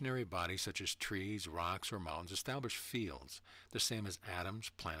 Stationary bodies such as trees, rocks, or mountains establish fields, the same as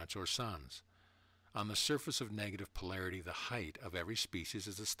atoms, planets, or suns. On the surface of negative polarity, the height of every species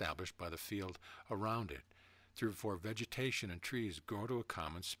is established by the field around it. Therefore, vegetation and trees grow to a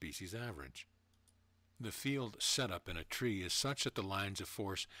common species average. The field set up in a tree is such that the lines of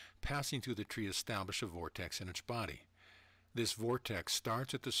force passing through the tree establish a vortex in its body. This vortex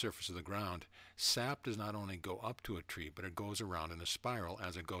starts at the surface of the ground. Sap does not only go up to a tree, but it goes around in a spiral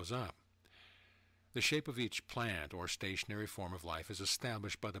as it goes up. The shape of each plant or stationary form of life is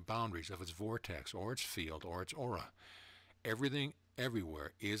established by the boundaries of its vortex or its field or its aura. Everything,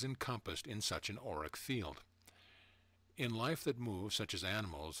 everywhere, is encompassed in such an auric field. In life that moves, such as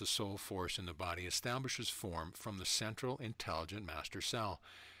animals, the soul force in the body establishes form from the central intelligent master cell.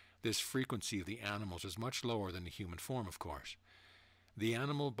 This frequency of the animals is much lower than the human form, of course. The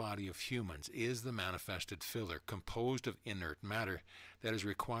animal body of humans is the manifested filler, composed of inert matter that is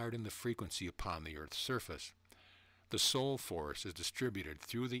required in the frequency upon the earth's surface. The soul force is distributed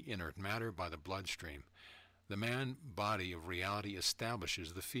through the inert matter by the bloodstream. The man body of reality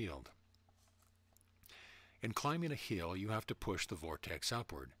establishes the field. In climbing a hill, you have to push the vortex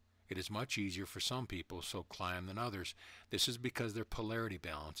upward. It is much easier for some people so climb than others. This is because their polarity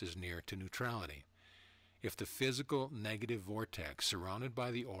balance is near to neutrality. If the physical negative vortex surrounded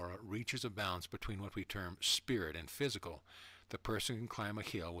by the aura reaches a balance between what we term spirit and physical, the person can climb a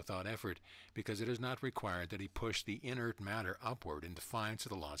hill without effort because it is not required that he push the inert matter upward in defiance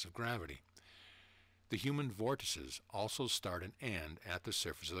of the laws of gravity. The human vortices also start and end at the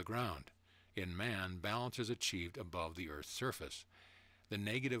surface of the ground. In man, balance is achieved above the earth's surface. The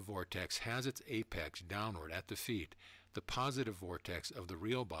negative vortex has its apex downward at the feet. The positive vortex of the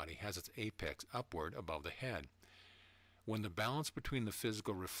real body has its apex upward above the head. When the balance between the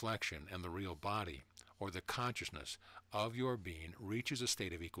physical reflection and the real body, or the consciousness of your being, reaches a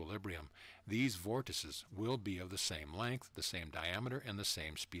state of equilibrium, these vortices will be of the same length, the same diameter, and the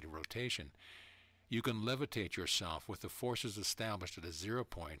same speed of rotation. You can levitate yourself with the forces established at a zero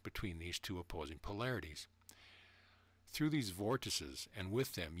point between these two opposing polarities. Through these vortices, and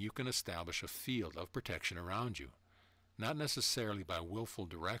with them, you can establish a field of protection around you, not necessarily by willful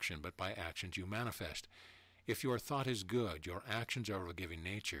direction, but by actions you manifest. If your thought is good, your actions are of a giving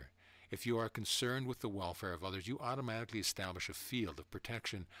nature. If you are concerned with the welfare of others, you automatically establish a field of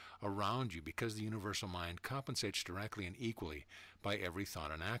protection around you because the universal mind compensates directly and equally by every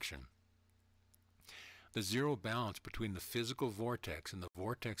thought and action. The zero balance between the physical vortex and the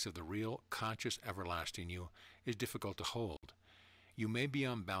vortex of the real, conscious, everlasting you is difficult to hold. You may be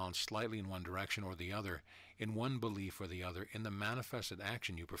unbalanced slightly in one direction or the other, in one belief or the other, in the manifested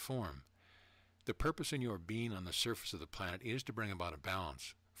action you perform. The purpose in your being on the surface of the planet is to bring about a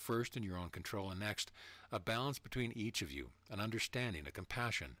balance, first in your own control and next, a balance between each of you, an understanding, a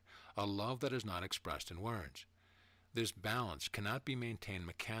compassion, a love that is not expressed in words. This balance cannot be maintained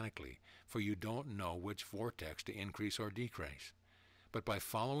mechanically, for you don't know which vortex to increase or decrease. But by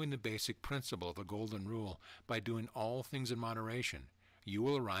following the basic principle of the Golden Rule, by doing all things in moderation, you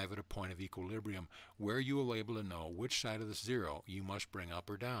will arrive at a point of equilibrium where you will be able to know which side of the zero you must bring up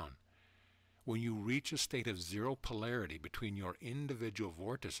or down. When you reach a state of zero polarity between your individual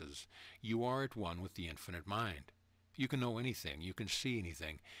vortices, you are at one with the infinite mind. You can know anything, you can see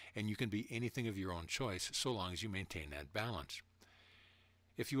anything, and you can be anything of your own choice so long as you maintain that balance.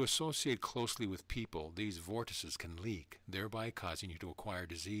 If you associate closely with people, these vortices can leak, thereby causing you to acquire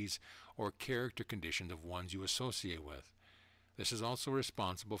disease or character conditions of ones you associate with. This is also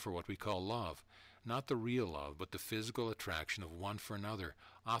responsible for what we call love, not the real love, but the physical attraction of one for another,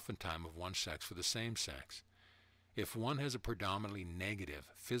 oftentimes of one sex for the same sex. If one has a predominantly negative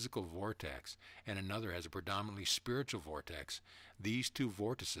physical vortex and another has a predominantly spiritual vortex, these two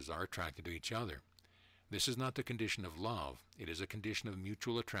vortices are attracted to each other. This is not the condition of love, it is a condition of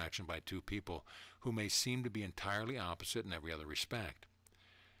mutual attraction by two people who may seem to be entirely opposite in every other respect.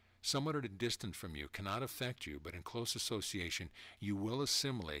 Someone at a distance from you cannot affect you, but in close association you will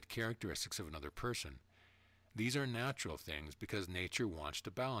assimilate characteristics of another person. These are natural things because nature wants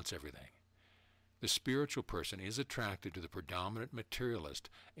to balance everything. The spiritual person is attracted to the predominant materialist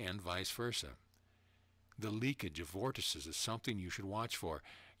and vice versa. The leakage of vortices is something you should watch for.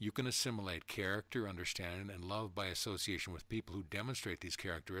 You can assimilate character, understanding, and love by association with people who demonstrate these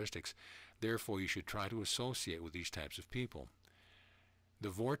characteristics. Therefore, you should try to associate with these types of people. The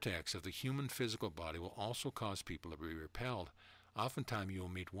vortex of the human physical body will also cause people to be repelled. Oftentimes you will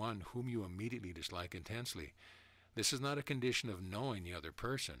meet one whom you immediately dislike intensely. This is not a condition of knowing the other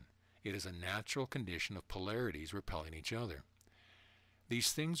person. It is a natural condition of polarities repelling each other.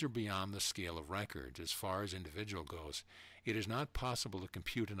 These things are beyond the scale of records as far as individual goes. It is not possible to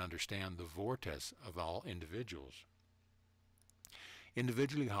compute and understand the vortex of all individuals.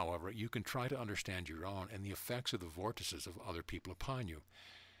 Individually, however, you can try to understand your own and the effects of the vortices of other people upon you.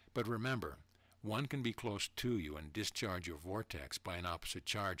 But remember, one can be close to you and discharge your vortex by an opposite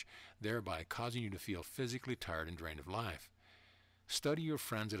charge, thereby causing you to feel physically tired and drained of life. Study your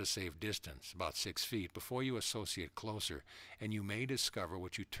friends at a safe distance, about 6 feet, before you associate closer, and you may discover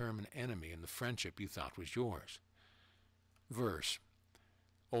what you term an enemy in the friendship you thought was yours. Verse: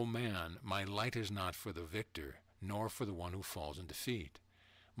 O man, my light is not for the victor, nor for the one who falls in defeat.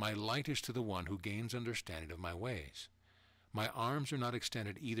 My light is to the one who gains understanding of my ways. My arms are not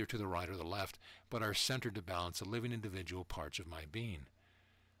extended either to the right or the left, but are centered to balance the living individual parts of my being.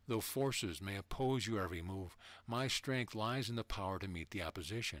 Though forces may oppose your every move, my strength lies in the power to meet the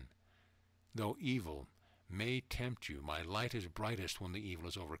opposition. Though evil may tempt you, my light is brightest when the evil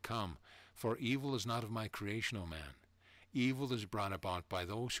is overcome, for evil is not of my creation, O man. Evil is brought about by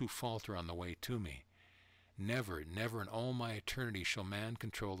those who falter on the way to me. Never, never in all my eternity shall man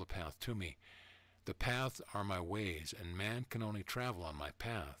control the path to me. The paths are my ways, and man can only travel on my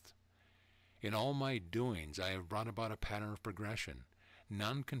path. In all my doings I have brought about a pattern of progression.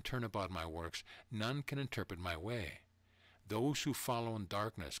 None can turn about my works, none can interpret my way. Those who follow in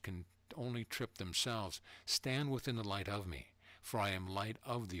darkness can only trip themselves. Stand within the light of me, for I am light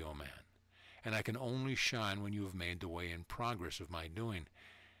of thee, O man, and I can only shine when you have made the way in progress of my doing.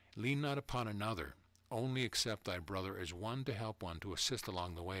 Lean not upon another, only accept thy brother as one to help one to assist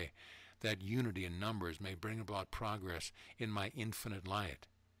along the way, that unity in numbers may bring about progress in my infinite light.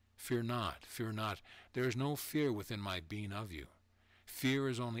 Fear not, there is no fear within my being of you. Fear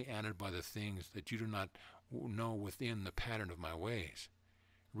is only added by the things that you do not know within the pattern of my ways.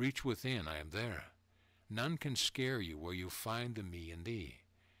 Reach within, I am there. None can scare you where you find the me in thee.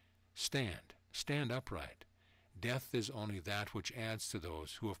 Stand upright. Death is only that which adds to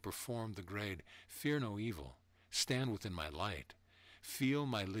those who have performed the grade. Fear no evil. Stand within my light. Feel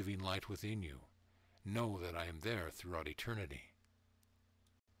my living light within you. Know that I am there throughout eternity.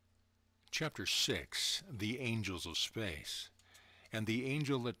 Chapter 6, The Angels of Space. And the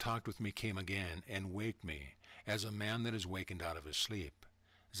angel that talked with me came again, and waked me, as a man that is wakened out of his sleep.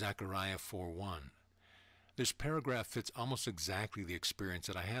 Zechariah 4:1. This paragraph fits almost exactly the experience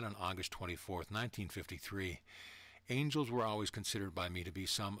that I had on August 24th, 1953. Angels were always considered by me to be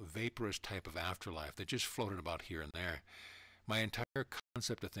some vaporous type of afterlife that just floated about here and there. My entire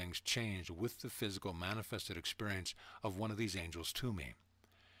concept of things changed with the physical manifested experience of one of these angels to me.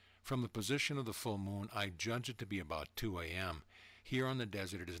 From the position of the full moon, I judged it to be about 2 a.m. Here on the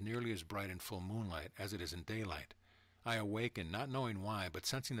desert it is nearly as bright in full moonlight as it is in daylight. I awakened, not knowing why, but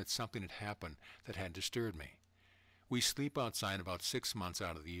sensing that something had happened that had disturbed me. We sleep outside about 6 months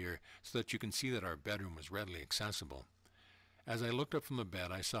out of the year, so that you can see that our bedroom is readily accessible. As I looked up from the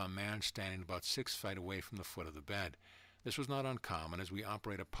bed, I saw a man standing about 6 feet away from the foot of the bed. This was not uncommon, as we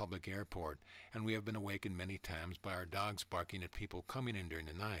operate a public airport, and we have been awakened many times by our dogs barking at people coming in during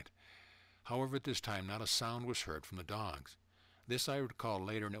the night. However, at this time, not a sound was heard from the dogs. This I recall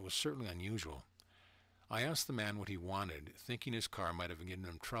later, and it was certainly unusual. I asked the man what he wanted, thinking his car might have given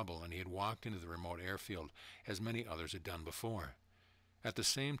him trouble, and he had walked into the remote airfield, as many others had done before. At the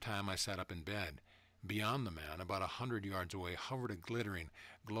same time, I sat up in bed. Beyond the man, about 100 yards away, hovered a glittering,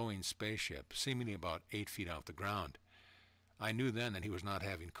 glowing spaceship, seemingly about 8 feet off the ground. I knew then that he was not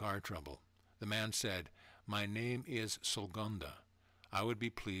having car trouble. The man said, "My name is Solgunda. I would be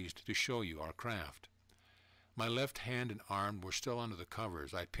pleased to show you our craft." My left hand and arm were still under the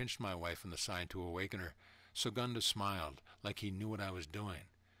covers. I pinched my wife in the side to awaken her. Solgunda smiled, like he knew what I was doing.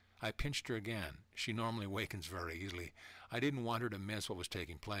 I pinched her again. She normally wakens very easily. I didn't want her to miss what was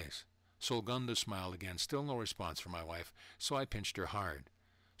taking place. Solgunda smiled again, still no response from my wife, so I pinched her hard.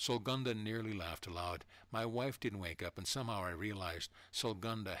 Solgunda nearly laughed aloud. My wife didn't wake up, and somehow I realized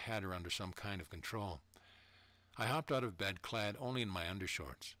Solgunda had her under some kind of control. I hopped out of bed, clad only in my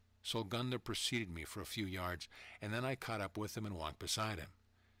undershorts. Solgunda preceded me for a few yards, and then I caught up with him and walked beside him.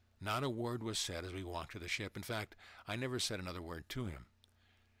 Not a word was said as we walked to the ship. In fact, I never said another word to him.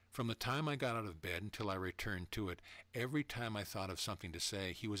 From the time I got out of bed until I returned to it, every time I thought of something to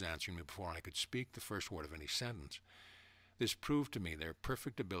say, he was answering me before I could speak the first word of any sentence. This proved to me their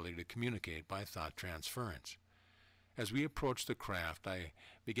perfect ability to communicate by thought transference. As we approached the craft, I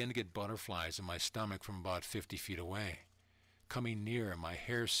began to get butterflies in my stomach from about 50 feet away. Coming nearer, my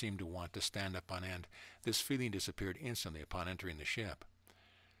hair seemed to want to stand up on end. This feeling disappeared instantly upon entering the ship.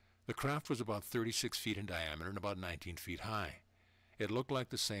 The craft was about 36 feet in diameter and about 19 feet high. It looked like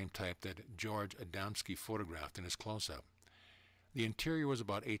the same type that George Adamski photographed in his close-up. The interior was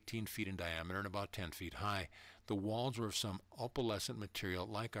about 18 feet in diameter and about 10 feet high. The walls were of some opalescent material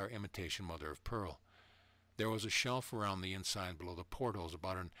like our imitation mother-of-pearl. There was a shelf around the inside below the portholes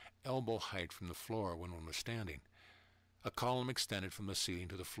about an elbow height from the floor when one was standing. A column extended from the ceiling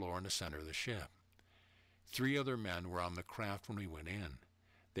to the floor in the center of the ship. 3 other men were on the craft when we went in.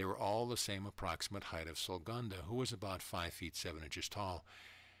 They were all the same approximate height of Solgunda, who was about 5 feet 7 inches tall.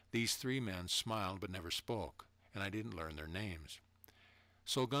 These 3 men smiled but never spoke, and I didn't learn their names.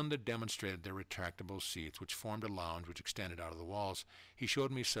 Solgunda demonstrated their retractable seats, which formed a lounge which extended out of the walls. He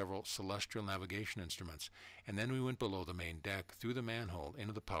showed me several celestial navigation instruments, and then we went below the main deck, through the manhole,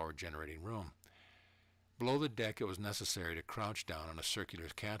 into the power-generating room. Below the deck it was necessary to crouch down on a circular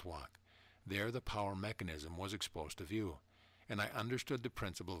catwalk. There the power mechanism was exposed to view, and I understood the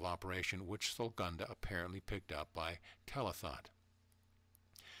principle of operation which Solgunda apparently picked up by telethought.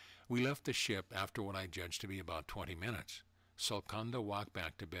 We left the ship after what I judged to be about 20 minutes. Solgunda walked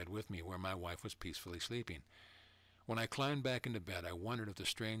back to bed with me, where my wife was peacefully sleeping. When I climbed back into bed, I wondered if the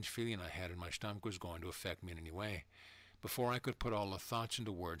strange feeling I had in my stomach was going to affect me in any way. Before I could put all the thoughts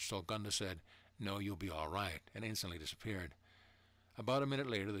into words, Solgunda said, "No, you'll be all right," and instantly disappeared. About a minute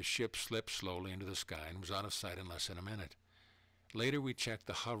later, the ship slipped slowly into the sky and was out of sight in less than a minute. Later, we checked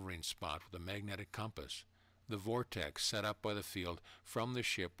the hovering spot with a magnetic compass. The vortex set up by the field from the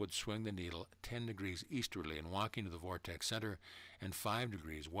ship would swing the needle 10 degrees easterly and walking to the vortex center, and 5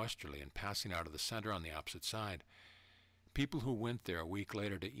 degrees westerly and passing out of the center on the opposite side. People who went there a week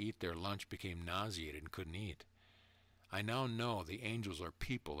later to eat their lunch became nauseated and couldn't eat. I now know the angels are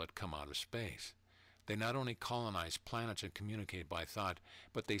people that come out of space. They not only colonize planets and communicate by thought,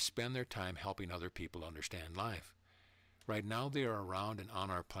 but they spend their time helping other people understand life. Right now they are around and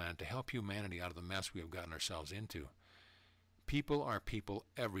on our planet to help humanity out of the mess we have gotten ourselves into. People are people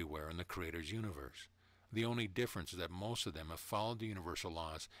everywhere in the Creator's universe. The only difference is that most of them have followed the universal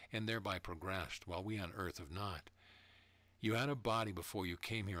laws and thereby progressed, while we on Earth have not. You had a body before you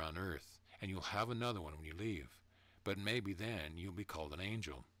came here on Earth, and you'll have another one when you leave. But maybe then you'll be called an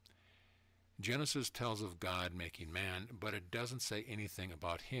angel. Genesis tells of God making man, but it doesn't say anything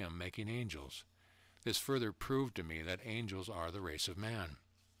about him making angels. This further proved to me that angels are the race of man.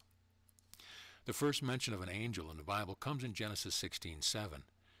 The first mention of an angel in the Bible comes in Genesis 16:7.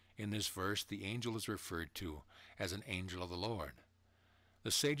 In this verse, the angel is referred to as an angel of the Lord.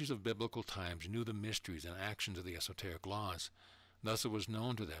 The sages of biblical times knew the mysteries and actions of the esoteric laws. Thus it was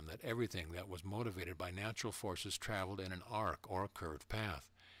known to them that everything that was motivated by natural forces traveled in an arc or a curved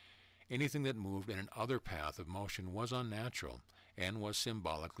path. Anything that moved in an other path of motion was unnatural and was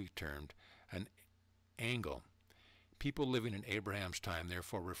symbolically termed an angle. People living in Abraham's time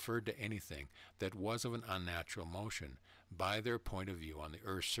therefore referred to anything that was of an unnatural motion by their point of view on the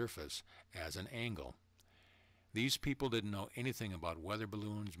Earth's surface as an angle. These people didn't know anything about weather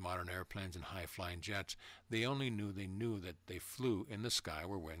balloons, modern airplanes, and high-flying jets. They knew that they flew in the sky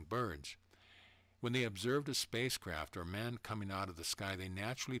were winged birds. When they observed a spacecraft or man coming out of the sky, they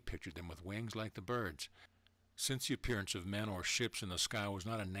naturally pictured them with wings like the birds. Since the appearance of men or ships in the sky was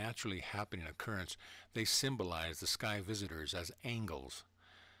not a naturally happening occurrence, they symbolized the sky visitors as angels.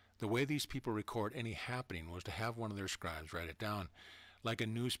 The way these people record any happening was to have one of their scribes write it down. Like a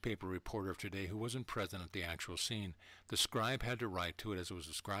newspaper reporter of today who wasn't present at the actual scene, the scribe had to write to it as it was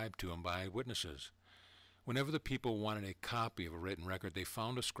described to him by witnesses. Whenever the people wanted a copy of a written record, they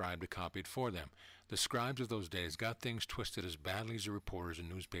found a scribe to copy it for them. The scribes of those days got things twisted as badly as the reporters and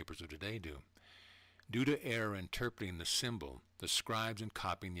newspapers of today do. Due to error interpreting the symbol, the scribes in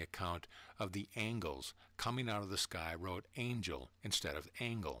copying the account of the angels coming out of the sky wrote angel instead of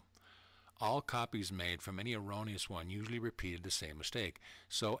angle. All copies made from any erroneous one usually repeated the same mistake,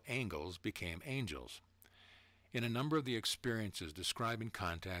 so angels became angels. In a number of the experiences describing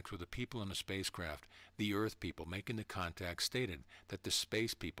contacts with the people in the spacecraft, the Earth people making the contact stated that the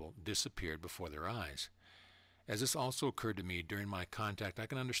space people disappeared before their eyes. As this also occurred to me during my contact, I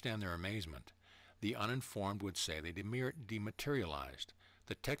can understand their amazement. The uninformed would say they dematerialized.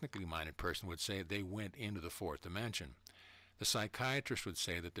 The technically minded person would say they went into the fourth dimension. The psychiatrist would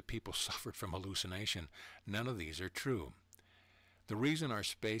say that the people suffered from hallucination. None of these are true. The reason our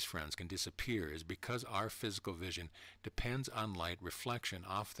space friends can disappear is because our physical vision depends on light reflection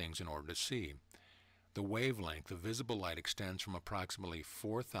off things in order to see. The wavelength of visible light extends from approximately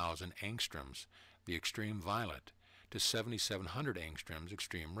 4,000 angstroms, the extreme violet, to 7,700 angstroms,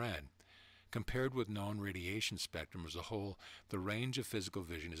 extreme red. Compared with known radiation spectrum as a whole, the range of physical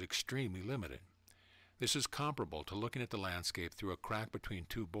vision is extremely limited. This is comparable to looking at the landscape through a crack between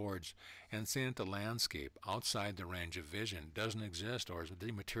two boards and seeing that the landscape outside the range of vision doesn't exist or is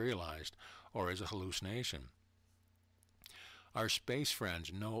dematerialized or is a hallucination. Our space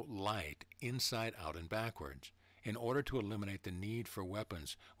friends know light inside out and backwards. In order to eliminate the need for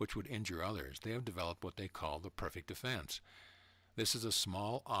weapons which would injure others, they have developed what they call the perfect defense. This is a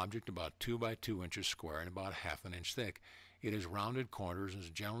small object about 2 by 2 inches square and about ½ an inch thick. It has rounded corners and is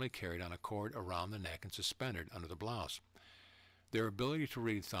generally carried on a cord around the neck and suspended under the blouse. Their ability to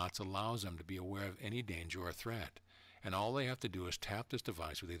read thoughts allows them to be aware of any danger or threat, and all they have to do is tap this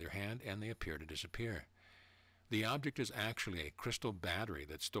device with either hand and they appear to disappear. The object is actually a crystal battery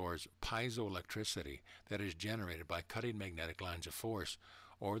that stores piezoelectricity that is generated by cutting magnetic lines of force,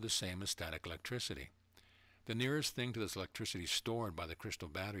 or the same as static electricity. The nearest thing to this electricity stored by the crystal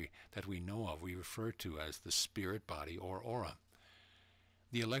battery that we know of we refer to as the spirit body or aura.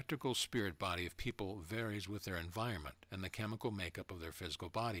 The electrical spirit body of people varies with their environment and the chemical makeup of their physical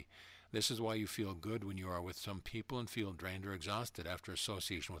body. This is why you feel good when you are with some people and feel drained or exhausted after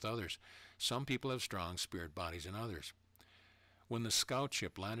association with others. Some people have strong spirit bodies than others. When the scout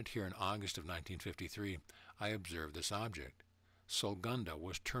ship landed here in August of 1953, I observed this object. Solgunda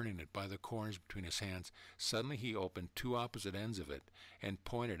was turning it by the corners between his hands. Suddenly he opened two opposite ends of it and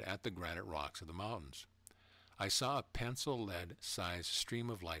pointed at the granite rocks of the mountains. I saw a pencil-lead-sized stream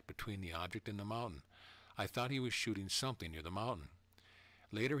of light between the object and the mountain. I thought he was shooting something near the mountain.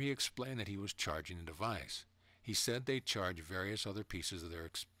 Later he explained that he was charging a device. He said they charge various other pieces of their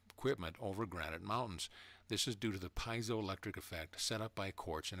equipment over granite mountains. This is due to the piezoelectric effect set up by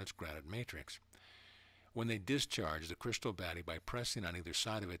quartz in its granite matrix. When they discharge the crystal battery by pressing on either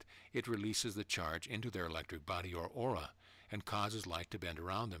side of it, it releases the charge into their electric body or aura and causes light to bend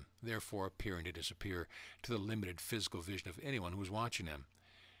around them, therefore appearing to disappear to the limited physical vision of anyone who is watching them.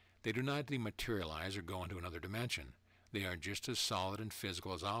 They do not dematerialize or go into another dimension. They are just as solid and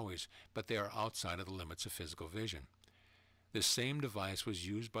physical as always, but they are outside of the limits of physical vision. This same device was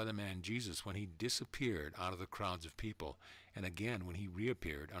used by the man Jesus when he disappeared out of the crowds of people, and again when he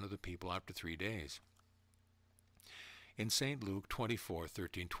reappeared under the people after 3 days. In St. Luke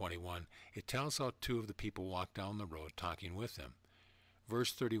 24:13-21, it tells how two of the people walked down the road talking with him.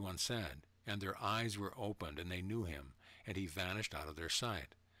 Verse 31 said, "And their eyes were opened, and they knew him, and he vanished out of their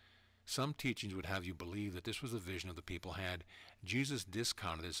sight." Some teachings would have you believe that this was the vision of the people had. Jesus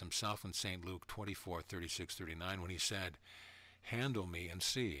discounted this himself in St. Luke 24:36-39 when he said, "Handle me and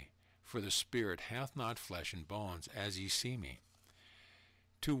see, for the spirit hath not flesh and bones, as ye see me.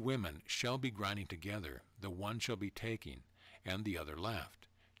 2 women shall be grinding together, the one shall be taken, and the other left.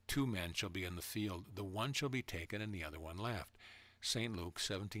 2 men shall be in the field, the one shall be taken, and the other one left." St. Luke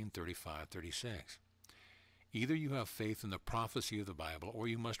 17:35-36. Either you have faith in the prophecy of the Bible, or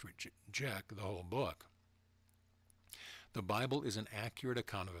you must reject the whole book. The Bible is an accurate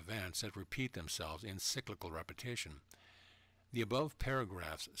account of events that repeat themselves in cyclical repetition. The above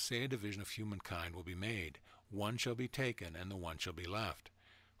paragraphs say a division of humankind will be made. One shall be taken, and the one shall be left.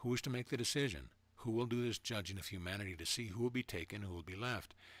 Who is to make the decision? Who will do this judging of humanity to see who will be taken and who will be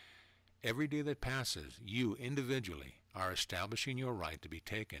left? Every day that passes, you individually are establishing your right to be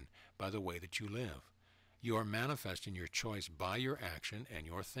taken by the way that you live. You are manifesting your choice by your action and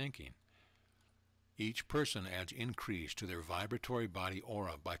your thinking. Each person adds increase to their vibratory body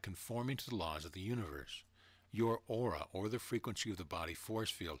aura by conforming to the laws of the universe. Your aura, or the frequency of the body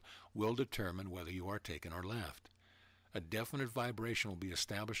force field, will determine whether you are taken or left. A definite vibration will be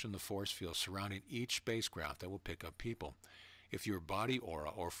established in the force field surrounding each spacecraft that will pick up people. If your body aura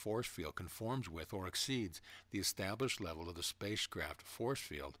or force field conforms with or exceeds the established level of the spacecraft force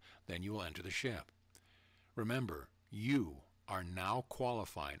field, then you will enter the ship. Remember, you are now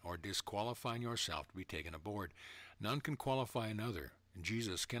qualifying or disqualifying yourself to be taken aboard. None can qualify another.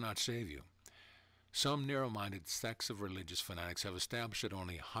 Jesus cannot save you. Some narrow-minded sects of religious fanatics have established that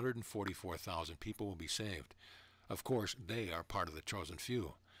only 144,000 people will be saved. Of course, they are part of the chosen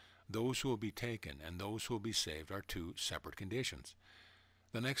few. Those who will be taken and those who will be saved are two separate conditions.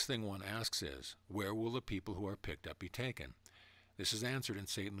 The next thing one asks is, where will the people who are picked up be taken? This is answered in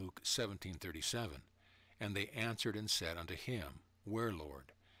St. Luke 17:37. And they answered and said unto him, Where,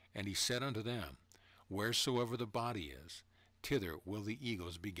 Lord? And he said unto them, Wheresoever the body is, thither will the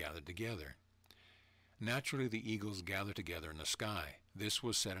eagles be gathered together. Naturally, the eagles gather together in the sky. This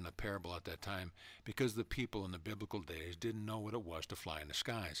was said in a parable at that time because the people in the biblical days didn't know what it was to fly in the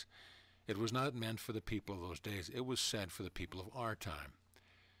skies. It was not meant for the people of those days. It was said for the people of our time.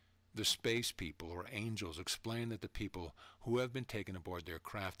 The space people, or angels, explain that the people who have been taken aboard their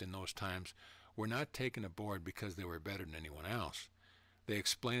craft in those times were not taken aboard because they were better than anyone else. They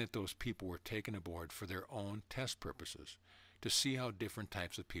explain that those people were taken aboard for their own test purposes, to see how different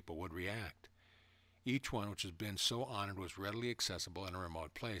types of people would react. Each one which has been so honored was readily accessible in a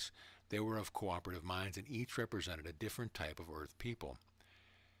remote place. They were of cooperative minds, and each represented a different type of Earth people.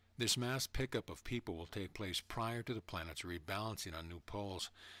 This mass pickup of people will take place prior to the planets rebalancing on new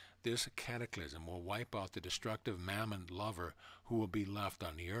poles. This cataclysm will wipe out the destructive mammon lover who will be left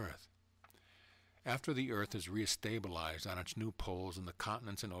on the Earth. After the Earth is re-stabilized on its new poles and the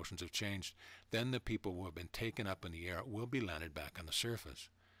continents and oceans have changed, then the people who have been taken up in the air will be landed back on the surface.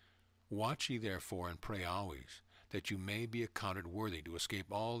 Watch ye therefore and pray always, that you may be accounted worthy to escape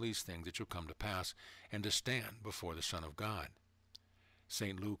all these things that shall come to pass, and to stand before the Son of God.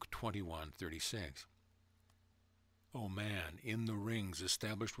 St. Luke 21:36. O man, in the rings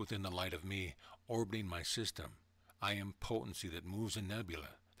established within the light of me, orbiting my system, I am potency that moves a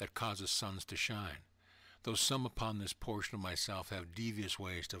nebula, that causes suns to shine. Though some upon this portion of myself have devious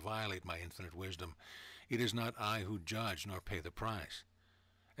ways to violate my infinite wisdom, it is not I who judge nor pay the price.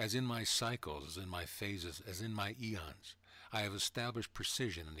 As in my cycles, as in my phases, as in my eons, I have established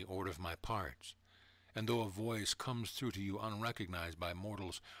precision in the order of my parts. And though a voice comes through to you unrecognized by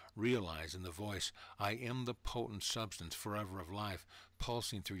mortals, realize in the voice, I am the potent substance forever of life,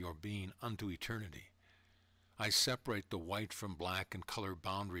 pulsing through your being unto eternity. I separate the white from black, and color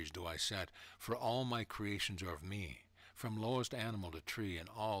boundaries do I set, for all my creations are of me, from lowest animal to tree and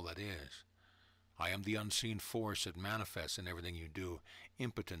all that is. I am the unseen force that manifests in everything you do.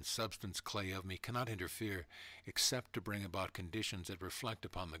 Impotent substance clay of me cannot interfere, except to bring about conditions that reflect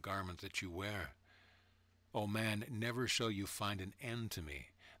upon the garment that you wear. O man, never shall you find an end to me.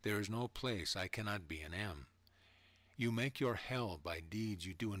 There is no place I cannot be an M. You make your hell by deeds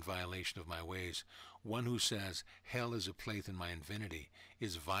you do in violation of my ways. One who says, hell is a place in my infinity,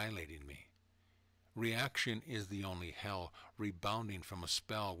 is violating me. Reaction is the only hell, rebounding from a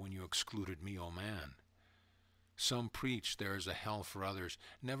spell when you excluded me, O man. Some preach there is a hell for others,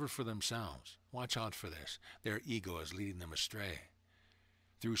 never for themselves. Watch out for this. Their ego is leading them astray.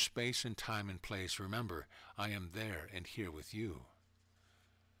 Through space and time and place, remember, I am there and here with you.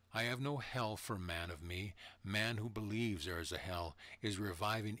 I have no hell for man of me. Man who believes there is a hell is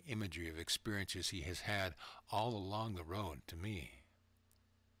reviving imagery of experiences he has had all along the road to me.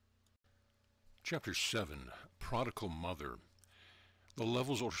 Chapter 7. Prodigal Mother. The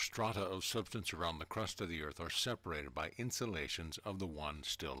levels or strata of substance around the crust of the earth are separated by insulations of the one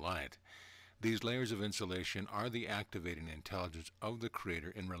still light. These layers of insulation are the activating intelligence of the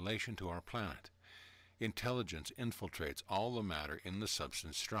Creator in relation to our planet. Intelligence infiltrates all the matter in the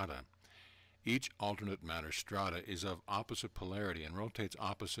substance strata. Each alternate matter strata is of opposite polarity and rotates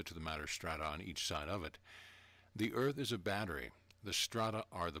opposite to the matter strata on each side of it. The earth is a battery. The strata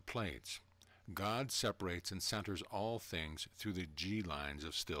are the plates. God separates and centers all things through the G lines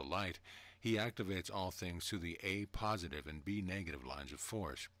of still light. He activates all things through the A positive and B negative lines of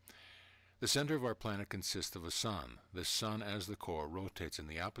force. The center of our planet consists of a sun. The sun, as the core, rotates in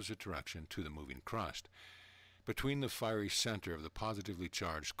the opposite direction to the moving crust. Between the fiery center of the positively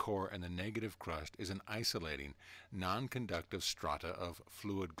charged core and the negative crust is an isolating, non-conductive strata of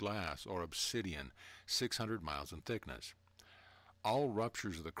fluid glass or obsidian 600 miles in thickness. All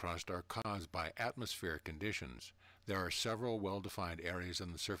ruptures of the crust are caused by atmospheric conditions. There are several well-defined areas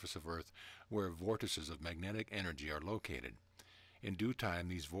on the surface of Earth where vortices of magnetic energy are located. In due time,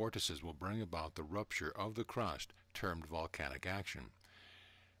 these vortices will bring about the rupture of the crust, termed volcanic action.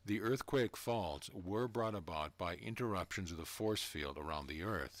 The earthquake faults were brought about by interruptions of the force field around the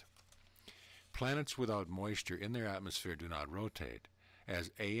Earth. Planets without moisture in their atmosphere do not rotate, as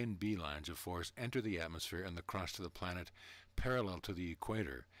A and B lines of force enter the atmosphere and the crust of the planet parallel to the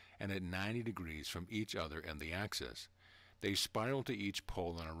equator and at 90 degrees from each other and the axis. They spiral to each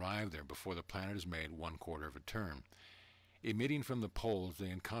pole and arrive there before the planet is made 1/4 of a turn. Emitting from the poles, they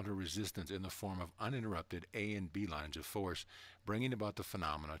encounter resistance in the form of uninterrupted A and B lines of force, bringing about the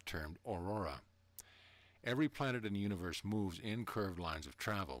phenomena termed aurora. Every planet in the universe moves in curved lines of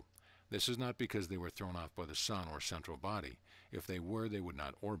travel. This is not because they were thrown off by the sun or central body. If they were, they would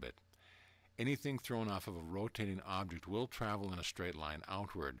not orbit. Anything thrown off of a rotating object will travel in a straight line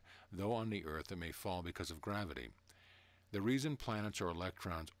outward, though on the Earth it may fall because of gravity. The reason planets or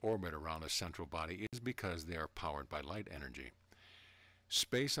electrons orbit around a central body is because they are powered by light energy.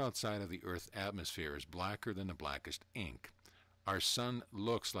 Space outside of the Earth's atmosphere is blacker than the blackest ink. Our sun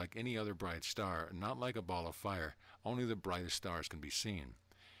looks like any other bright star, not like a ball of fire. Only the brightest stars can be seen.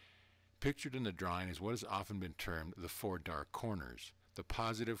 Pictured in the drawing is what has often been termed the 4 dark corners. The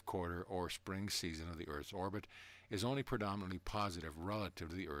positive quarter or spring season of the Earth's orbit is only predominantly positive relative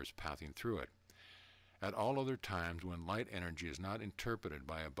to the Earth's passing through it. At all other times when light energy is not interpreted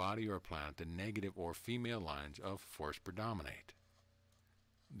by a body or planet, the negative or female lines of force predominate.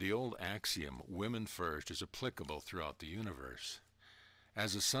 The old axiom, women first, is applicable throughout the universe.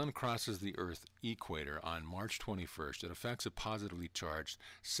 As the sun crosses the Earth equator on March 21st, it affects a positively charged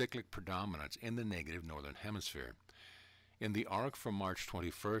cyclic predominance in the negative northern hemisphere. In the arc from March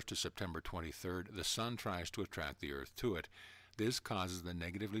 21st to September 23rd, the sun tries to attract the Earth to it. This causes the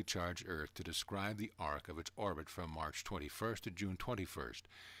negatively charged Earth to describe the arc of its orbit from March 21st to June 21st.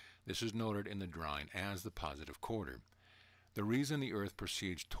 This is noted in the drawing as the positive quarter. The reason the Earth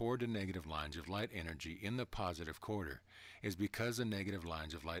proceeds toward the negative lines of light energy in the positive quarter is because the negative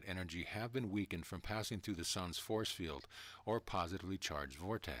lines of light energy have been weakened from passing through the sun's force field or positively charged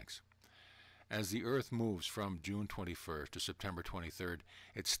vortex. As the Earth moves from June 21st to September 23rd,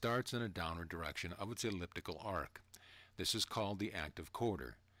 it starts in a downward direction of its elliptical arc. This is called the active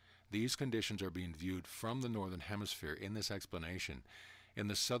quarter. These conditions are being viewed from the northern hemisphere in this explanation. In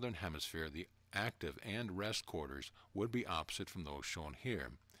the southern hemisphere, the active and rest quarters would be opposite from those shown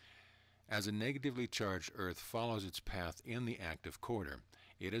here. As a negatively charged Earth follows its path in the active quarter,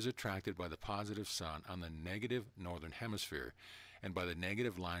 it is attracted by the positive sun on the negative northern hemisphere and by the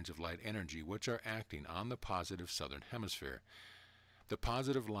negative lines of light energy which are acting on the positive southern hemisphere. The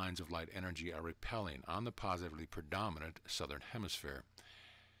positive lines of light energy are repelling on the positively predominant southern hemisphere.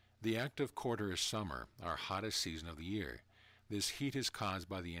 The active quarter is summer, our hottest season of the year. This heat is caused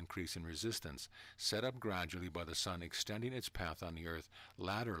by the increase in resistance, set up gradually by the sun extending its path on the Earth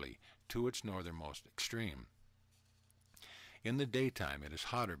laterally to its northernmost extreme. In the daytime, it is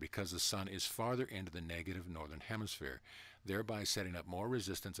hotter because the sun is farther into the negative northern hemisphere, thereby setting up more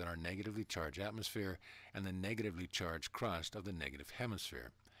resistance in our negatively charged atmosphere and the negatively charged crust of the negative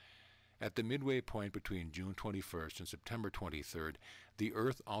hemisphere. At the midway point between June 21st and September 23rd, the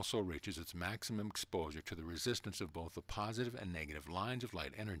Earth also reaches its maximum exposure to the resistance of both the positive and negative lines of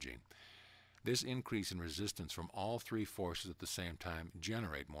light energy. This increase in resistance from all three forces at the same time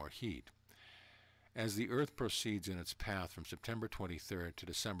generate more heat. As the Earth proceeds in its path from September 23rd to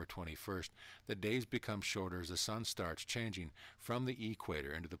December 21st, the days become shorter as the sun starts changing from the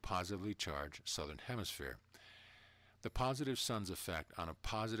equator into the positively charged southern hemisphere. The positive sun's effect on a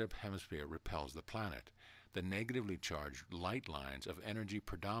positive hemisphere repels the planet. The negatively charged light lines of energy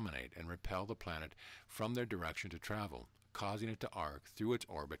predominate and repel the planet from their direction to travel, causing it to arc through its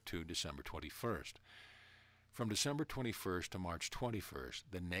orbit to December 21st. From December 21st to March 21st,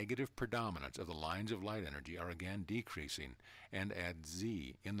 the negative predominance of the lines of light energy are again decreasing, and at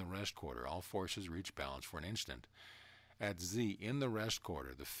Z in the rest quarter, all forces reach balance for an instant. At Z in the rest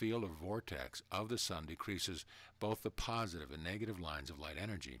quarter, the field or vortex of the sun decreases both the positive and negative lines of light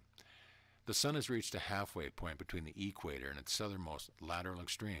energy. The sun has reached a halfway point between the equator and its southernmost lateral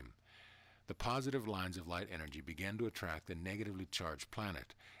extreme. The positive lines of light energy begin to attract the negatively charged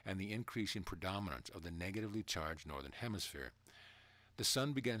planet and the increasing predominance of the negatively charged northern hemisphere. The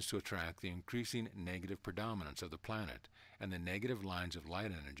sun begins to attract the increasing negative predominance of the planet, and the negative lines of light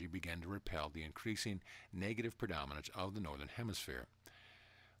energy begin to repel the increasing negative predominance of the northern hemisphere.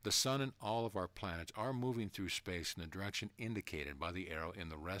 The sun and all of our planets are moving through space in the direction indicated by the arrow in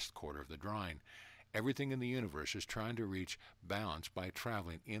the rest quarter of the drawing. Everything in the universe is trying to reach balance by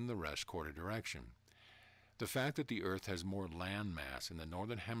traveling in the rest quarter direction. The fact that the Earth has more land mass in the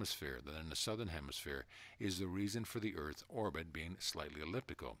northern hemisphere than in the southern hemisphere is the reason for the Earth's orbit being slightly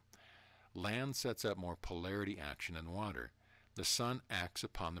elliptical. Land sets up more polarity action than water. The sun acts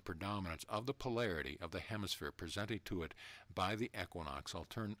upon the predominance of the polarity of the hemisphere presented to it by the equinox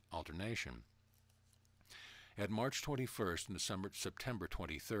alternation. At March 21st and September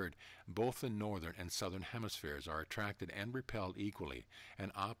 23rd, both the northern and southern hemispheres are attracted and repelled equally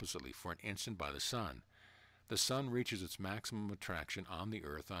and oppositely for an instant by the sun. The sun reaches its maximum attraction on the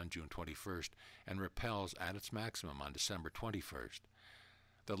Earth on June 21st and repels at its maximum on December 21st.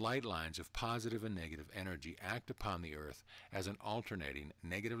 The light lines of positive and negative energy act upon the Earth as an alternating,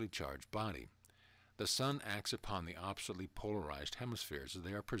 negatively charged body. The sun acts upon the oppositely polarized hemispheres as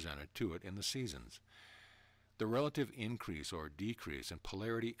they are presented to it in the seasons. The relative increase or decrease in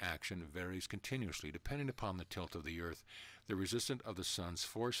polarity action varies continuously depending upon the tilt of the Earth, the resistance of the sun's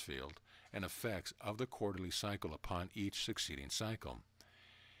force field, and effects of the quarterly cycle upon each succeeding cycle.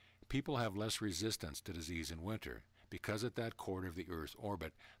 People have less resistance to disease in winter because at that quarter of the Earth's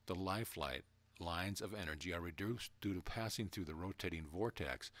orbit, the lifeline lines of energy are reduced due to passing through the rotating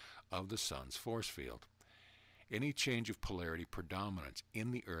vortex of the sun's force field. Any change of polarity predominance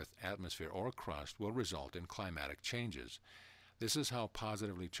in the Earth's atmosphere or crust will result in climatic changes. This is how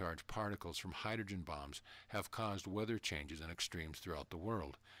positively charged particles from hydrogen bombs have caused weather changes and extremes throughout the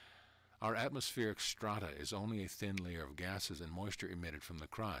world. Our atmospheric strata is only a thin layer of gases and moisture emitted from the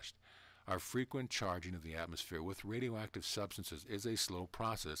crust. Our frequent charging of the atmosphere with radioactive substances is a slow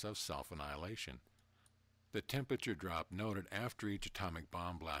process of self-annihilation. The temperature drop noted after each atomic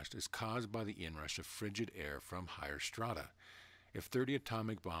bomb blast is caused by the inrush of frigid air from higher strata. If 30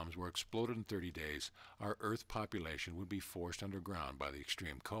 atomic bombs were exploded in 30 days, our Earth population would be forced underground by the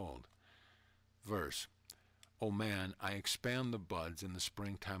extreme cold. Verse: O man, I expand the buds in the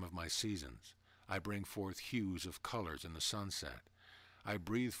springtime of my seasons. I bring forth hues of colors in the sunset. I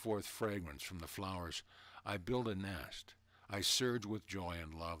breathe forth fragrance from the flowers. I build a nest. I surge with joy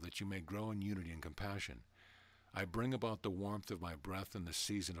and love that you may grow in unity and compassion. I bring about the warmth of my breath in the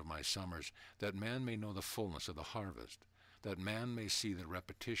season of my summers, that man may know the fullness of the harvest, that man may see the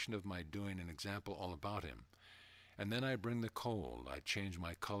repetition of my doing an example all about him. And then I bring the cold. I change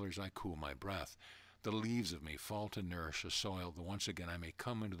my colors. I cool my breath. The leaves of me fall to nourish the soil, that once again I may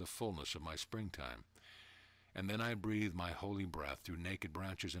come into the fullness of my springtime. And then I breathe my holy breath through naked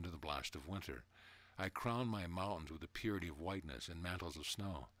branches into the blast of winter. I crown my mountains with the purity of whiteness and mantles of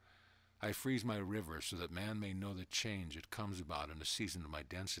snow. I freeze my rivers so that man may know the change that comes about in the season of my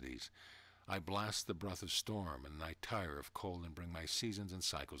densities. I blast the breath of storm, and I tire of cold and bring my seasons and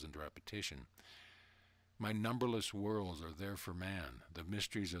cycles into repetition. My numberless worlds are there for man, the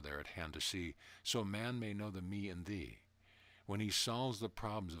mysteries are there at hand to see, so man may know the me in thee. When he solves the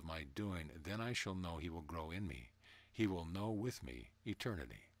problems of my doing, then I shall know he will grow in me. He will know with me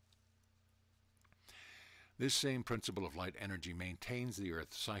eternity. This same principle of light energy maintains the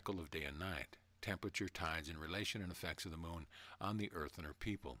Earth's cycle of day and night, temperature, tides, and relation and effects of the moon on the Earth and her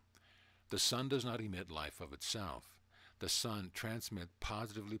people. The sun does not emit life of itself. The sun transmits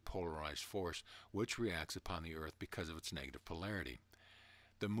positively polarized force which reacts upon the Earth because of its negative polarity.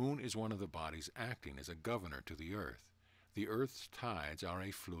 The moon is one of the bodies acting as a governor to the Earth. The Earth's tides are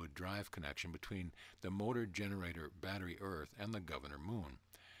a fluid drive connection between the motor generator battery Earth and the governor moon.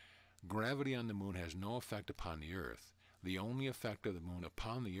 Gravity on the moon has no effect upon the Earth. The only effect of the moon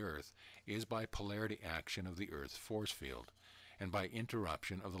upon the Earth is by polarity action of the Earth's force field and by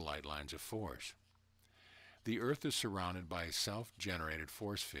interruption of the light lines of force. The Earth is surrounded by a self-generated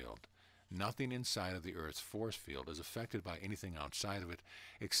force field. Nothing inside of the Earth's force field is affected by anything outside of it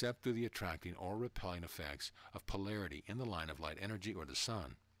except through the attracting or repelling effects of polarity in the line of light energy or the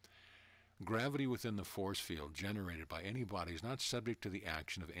sun. Gravity within the force field generated by any body is not subject to the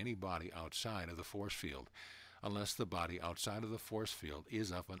action of any body outside of the force field, unless the body outside of the force field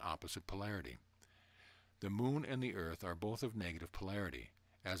is of an opposite polarity. The moon and the Earth are both of negative polarity,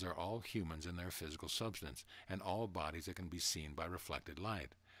 as are all humans in their physical substance, and all bodies that can be seen by reflected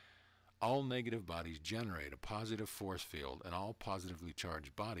light. All negative bodies generate a positive force field, and all positively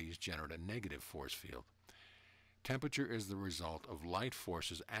charged bodies generate a negative force field. Temperature is the result of light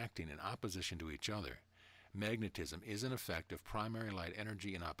forces acting in opposition to each other. Magnetism is an effect of primary light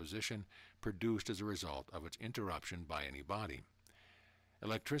energy in opposition produced as a result of its interruption by any body.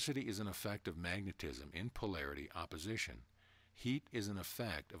 Electricity is an effect of magnetism in polarity opposition. Heat is an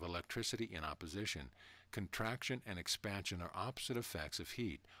effect of electricity in opposition. Contraction and expansion are opposite effects of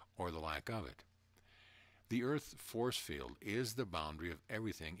heat, or the lack of it. The Earth's force field is the boundary of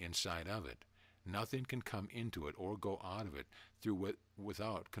everything inside of it. Nothing can come into it or go out of it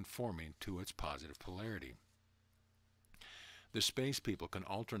without conforming to its positive polarity. The space people can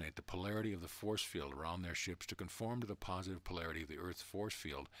alternate the polarity of the force field around their ships to conform to the positive polarity of the Earth's force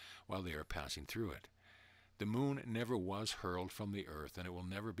field while they are passing through it. The moon never was hurled from the Earth, and it will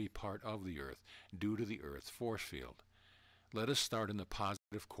never be part of the Earth due to the Earth's force field. Let us start in the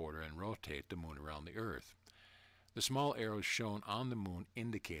positive quarter and rotate the moon around the Earth. The small arrows shown on the moon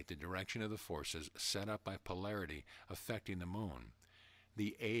indicate the direction of the forces set up by polarity affecting the moon.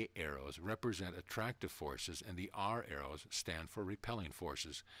 The A arrows represent attractive forces, and the R arrows stand for repelling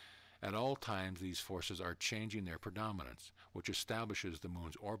forces. At all times, these forces are changing their predominance, which establishes the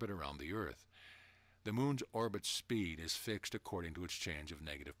moon's orbit around the Earth. The moon's orbit speed is fixed according to its change of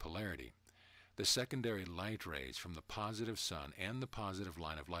negative polarity. The secondary light rays from the positive sun and the positive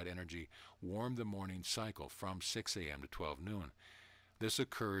line of light energy warm the morning cycle from 6 a.m. to 12 noon. This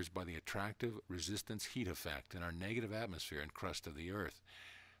occurs by the attractive resistance heat effect in our negative atmosphere and crust of the Earth.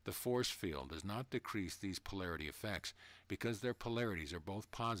 The force field does not decrease these polarity effects because their polarities are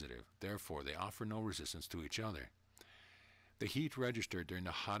both positive, therefore they offer no resistance to each other. The heat registered during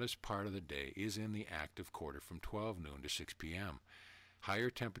the hottest part of the day is in the active quarter from 12 noon to 6 p.m.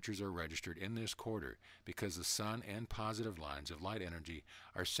 Higher temperatures are registered in this quarter because the sun and positive lines of light energy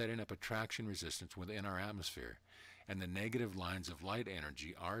are setting up attraction resistance within our atmosphere, and the negative lines of light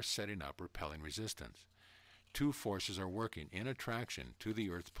energy are setting up repelling resistance. Two forces are working in attraction to the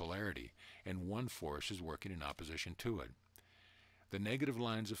Earth's polarity, and one force is working in opposition to it. The negative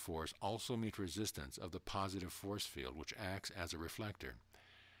lines of force also meet resistance of the positive force field, which acts as a reflector.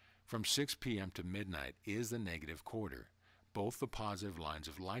 From 6 p.m. to midnight is the negative quarter. Both the positive lines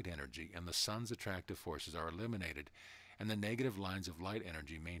of light energy and the sun's attractive forces are eliminated, and the negative lines of light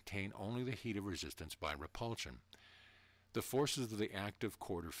energy maintain only the heat of resistance by repulsion. The forces of the active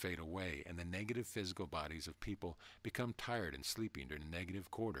quarter fade away, and the negative physical bodies of people become tired and sleeping during the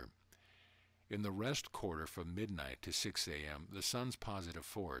negative quarter. In the rest quarter from midnight to 6 a.m., the sun's positive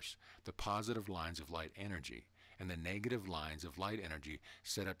force, the positive lines of light energy, and the negative lines of light energy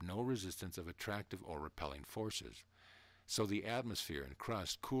set up no resistance of attractive or repelling forces. So the atmosphere and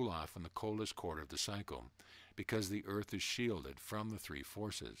crust cool off in the coldest quarter of the cycle, because the Earth is shielded from the three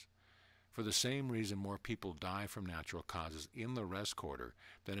forces. For the same reason, more people die from natural causes in the rest quarter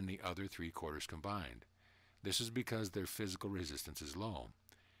than in the other three quarters combined. This is because their physical resistance is low.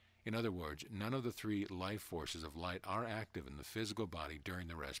 In other words, none of the three life forces of light are active in the physical body during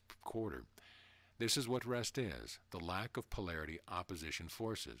the rest quarter. This is what rest is, the lack of polarity opposition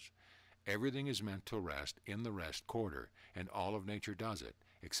forces. Everything is meant to rest in the rest quarter, and all of nature does it,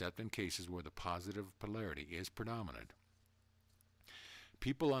 except in cases where the positive polarity is predominant.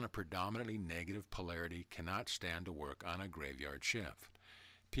 People on a predominantly negative polarity cannot stand to work on a graveyard shift.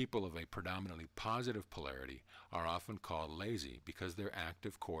 People of a predominantly positive polarity are often called lazy because their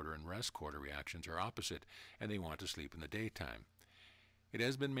active quarter and rest quarter reactions are opposite, and they want to sleep in the daytime. It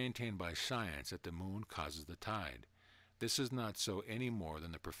has been maintained by science that the moon causes the tide. This is not so any more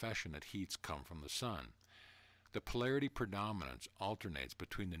than the profession that heats come from the sun. The polarity predominance alternates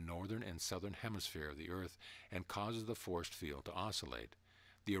between the northern and southern hemisphere of the Earth and causes the force field to oscillate.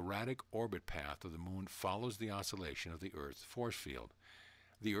 The erratic orbit path of the moon follows the oscillation of the Earth's force field.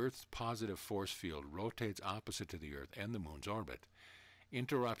 The Earth's positive force field rotates opposite to the Earth and the moon's orbit.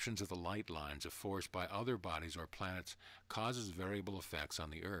 Interruptions of the light lines of force by other bodies or planets causes variable effects on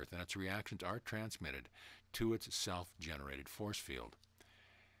the Earth, and its reactions are transmitted to its self-generated force field.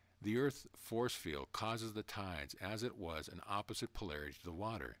 The Earth's force field causes the tides as it was an opposite polarity to the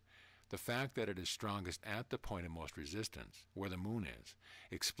water. The fact that it is strongest at the point of most resistance, where the moon is,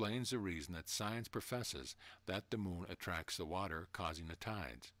 explains the reason that science professes that the moon attracts the water, causing the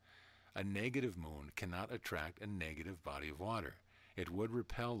tides. A negative moon cannot attract a negative body of water. It would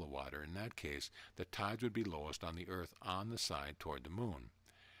repel the water. In that case, the tides would be lowest on the Earth on the side toward the moon.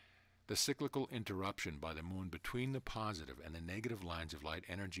 The cyclical interruption by the moon between the positive and the negative lines of light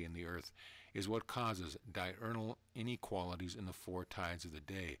energy in the Earth is what causes diurnal inequalities in the four tides of the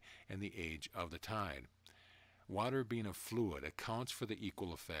day and the age of the tide. Water being a fluid accounts for the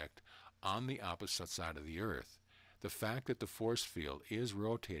equal effect on the opposite side of the Earth. The fact that the force field is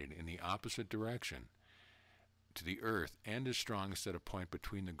rotating in the opposite direction to the Earth and is strongest at a point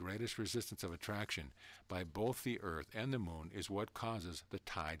between the greatest resistance of attraction by both the Earth and the moon is what causes the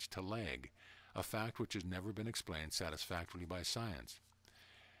tides to lag, a fact which has never been explained satisfactorily by science.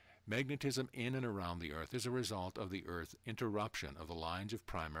 Magnetism in and around the Earth is a result of the Earth's interruption of the lines of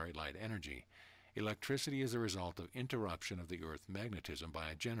primary light energy. Electricity is a result of interruption of the Earth's magnetism by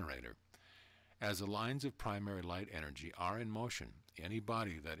a generator. As the lines of primary light energy are in motion, any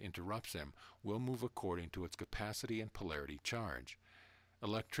body that interrupts them will move according to its capacity and polarity charge.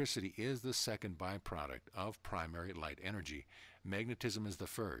 Electricity is the second byproduct of primary light energy. Magnetism is the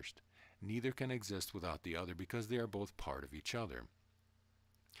first. Neither can exist without the other because they are both part of each other.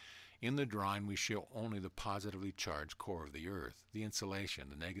 In the drawing, we show only the positively charged core of the Earth, the insulation,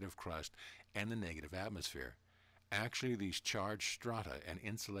 the negative crust, and the negative atmosphere. Actually, these charged strata and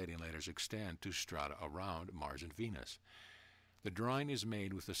insulating layers extend to strata around Mars and Venus. The drawing is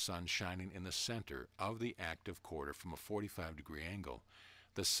made with the Sun shining in the center of the active quarter from a 45-degree angle.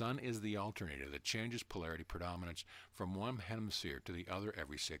 The Sun is the alternator that changes polarity predominance from one hemisphere to the other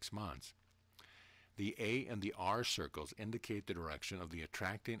every 6 months. The A and the R circles indicate the direction of the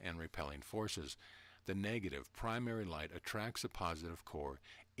attracting and repelling forces. The negative primary light attracts the positive core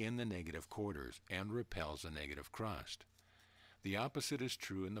in the negative quarters and repels the negative crust. The opposite is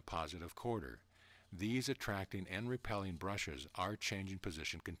true in the positive quarter. These attracting and repelling brushes are changing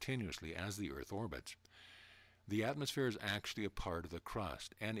position continuously as the Earth orbits. The atmosphere is actually a part of the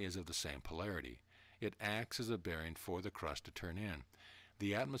crust and is of the same polarity. It acts as a bearing for the crust to turn in.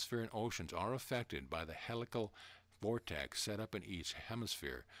 The atmosphere and oceans are affected by the helical vortex set up in each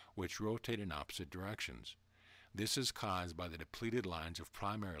hemisphere, which rotate in opposite directions. This is caused by the depleted lines of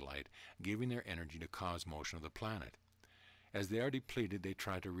primary light giving their energy to cause motion of the planet. As they are depleted, they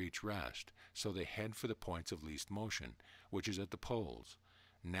try to reach rest, so they head for the points of least motion, which is at the poles.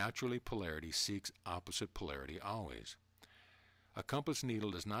 Naturally, polarity seeks opposite polarity always. A compass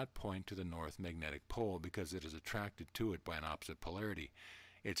needle does not point to the north magnetic pole because it is attracted to it by an opposite polarity.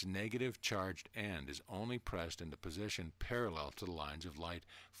 Its negative charged end is only pressed into position parallel to the lines of light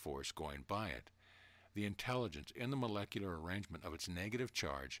force going by it. The intelligence in the molecular arrangement of its negative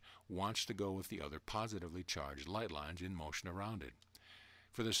charge wants to go with the other positively charged light lines in motion around it.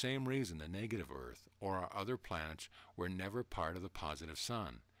 For the same reason, the negative Earth or our other planets were never part of the positive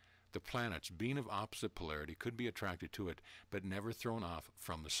Sun. The planets, being of opposite polarity, could be attracted to it, but never thrown off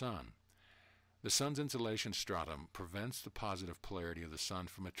from the Sun. The Sun's insulation stratum prevents the positive polarity of the Sun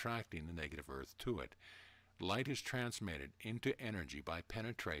from attracting the negative Earth to it. Light is transmitted into energy by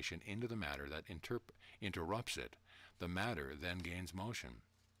penetration into the matter that interrupts it. The matter then gains motion.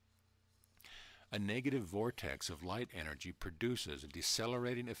 A negative vortex of light energy produces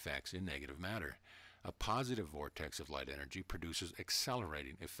decelerating effects in negative matter. A positive vortex of light energy produces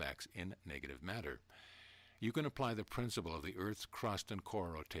accelerating effects in negative matter. You can apply the principle of the Earth's crust and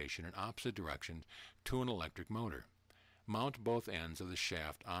core rotation in opposite directions to an electric motor. Mount both ends of the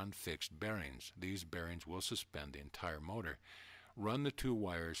shaft on fixed bearings. These bearings will suspend the entire motor. Run the 2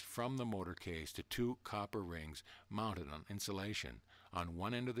 wires from the motor case to 2 copper rings mounted on insulation on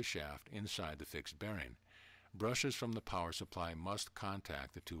one end of the shaft inside the fixed bearing. Brushes from the power supply must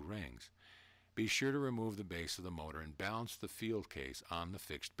contact the 2 rings. Be sure to remove the base of the motor and balance the field case on the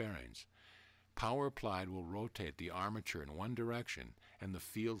fixed bearings. Power applied will rotate the armature in one direction and the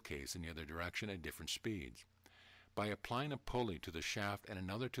field case in the other direction at different speeds. By applying a pulley to the shaft and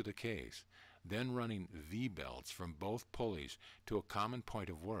another to the case, then running V-belts from both pulleys to a common point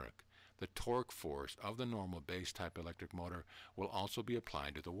of work, the torque force of the normal base-type electric motor will also be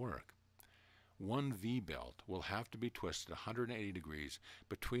applied to the work. One V-belt will have to be twisted 180 degrees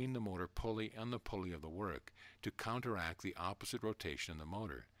between the motor pulley and the pulley of the work to counteract the opposite rotation in the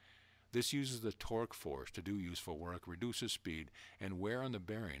motor. This uses the torque force to do useful work, reduces speed and wear on the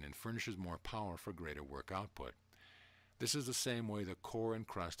bearing, and furnishes more power for greater work output. This is the same way the core and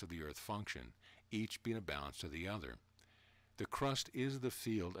crust of the Earth function, each being a balance to the other. The crust is the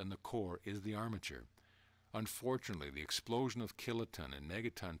field and the core is the armature. Unfortunately, the explosion of kiloton and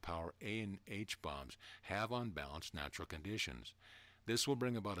megaton power A and H bombs have unbalanced natural conditions. This will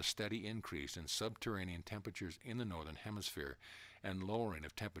bring about a steady increase in subterranean temperatures in the northern hemisphere and lowering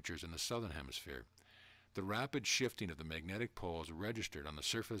of temperatures in the southern hemisphere. The rapid shifting of the magnetic poles registered on the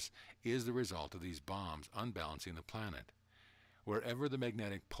surface is the result of these bombs unbalancing the planet. Wherever the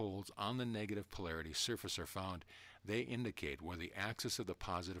magnetic poles on the negative polarity surface are found, they indicate where the axis of the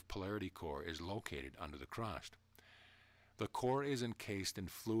positive polarity core is located under the crust. The core is encased in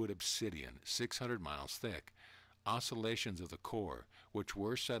fluid obsidian, 600 miles thick. Oscillations of the core, which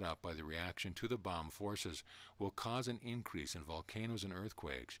were set up by the reaction to the bomb forces, will cause an increase in volcanoes and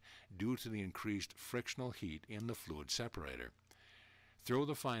earthquakes due to the increased frictional heat in the fluid separator. Throw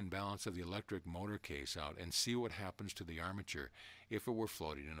the fine balance of the electric motor case out and see what happens to the armature if it were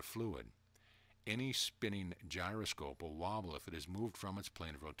floating in a fluid. Any spinning gyroscope will wobble if it is moved from its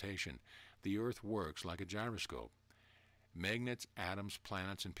plane of rotation. The Earth works like a gyroscope. Magnets, atoms,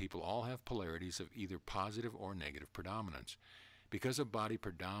 planets, and people all have polarities of either positive or negative predominance. Because a body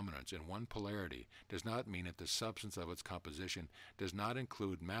predominates in one polarity does not mean that the substance of its composition does not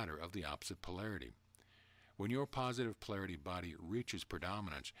include matter of the opposite polarity. When your positive polarity body reaches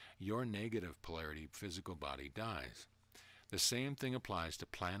predominance, your negative polarity physical body dies. The same thing applies to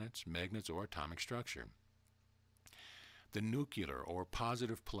planets, magnets, or atomic structure. The nuclear or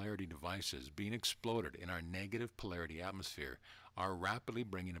positive polarity devices being exploded in our negative polarity atmosphere are rapidly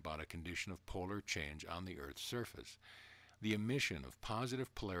bringing about a condition of polar change on the Earth's surface. The emission of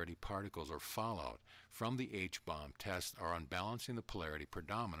positive polarity particles or fallout from the H-bomb tests are unbalancing the polarity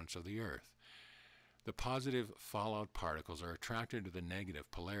predominance of the Earth. The positive fallout particles are attracted to the negative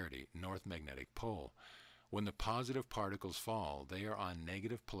polarity, north magnetic pole. When the positive particles fall, they are on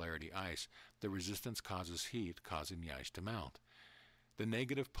negative polarity ice. The resistance causes heat, causing the ice to melt. The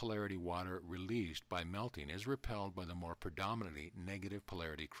negative polarity water released by melting is repelled by the more predominantly negative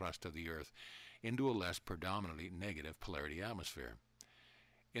polarity crust of the Earth into a less predominantly negative polarity atmosphere.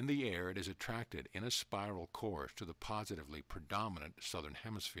 In the air, it is attracted in a spiral course to the positively predominant southern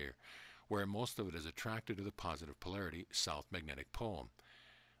hemisphere, where most of it is attracted to the positive polarity south magnetic pole.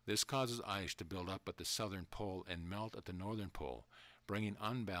 This causes ice to build up at the southern pole and melt at the northern pole, bringing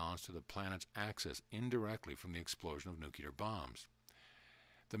unbalance to the planet's axis indirectly from the explosion of nuclear bombs.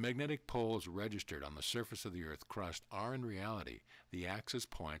 The magnetic poles registered on the surface of the Earth's crust are in reality the axis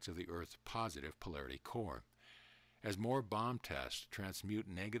points of the Earth's positive polarity core. As more bomb tests transmute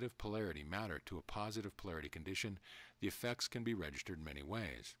negative polarity matter to a positive polarity condition, the effects can be registered in many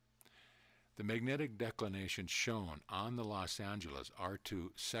ways. The magnetic declination shown on the Los Angeles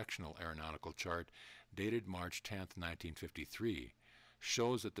R2 sectional aeronautical chart dated March 10, 1953,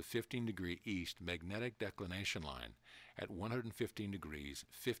 shows that the 15-degree east magnetic declination line at 115 degrees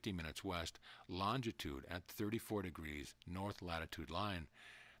 50 minutes west longitude at 34 degrees north latitude line,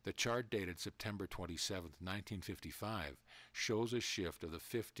 the chart dated September 27, 1955, shows a shift of the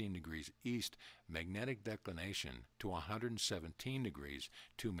 15 degrees east magnetic declination to 117 degrees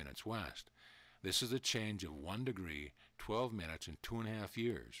 2 minutes west. This is a change of 1 degree 12 minutes in 2.5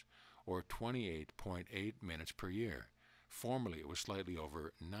 years, or 28.8 minutes per year. Formerly, it was slightly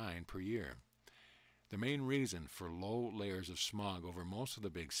over 9 per year. The main reason for low layers of smog over most of the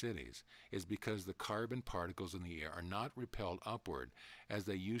big cities is because the carbon particles in the air are not repelled upward as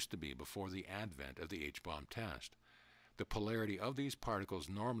they used to be before the advent of the H-bomb test. The polarity of these particles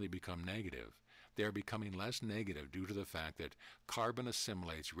normally become negative. They are becoming less negative due to the fact that carbon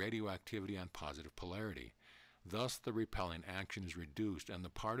assimilates radioactivity on positive polarity. Thus, the repelling action is reduced and the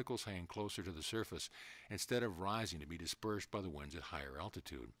particles hang closer to the surface instead of rising to be dispersed by the winds at higher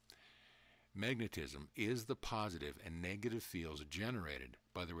altitude. Magnetism is the positive and negative fields generated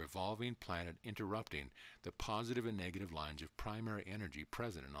by the revolving planet interrupting the positive and negative lines of primary energy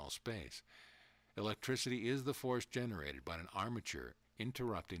present in all space. Electricity is the force generated by an armature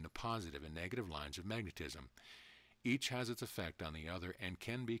interrupting the positive and negative lines of magnetism. Each has its effect on the other and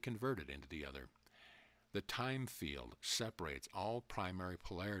can be converted into the other. The time field separates all primary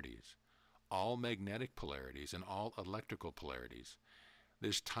polarities, all magnetic polarities, and all electrical polarities.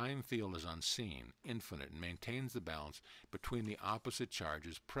 This time field is unseen, infinite, and maintains the balance between the opposite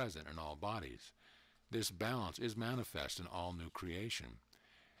charges present in all bodies. This balance is manifest in all new creation.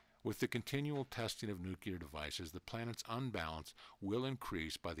 With the continual testing of nuclear devices, the planet's unbalance will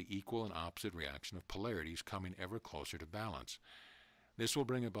increase by the equal and opposite reaction of polarities coming ever closer to balance. This will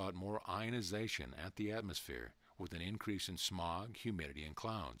bring about more ionization at the atmosphere, with an increase in smog, humidity, and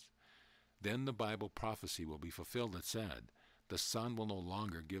clouds. Then the Bible prophecy will be fulfilled that said, "The sun will no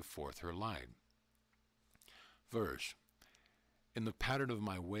longer give forth her light." Verse: "In the pattern of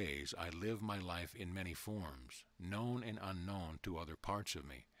my ways I live my life in many forms, known and unknown to other parts of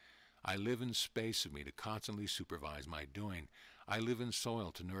me. I live in space of me to constantly supervise my doing. I live in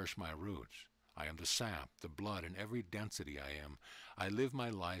soil to nourish my roots. I am the sap, the blood, and every density I am. I live my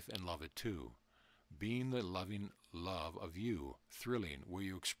life and love it too. Being the loving love of you, thrilling where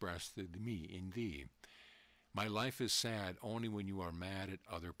you express the me in thee. My life is sad only when you are mad at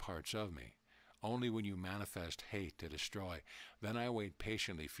other parts of me, only when you manifest hate to destroy. Then I wait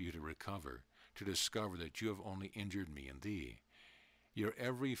patiently for you to recover, to discover that you have only injured me and thee. Your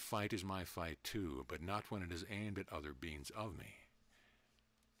every fight is my fight too, but not when it is aimed at other beings of me.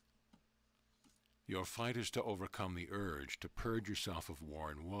 Your fight is to overcome the urge to purge yourself of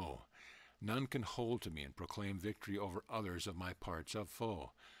war and woe. None can hold to me and proclaim victory over others of my parts of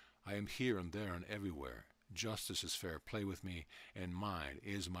foe. I am here and there and everywhere. Justice is fair play with me, and mine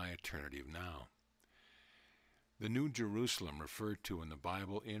is my eternity of now. The New Jerusalem referred to in the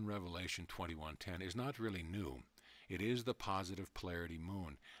Bible in Revelation 21:10 is not really new. It is the positive polarity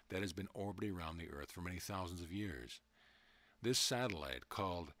moon that has been orbiting around the Earth for many thousands of years. This satellite,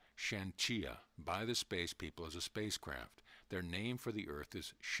 called Shantia by the space people as a spacecraft, their name for the Earth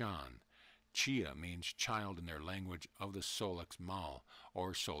is Shan. Chia means child in their language of the Solix Mal,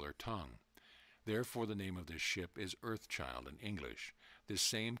 or solar tongue. Therefore the name of this ship is Earthchild in English. This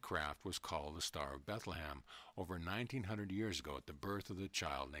same craft was called the Star of Bethlehem over 1900 years ago at the birth of the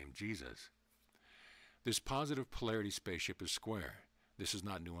child named Jesus. This positive polarity spaceship is square. This is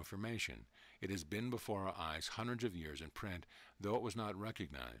not new information. It has been before our eyes hundreds of years in print, though it was not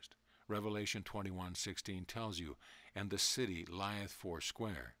recognized. Revelation 21:16 tells you, "And the city lieth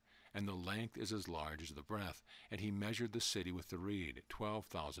foursquare, and the length is as large as the breadth, and he measured the city with the reed,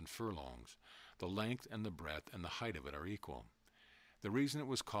 12,000 furlongs. The length and the breadth and the height of it are equal." The reason it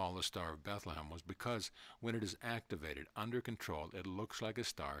was called the Star of Bethlehem was because when it is activated under control, it looks like a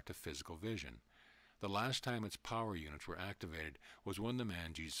star to physical vision. The last time its power units were activated was when the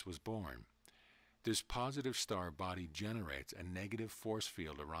man Jesus was born. This positive star body generates a negative force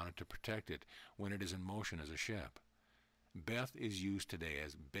field around it to protect it when it is in motion as a ship. Beth is used today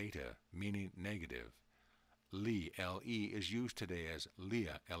as beta, meaning negative. Li, L-E, is used today as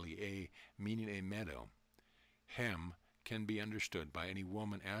Leah, L-E-A, meaning a meadow. Hem can be understood by any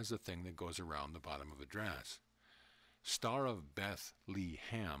woman as the thing that goes around the bottom of a dress. Star of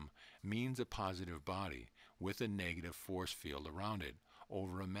Bethlehem means a positive body with a negative force field around it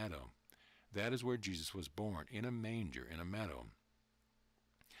over a meadow. That is where Jesus was born, in a manger in a meadow.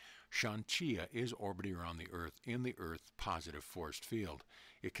 Shantia is orbiting around the Earth in the Earth's positive force field.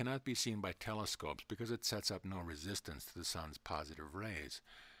 It cannot be seen by telescopes because it sets up no resistance to the sun's positive rays.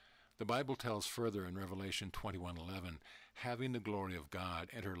 The Bible tells further in Revelation 21:11, "Having the glory of God,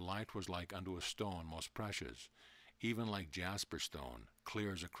 and her light was like unto a stone most precious, even like jasper stone,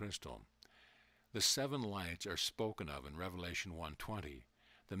 clear as a crystal." The seven lights are spoken of in Revelation 1:20.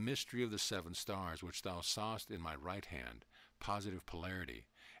 "The mystery of the seven stars which thou sawest in my right hand," positive polarity,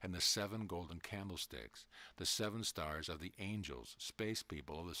 "and the seven golden candlesticks," the seven stars of the angels, space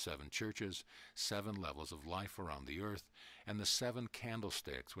people of the seven churches, seven levels of life around the earth, and the seven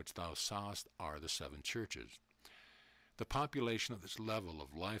candlesticks which thou sawest are the seven churches. The population of this level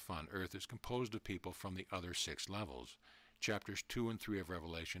of life on earth is composed of people from the other six levels. Chapters 2 and 3 of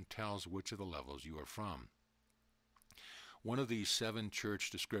Revelation tells which of the levels you are from. One of these seven church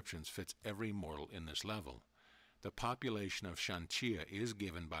descriptions fits every mortal in this level. The population of Shantia is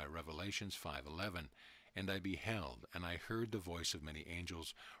given by Revelations 5:11, "And I beheld, and I heard the voice of many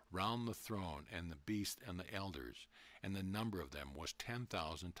angels round the throne and the beast and the elders, and the number of them was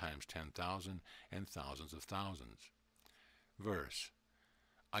 10,000 times 10,000 and thousands of thousands." Verse: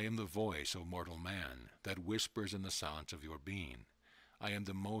 "I am the voice, O mortal man, that whispers in the silence of your being. I am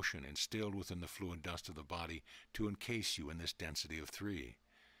the motion instilled within the fluid dust of the body to encase you in this density of three.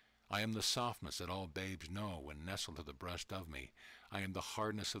 I am the softness that all babes know when nestled to the breast of me. I am the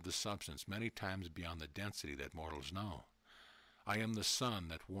hardness of the substance many times beyond the density that mortals know. I am the sun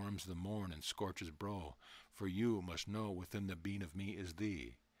that warms the morn and scorches brow, for you must know within the being of me is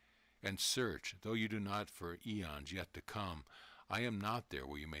thee. And search, though you do not for eons yet to come, I am not there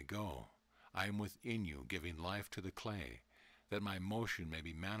where you may go. I am within you, giving life to the clay, that my motion may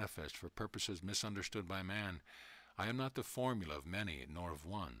be manifest for purposes misunderstood by man. I am not the formula of many, nor of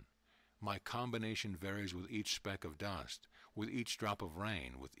one. My combination varies with each speck of dust, with each drop of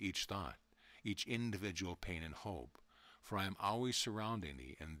rain, with each thought, each individual pain and hope. For I am always surrounding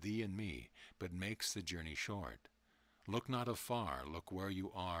thee, and thee and me, but makes the journey short. Look not afar, look where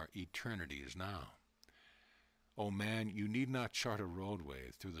you are, eternity is now. O man, you need not chart a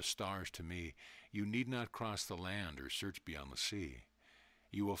roadway through the stars to me. You need not cross the land or search beyond the sea.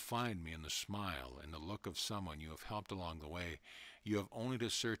 You will find me in the smile and the look of someone you have helped along the way. You have only to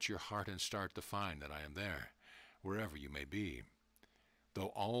search your heart and start to find that I am there, wherever you may be. Though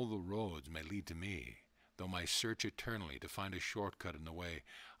all the roads may lead to me, though my search eternally to find a shortcut in the way,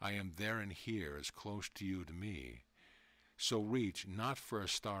 I am there and here, as close to you to me. So reach not for a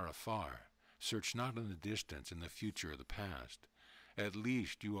star afar, search not in the distance, in the future or the past. At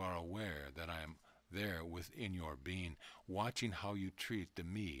least you are aware that I am there within your being, watching how you treat the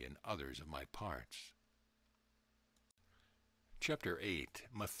me and others of my parts. Chapter 8,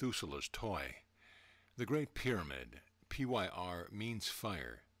 Methuselah's Toy. The Great Pyramid, Pyr, means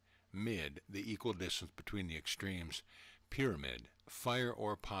fire. Mid, the equal distance between the extremes. Pyramid, fire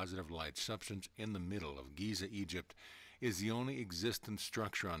or positive light substance in the middle of Giza, Egypt, is the only existent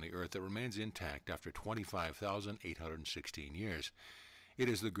structure on the Earth that remains intact after 25,816 years. It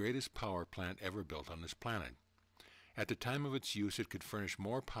is the greatest power plant ever built on this planet. At the time of its use, it could furnish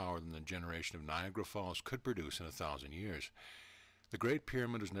more power than the generation of Niagara Falls could produce in 1,000 years. The Great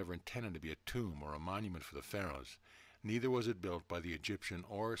Pyramid was never intended to be a tomb or a monument for the pharaohs. Neither was it built by the Egyptian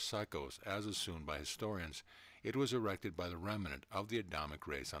or Psychos, as assumed by historians. It was erected by the remnant of the Adamic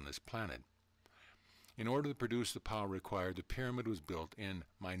race on this planet. In order to produce the power required, the pyramid was built in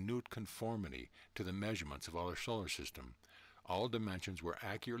minute conformity to the measurements of our solar system. All dimensions were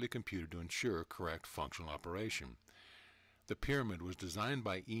accurately computed to ensure correct functional operation. The pyramid was designed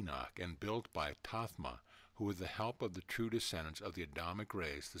by Enoch and built by Tathma, who, with the help of the true descendants of the Adamic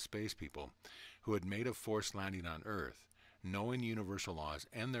race, the space people, who had made a forced landing on Earth. Knowing universal laws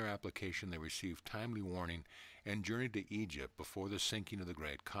and their application, they received timely warning and journeyed to Egypt before the sinking of the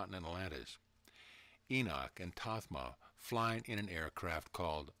great continent Atlantis. Enoch and Tathma flying in an aircraft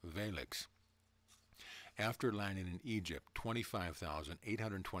called Velix. After landing in Egypt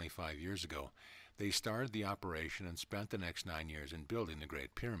 25,825 years ago, they started the operation and spent the next 9 years in building the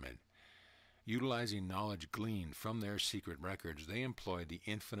Great Pyramid. Utilizing knowledge gleaned from their secret records, they employed the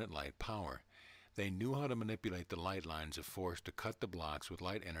infinite light power. They knew how to manipulate the light lines of force to cut the blocks with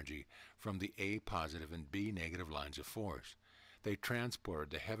light energy from the A positive and B negative lines of force. They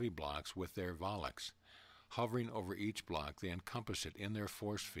transported the heavy blocks with their volux. Hovering over each block, they encompass it in their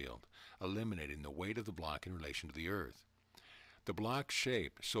force field, eliminating the weight of the block in relation to the Earth. The blocks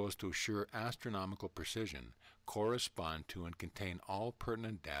shaped so as to assure astronomical precision, correspond to and contain all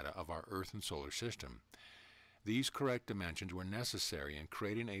pertinent data of our Earth and solar system. These correct dimensions were necessary in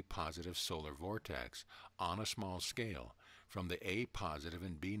creating a positive solar vortex on a small scale from the A positive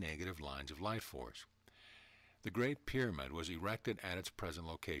and B negative lines of light force. The Great Pyramid was erected at its present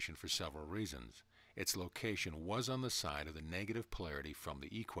location for several reasons. Its location was on the side of the negative polarity from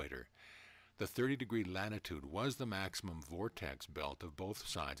the equator. The 30-degree latitude was the maximum vortex belt of both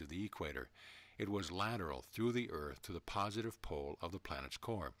sides of the equator. It was lateral through the Earth to the positive pole of the planet's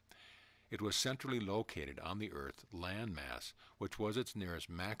core. It was centrally located on the Earth's land mass, which was its nearest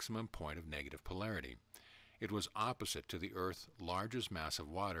maximum point of negative polarity. It was opposite to the Earth's largest mass of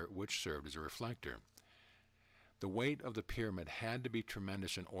water, which served as a reflector. The weight of the pyramid had to be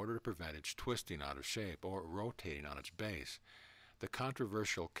tremendous in order to prevent its twisting out of shape or rotating on its base. The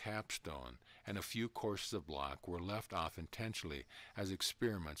controversial capstone and a few courses of block were left off intentionally, as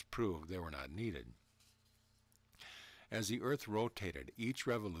experiments proved they were not needed. As the Earth rotated, each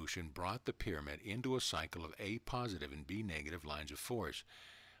revolution brought the pyramid into a cycle of A positive and B negative lines of force.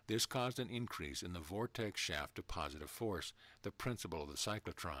 This caused an increase in the vortex shaft of positive force, the principle of the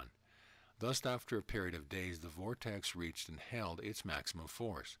cyclotron. Thus, after a period of days, the vortex reached and held its maximum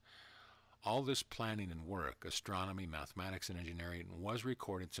force. All this planning and work, astronomy, mathematics, and engineering, was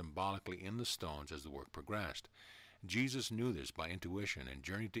recorded symbolically in the stones as the work progressed. Jesus knew this by intuition and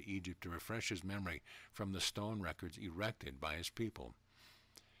journeyed to Egypt to refresh his memory from the stone records erected by his people.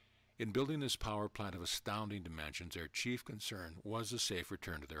 In building this power plant of astounding dimensions, their chief concern was the safe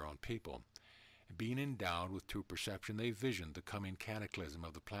return to their own people. Being endowed with true perception, they visioned the coming cataclysm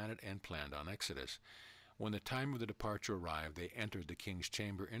of the planet and planned on exodus. When the time of the departure arrived, they entered the king's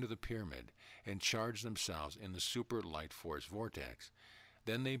chamber into the pyramid and charged themselves in the super light force vortex.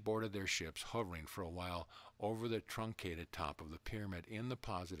 Then they boarded their ships, hovering for a while over the truncated top of the pyramid in the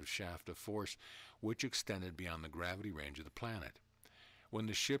positive shaft of force which extended beyond the gravity range of the planet. When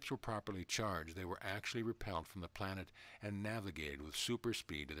the ships were properly charged, they were actually repelled from the planet and navigated with super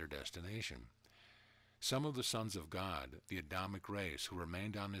speed to their destination. Some of the sons of God, the Adamic race who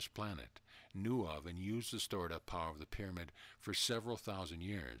remained on this planet, knew of and used the stored up power of the pyramid for several thousand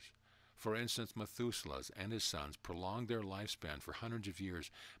years. For instance, Methuselah and his sons prolonged their lifespan for hundreds of years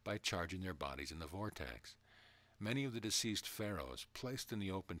by charging their bodies in the vortex. Many of the deceased pharaohs, placed in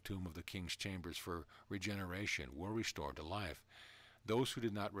the open tomb of the king's chambers for regeneration, were restored to life. Those who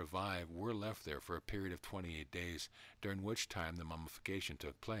did not revive were left there for a period of 28 days, during which time the mummification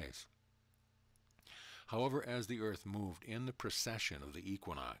took place. However, as the earth moved in the precession of the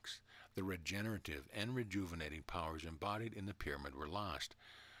equinox, the regenerative and rejuvenating powers embodied in the pyramid were lost.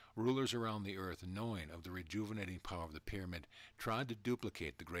 Rulers around the earth, knowing of the rejuvenating power of the pyramid, tried to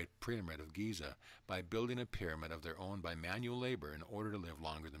duplicate the Great Pyramid of Giza by building a pyramid of their own by manual labor in order to live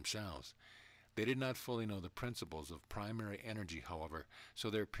longer themselves. They did not fully know the principles of primary energy, however, so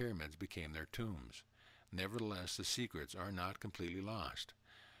their pyramids became their tombs. Nevertheless, the secrets are not completely lost.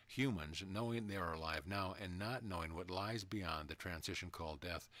 Humans, knowing they are alive now and not knowing what lies beyond the transition called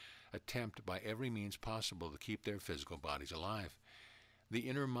death, attempt by every means possible to keep their physical bodies alive. The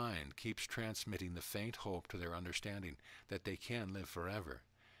inner mind keeps transmitting the faint hope to their understanding that they can live forever.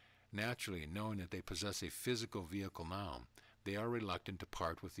 Naturally, knowing that they possess a physical vehicle now, they are reluctant to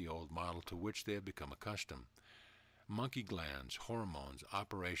part with the old model to which they have become accustomed. Monkey glands, hormones,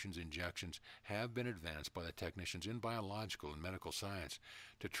 operations, injections have been advanced by the technicians in biological and medical science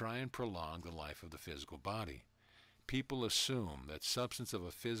to try and prolong the life of the physical body. People assume that substance of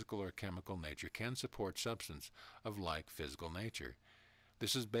a physical or chemical nature can support substance of like physical nature.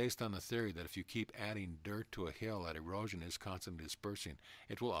 This is based on the theory that if you keep adding dirt to a hill that erosion is constantly dispersing,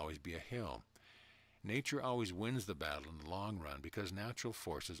 it will always be a hill. Nature always wins the battle in the long run because natural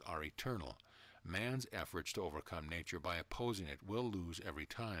forces are eternal. Man's efforts to overcome nature by opposing it will lose every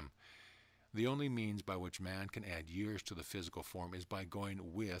time. The only means by which man can add years to the physical form is by going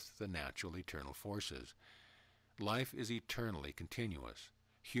with the natural eternal forces. Life is eternally continuous.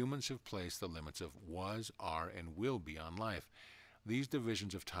 Humans have placed the limits of was, are, and will be on life. These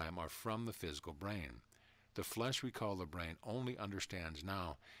divisions of time are from the physical brain. The flesh we call the brain only understands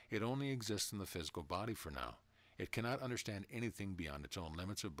now. It only exists in the physical body for now. It cannot understand anything beyond its own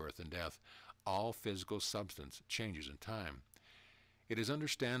limits of birth and death. All physical substance changes in time. It is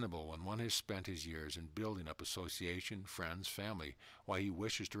understandable when one has spent his years in building up association, friends, family, why he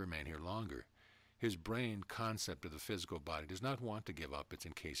wishes to remain here longer. His brain concept of the physical body does not want to give up its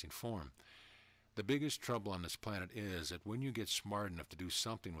encasing form. The biggest trouble on this planet is that when you get smart enough to do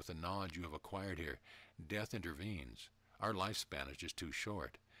something with the knowledge you have acquired here, death intervenes. Our lifespan is just too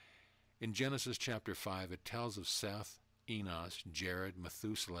short. In Genesis chapter 5, it tells of Seth, Enos, Jared,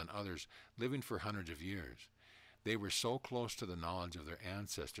 Methuselah, and others living for hundreds of years. They were so close to the knowledge of their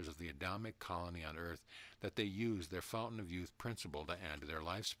ancestors of the Adamic colony on earth that they used their fountain of youth principle to add to their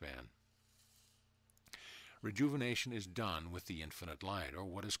lifespan. Rejuvenation is done with the infinite light, or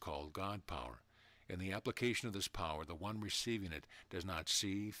what is called God power. In the application of this power, the one receiving it does not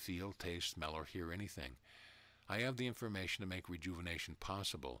see, feel, taste, smell, or hear anything. I have the information to make rejuvenation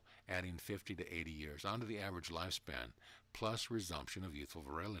possible, adding 50 to 80 years onto the average lifespan, plus resumption of youthful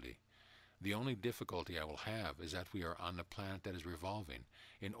virility. The only difficulty I will have is that we are on a planet that is revolving.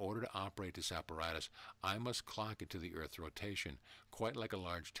 In order to operate this apparatus, I must clock it to the Earth's rotation, quite like a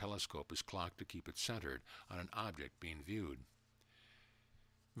large telescope is clocked to keep it centered on an object being viewed.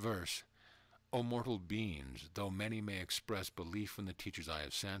 Verse: O mortal beings, though many may express belief in the teachers I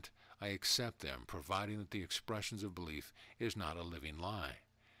have sent, I accept them, providing that the expressions of belief is not a living lie.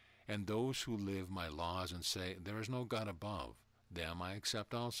 And those who live my laws and say, there is no God above, them I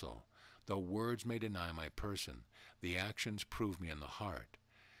accept also. Though words may deny my person, the actions prove me in the heart.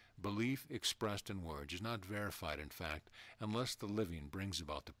 Belief expressed in words is not verified in fact unless the living brings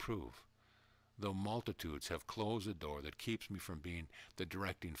about the proof. Though multitudes have closed the door that keeps me from being the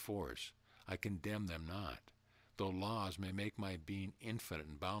directing force, I condemn them not. Though laws may make my being infinite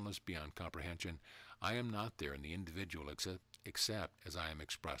and boundless beyond comprehension, I am not there in the individual except as I am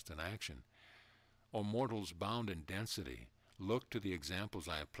expressed in action. O mortals bound in density, look to the examples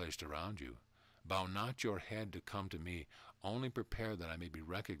I have placed around you. Bow not your head to come to me, only prepare that I may be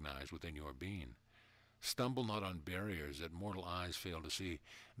recognized within your being. Stumble not on barriers that mortal eyes fail to see.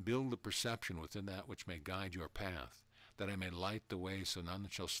 Build the perception within that which may guide your path, that I may light the way so none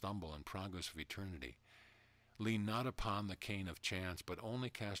shall stumble in progress of eternity. Lean not upon the cane of chance, but only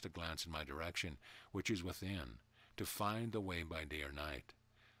cast a glance in my direction, which is within, to find the way by day or night.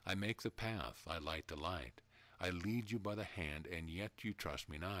 I make the path, I light the light. I lead you by the hand, and yet you trust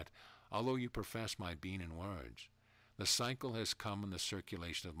me not, although you profess my being in words. The cycle has come in the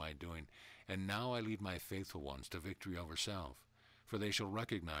circulation of my doing, and now I lead my faithful ones to victory over self. For they shall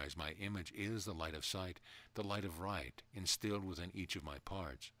recognize my image is the light of sight, the light of right, instilled within each of my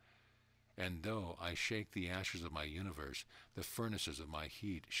parts. And though I shake the ashes of my universe, the furnaces of my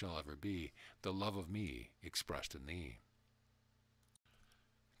heat shall ever be the love of me expressed in thee.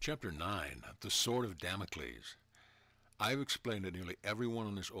 Chapter 9, The Sword of Damocles. I've explained that nearly everyone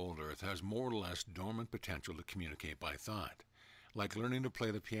on this old earth has more or less dormant potential to communicate by thought. Like learning to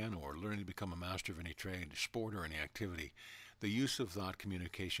play the piano or learning to become a master of any trade, sport, or any activity, the use of thought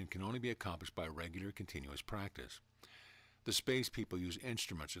communication can only be accomplished by regular, continuous practice. The space people use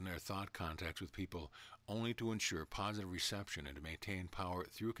instruments in their thought contacts with people only to ensure positive reception and to maintain power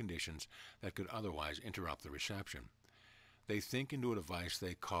through conditions that could otherwise interrupt the reception. They think into a device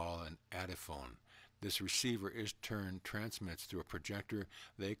they call an adiphone. This receiver is transmits through a projector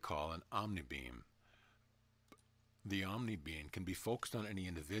they call an omnibeam. The omnibeam can be focused on any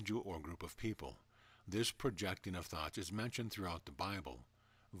individual or group of people. This projecting of thoughts is mentioned throughout the Bible.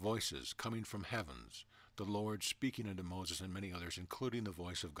 Voices coming from heavens, the Lord speaking unto Moses and many others, including the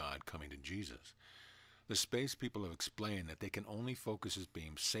voice of God coming to Jesus. The space people have explained that they can only focus his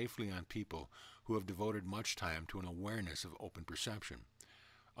beam safely on people who have devoted much time to an awareness of open perception.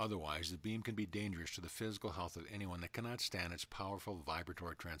 Otherwise, the beam can be dangerous to the physical health of anyone that cannot stand its powerful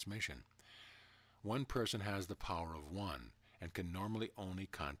vibratory transmission. One person has the power of one and can normally only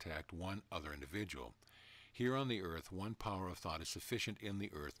contact one other individual. Here on the Earth, one power of thought is sufficient in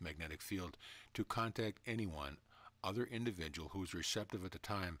the Earth magnetic field to contact anyone, other individual who is receptive at the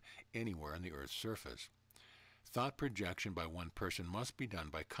time anywhere on the Earth's surface. Thought projection by one person must be done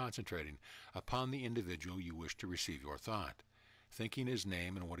by concentrating upon the individual you wish to receive your thought. Thinking his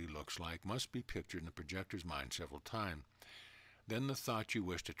name and what he looks like must be pictured in the projector's mind several times. Then the thought you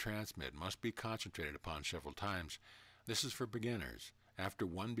wish to transmit must be concentrated upon several times. This is for beginners. After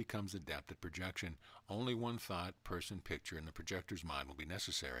one becomes adept at projection, only one thought, person, picture in the projector's mind will be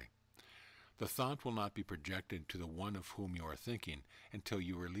necessary. The thought will not be projected to the one of whom you are thinking until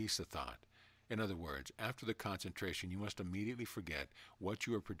you release the thought. In other words, after the concentration, you must immediately forget what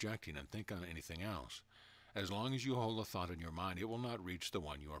you are projecting and think on anything else. As long as you hold the thought in your mind, it will not reach the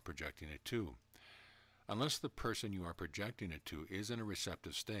one you are projecting it to. Unless the person you are projecting it to is in a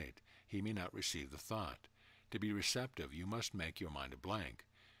receptive state, he may not receive the thought. To be receptive, you must make your mind a blank.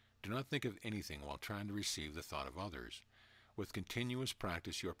 Do not think of anything while trying to receive the thought of others. With continuous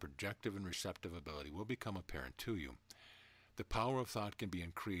practice, your projective and receptive ability will become apparent to you. The power of thought can be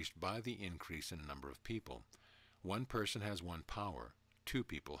increased by the increase in the number of people. One person has 1 power. 2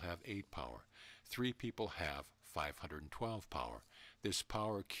 people have 8 power. 3 people have 512 power. This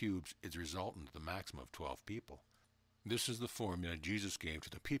power cubes its resultant to the maximum of 12 people. This is the formula Jesus gave to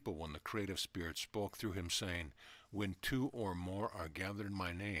the people when the creative spirit spoke through him, saying, "When 2 or more are gathered in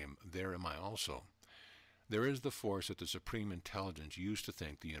my name, there am I also." There is the force that the Supreme Intelligence used to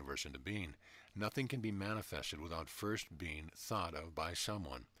think the universe into being. Nothing can be manifested without first being thought of by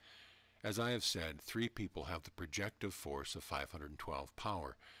someone. As I have said, 3 people have the projective force of 512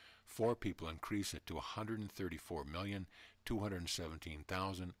 power. 4 people increase it to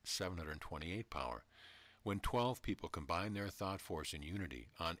 134,217,728 power. When 12 people combine their thought force in unity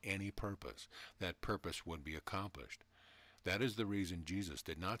on any purpose, that purpose would be accomplished. That is the reason Jesus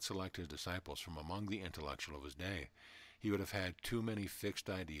did not select his disciples from among the intellectual of his day. He would have had too many fixed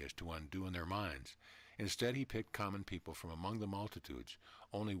ideas to undo in their minds. Instead, he picked common people from among the multitudes,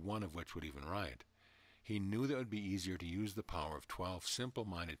 only one of which would even write. He knew that it would be easier to use the power of 12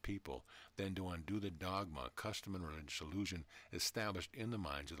 simple-minded people than to undo the dogma, custom, and religious illusion established in the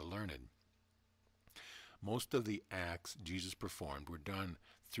minds of the learned. Most of the acts Jesus performed were done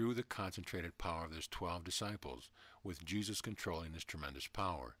through the concentrated power of his 12 disciples, with Jesus controlling his tremendous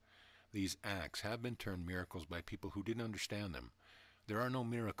power. These acts have been termed miracles by people who didn't understand them. There are no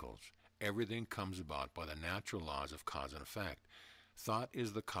miracles. Everything comes about by the natural laws of cause and effect. Thought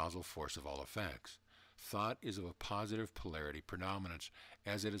is the causal force of all effects. Thought is of a positive polarity predominance,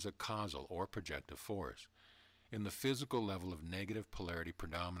 as it is a causal or projective force. In the physical level of negative polarity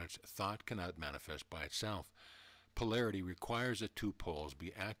predominance, thought cannot manifest by itself. Polarity requires that 2 poles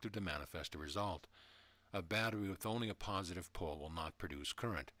be active to manifest a result. A battery with only a positive pole will not produce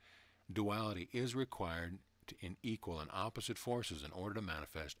current. Duality is required in equal and opposite forces in order to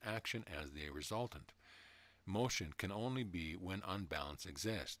manifest action as the resultant. Motion can only be when unbalance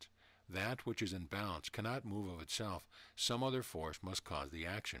exists. That which is in balance cannot move of itself. Some other force must cause the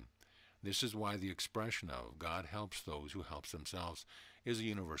action. This is why the expression of God helps those who help themselves is a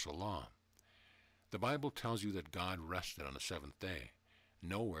universal law. The Bible tells you that God rested on the 7th day.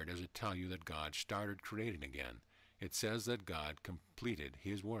 Nowhere does it tell you that God started creating again. It says that God completed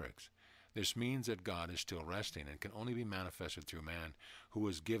his works. This means that God is still resting and can only be manifested through man, who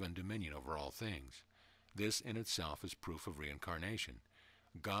was given dominion over all things. This in itself is proof of reincarnation.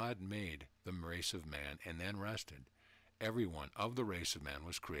 God made the race of man and then rested. Everyone of the race of man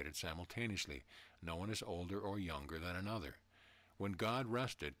was created simultaneously. No one is older or younger than another. When God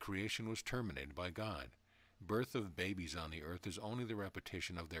rested, creation was terminated by God. Birth of babies on the earth is only the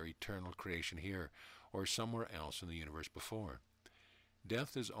repetition of their eternal creation here or somewhere else in the universe before.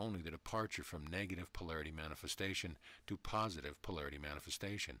 Death is only the departure from negative polarity manifestation to positive polarity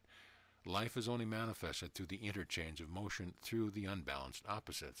manifestation. Life is only manifested through the interchange of motion through the unbalanced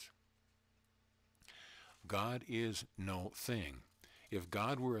opposites. God is no thing. If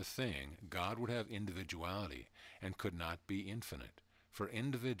God were a thing, God would have individuality and could not be infinite. For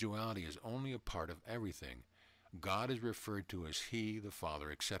individuality is only a part of everything. God is referred to as He, the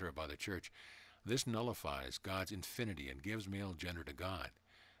Father, etc. by the Church. This nullifies God's infinity and gives male gender to God.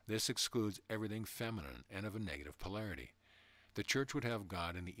 This excludes everything feminine and of a negative polarity. The Church would have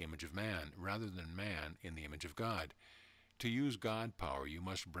God in the image of man, rather than man in the image of God. To use God power, you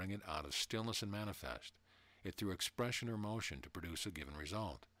must bring it out of stillness and manifest. it through expression or motion to produce a given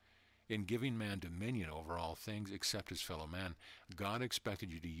result. In giving man dominion over all things except his fellow man, God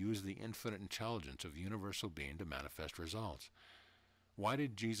expected you to use the infinite intelligence of universal being to manifest results. Why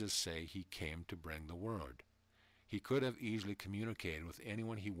did Jesus say he came to bring the word? He could have easily communicated with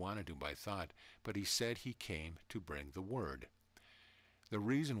anyone he wanted to by thought, but he said he came to bring the word. The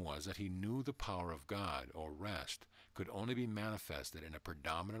reason was that he knew the power of God, or rest, could only be manifested in a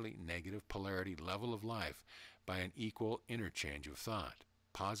predominantly negative polarity level of life by an equal interchange of thought,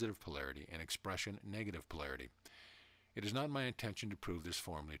 positive polarity, and expression, negative polarity. It is not my intention to prove this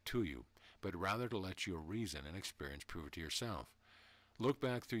formally to you, but rather to let your reason and experience prove it to yourself. Look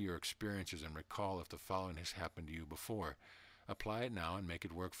back through your experiences and recall if the following has happened to you before. Apply it now and make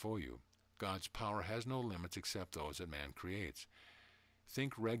it work for you. God's power has no limits except those that man creates.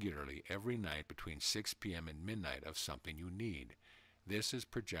 Think regularly every night between 6 p.m. and midnight of something you need. This is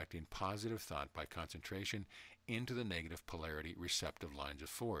projecting positive thought by concentration into the negative polarity receptive lines of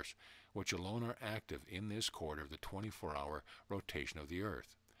force, which alone are active in this quarter of the 24-hour rotation of the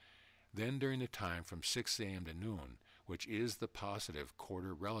Earth. Then during the time from 6 a.m. to noon, which is the positive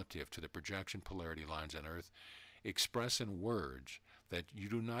quarter relative to the projection polarity lines on Earth, express in words that you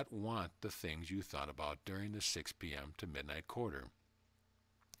do not want the things you thought about during the 6 p.m. to midnight quarter.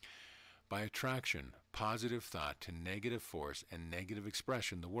 By attraction, positive thought to negative force and negative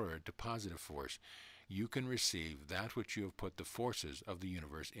expression, the word, to positive force, you can receive that which you have put the forces of the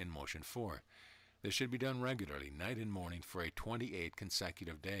universe in motion for. This should be done regularly, night and morning, for a 28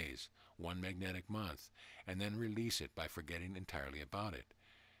 consecutive days, 1 magnetic month, and then release it by forgetting entirely about it.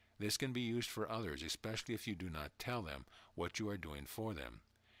 This can be used for others, especially if you do not tell them what you are doing for them.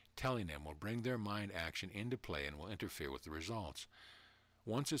 Telling them will bring their mind action into play and will interfere with the results.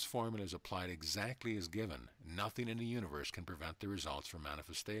 Once this formula is applied exactly as given, nothing in the universe can prevent the results from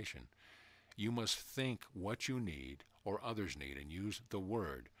manifestation. You must think what you need or others need and use the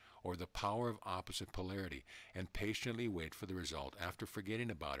word or the power of opposite polarity and patiently wait for the result after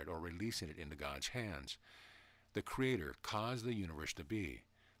forgetting about it or releasing it into God's hands. The Creator caused the universe to be.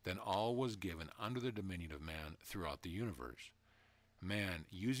 Then all was given under the dominion of man throughout the universe. Man,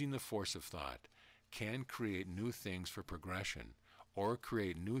 using the force of thought, can create new things for progression or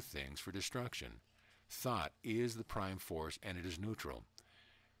create new things for destruction. Thought is the prime force and it is neutral.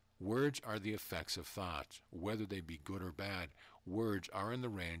 Words are the effects of thoughts. Whether they be good or bad, words are in the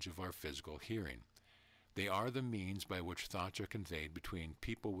range of our physical hearing. They are the means by which thoughts are conveyed between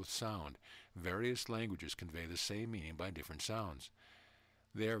people with sound. Various languages convey the same meaning by different sounds.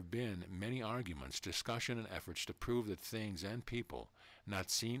 There have been many arguments, discussion, and efforts to prove that things and people not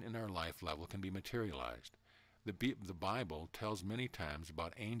seen in our life level can be materialized. The Bible tells many times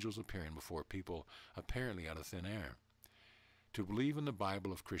about angels appearing before people apparently out of thin air. To believe in the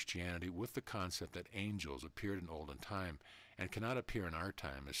Bible of Christianity with the concept that angels appeared in olden time and cannot appear in our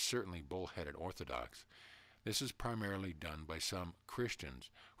time is certainly bull-headed orthodox. This is primarily done by some Christians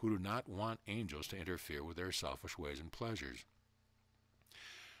who do not want angels to interfere with their selfish ways and pleasures.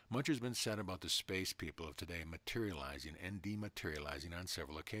 Much has been said about the space people of today materializing and dematerializing on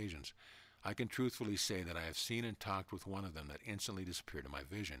several occasions. I can truthfully say that I have seen and talked with one of them that instantly disappeared in my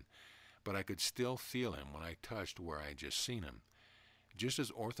vision, but I could still feel him when I touched where I had just seen him. Just as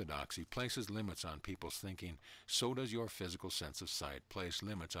orthodoxy places limits on people's thinking, so does your physical sense of sight place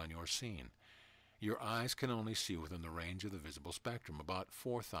limits on your seeing. Your eyes can only see within the range of the visible spectrum, about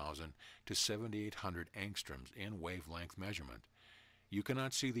 4,000 to 7,800 angstroms in wavelength measurement. You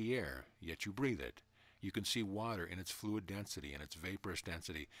cannot see the air, yet you breathe it. You can see water in its fluid density and its vaporous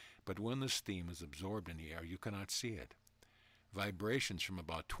density, but when the steam is absorbed in the air, you cannot see it. Vibrations from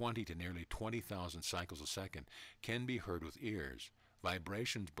about 20 to nearly 20,000 cycles a second can be heard with ears.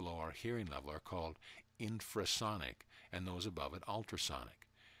 Vibrations below our hearing level are called infrasonic, and those above it ultrasonic.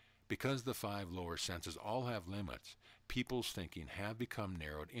 Because the 5 lower senses all have limits, people's thinking have become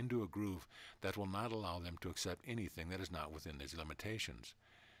narrowed into a groove that will not allow them to accept anything that is not within these limitations.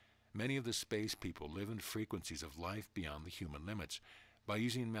 Many of the space people live in frequencies of life beyond the human limits. By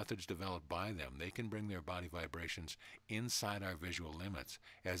using methods developed by them, they can bring their body vibrations inside our visual limits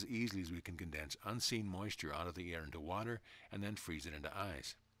as easily as we can condense unseen moisture out of the air into water and then freeze it into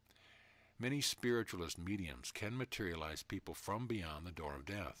ice. Many spiritualist mediums can materialize people from beyond the door of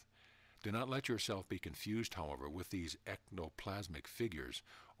death. Do not let yourself be confused, however, with these ectoplasmic figures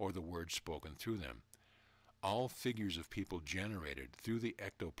or the words spoken through them. All figures of people generated through the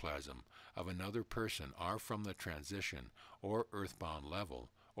ectoplasm of another person are from the transition or earthbound level,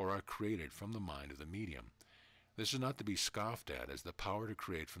 or are created from the mind of the medium. This is not to be scoffed at, as the power to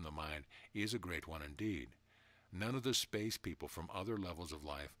create from the mind is a great one indeed. None of the space people from other levels of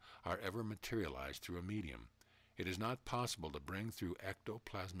life are ever materialized through a medium. It is not possible to bring through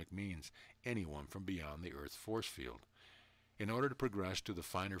ectoplasmic means anyone from beyond the Earth's force field. In order to progress to the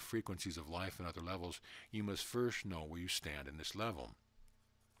finer frequencies of life in other levels, you must first know where you stand in this level.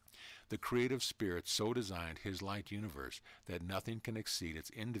 The creative spirit so designed his light universe that nothing can exceed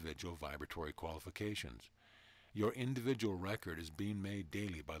its individual vibratory qualifications. Your individual record is being made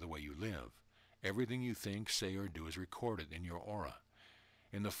daily by the way you live. Everything you think, say, or do is recorded in your aura.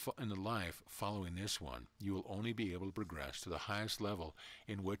 In the life following this one, you will only be able to progress to the highest level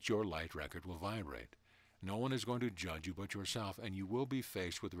in which your light record will vibrate. No one is going to judge you but yourself, and you will be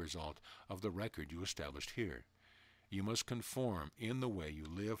faced with the result of the record you established here. You must conform in the way you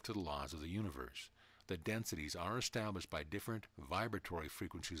live to the laws of the universe. The densities are established by different vibratory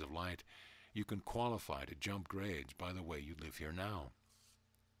frequencies of light. You can qualify to jump grades by the way you live here now.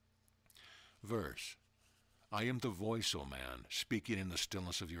 Verse: I am the voice, O man, speaking in the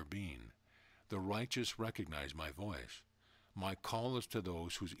stillness of your being. The righteous recognize my voice. My call is to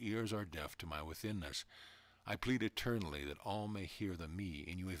those whose ears are deaf to my withinness. I plead eternally that all may hear the me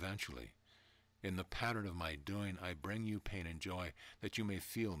in you eventually. In the pattern of my doing, I bring you pain and joy, that you may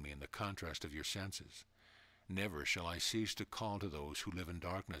feel me in the contrast of your senses. Never shall I cease to call to those who live in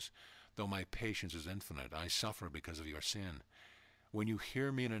darkness. Though my patience is infinite, I suffer because of your sin. When you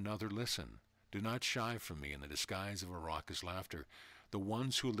hear me in another, listen. Do not shy from me in the disguise of a raucous laughter. The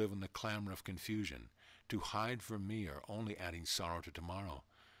ones who live in the clamor of confusion, to hide from me, are only adding sorrow to tomorrow.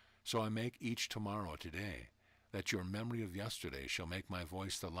 So I make each tomorrow a today, that your memory of yesterday shall make my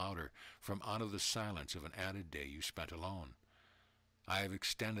voice the louder from out of the silence of an added day you spent alone. I have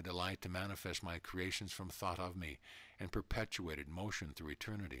extended the light to manifest my creations from thought of me, and perpetuated motion through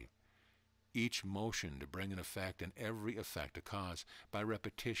eternity. Each motion to bring an effect, and every effect a cause, by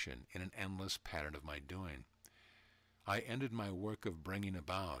repetition in an endless pattern of my doing. I ended my work of bringing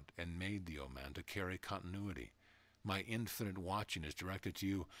about, and made thee, O man, to carry continuity. My infinite watching is directed to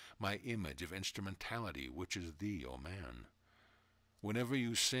you, my image of instrumentality, which is thee, O man. Whenever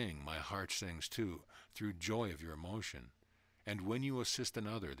you sing, my heart sings too, through joy of your emotion. And when you assist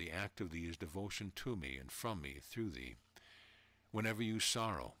another, the act of thee is devotion to me, and from me through thee. Whenever you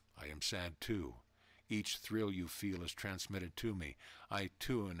sorrow, I am sad too. Each thrill you feel is transmitted to me. I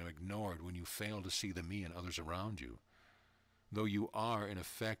too am ignored when you fail to see the me in others around you. Though you are in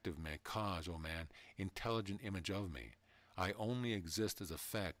effect of my cause, O man, intelligent image of me, I only exist as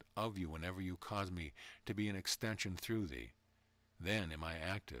effect of you whenever you cause me to be an extension through thee. Then am I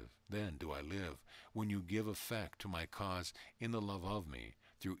active, then do I live, when you give effect to my cause in the love of me,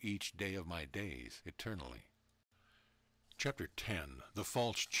 through each day of my days, eternally. Chapter 10. The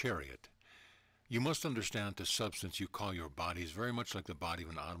False Chariot. You must understand that the substance you call your body is very much like the body of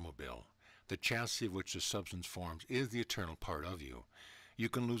an automobile. The chassis of which the substance forms is the eternal part of you. You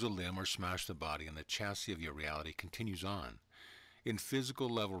can lose a limb or smash the body, and the chassis of your reality continues on. In physical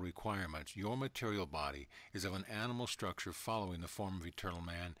level requirements, your material body is of an animal structure following the form of eternal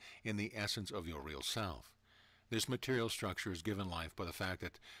man in the essence of your real self. This material structure is given life by the fact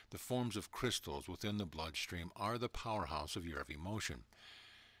that the forms of crystals within the bloodstream are the powerhouse of your every motion.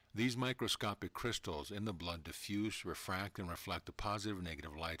 These microscopic crystals in the blood diffuse, refract, and reflect the positive and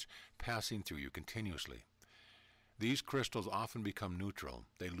negative lights passing through you continuously. These crystals often become neutral.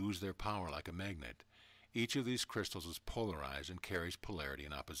 They lose their power like a magnet. Each of these crystals is polarized and carries polarity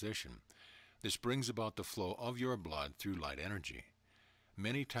and opposition. This brings about the flow of your blood through light energy.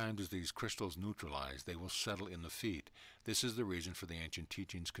 Many times as these crystals neutralize, they will settle in the feet. This is the reason for the ancient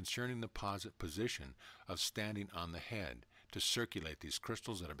teachings concerning the position of standing on the head, to circulate these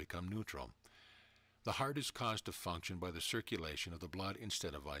crystals that have become neutral. The heart is caused to function by the circulation of the blood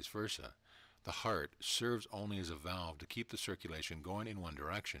instead of vice versa. The heart serves only as a valve to keep the circulation going in one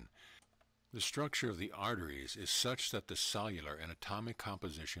direction. The structure of the arteries is such that the cellular and atomic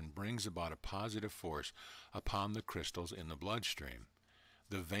composition brings about a positive force upon the crystals in the bloodstream.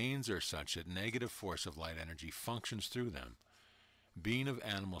 The veins are such that negative force of light energy functions through them. Being of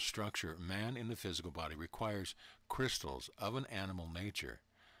animal structure, man in the physical body requires crystals of an animal nature.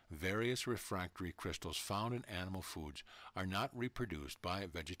 Various refractory crystals found in animal foods are not reproduced by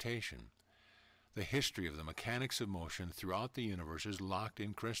vegetation. The history of the mechanics of motion throughout the universe is locked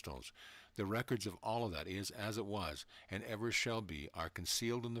in crystals. The records of all of that is as it was, and ever shall be, are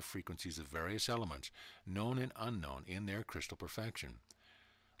concealed in the frequencies of various elements, known and unknown in their crystal perfection.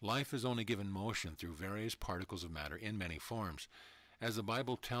 Life is only given motion through various particles of matter in many forms. As the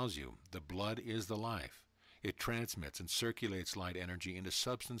Bible tells you, the blood is the life. It transmits and circulates light energy into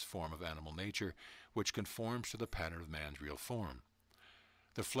substance form of animal nature, which conforms to the pattern of man's real form.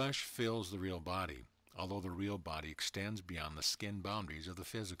 The flesh fills the real body. although the real body extends beyond the skin boundaries of the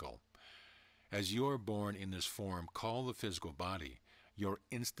physical. As you are born in this form called the physical body, your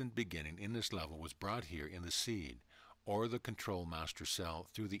instant beginning in this level was brought here in the seed, or the control master cell,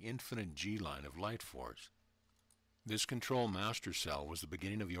 through the infinite G line of light force. This control master cell was the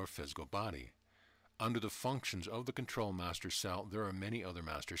beginning of your physical body. Under the functions of the control master cell, there are many other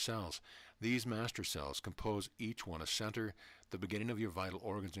master cells. These master cells compose each one a center, the beginning of your vital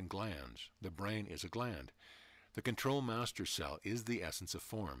organs and glands. The brain is a gland. The control master cell is the essence of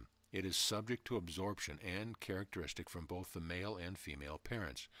form. It is subject to absorption and characteristic from both the male and female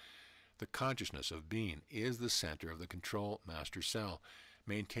parents. The consciousness of being is the center of the control master cell,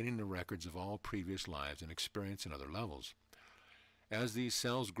 maintaining the records of all previous lives and experience in other levels. As these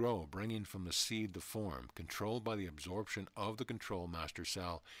cells grow, bringing from the seed the form, controlled by the absorption of the control master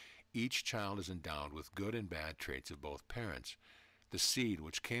cell, each child is endowed with good and bad traits of both parents. The seed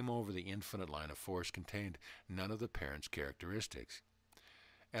which came over the infinite line of force contained none of the parents' characteristics.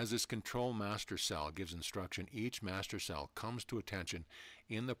 As this control master cell gives instruction, each master cell comes to attention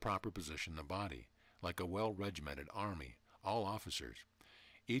in the proper position in the body, like a well-regimented army, all officers.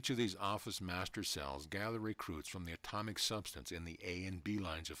 Each of these office master cells gather recruits from the atomic substance in the A and B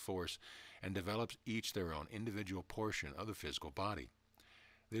lines of force and develops each their own individual portion of the physical body.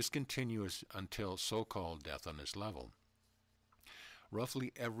 This continues until so-called death on this level.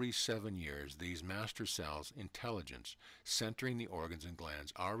 Roughly every 7 years, these master cells' intelligence, centering the organs and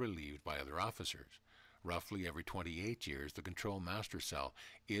glands, are relieved by other officers. Roughly every 28 years, the control master cell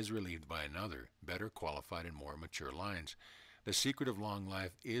is relieved by another, better qualified and more mature lines. The secret of long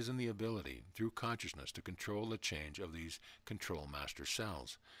life is in the ability, through consciousness, to control the change of these control master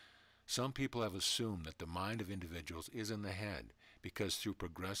cells. Some people have assumed that the mind of individuals is in the head, because through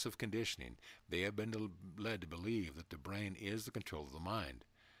progressive conditioning they have been led to believe that the brain is the control of the mind.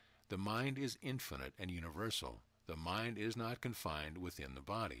 The mind is infinite and universal. The mind is not confined within the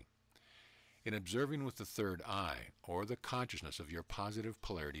body. In observing with the third eye, or the consciousness of your positive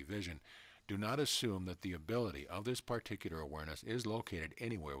polarity vision, do not assume that the ability of this particular awareness is located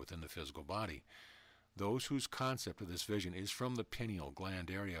anywhere within the physical body. Those whose concept of this vision is from the pineal gland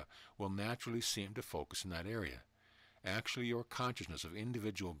area will naturally seem to focus in that area. Actually, your consciousness of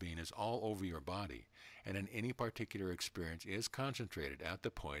individual being is all over your body, and in any particular experience is concentrated at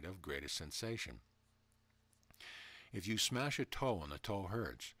the point of greatest sensation. If you smash a toe and the toe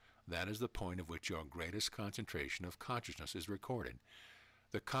hurts, that is the point of which your greatest concentration of consciousness is recorded.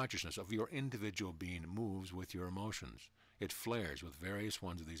 The consciousness of your individual being moves with your emotions. It flares with various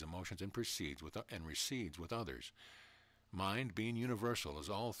ones of these emotions and recedes with others. Mind, being universal, is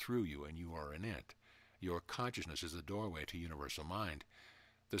all through you, and you are in it. Your consciousness is the doorway to universal mind.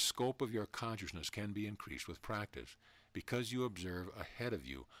 The scope of your consciousness can be increased with practice. Because you observe ahead of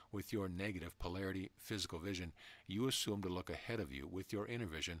you with your negative polarity physical vision, you assume to look ahead of you with your inner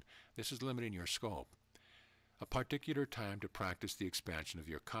vision. This is limiting your scope. A particular time to practice the expansion of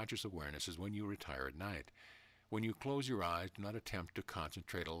your conscious awareness is when you retire at night. When you close your eyes, do not attempt to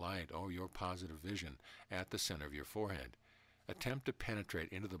concentrate a light or your positive vision at the center of your forehead. Attempt to penetrate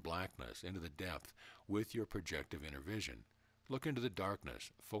into the blackness, into the depth, with your projective inner vision. Look into the darkness,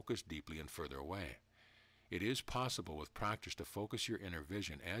 focus deeply and further away. It is possible with practice to focus your inner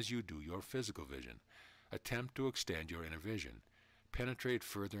vision as you do your physical vision. Attempt to extend your inner vision. Penetrate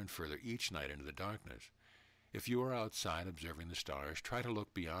further and further each night into the darkness. If you are outside observing the stars, try to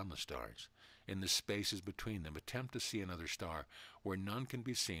look beyond the stars. In the spaces between them, attempt to see another star where none can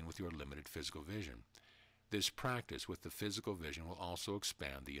be seen with your limited physical vision. This practice with the physical vision will also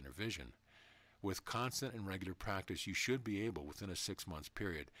expand the inner vision. With constant and regular practice, you should be able, within a 6-month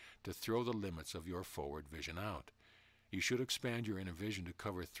period, to throw the limits of your forward vision out. You should expand your inner vision to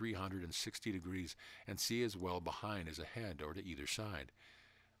cover 360 degrees and see as well behind as ahead or to either side.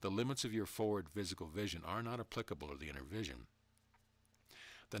 The limits of your forward physical vision are not applicable to the inner vision.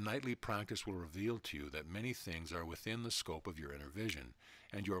 The nightly practice will reveal to you that many things are within the scope of your inner vision,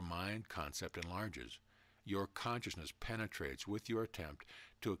 and your mind concept enlarges. Your consciousness penetrates with your attempt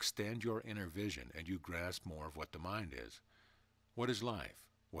to extend your inner vision, and you grasp more of what the mind is. What is life?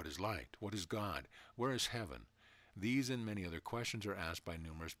 What is light? What is God? Where is heaven? These and many other questions are asked by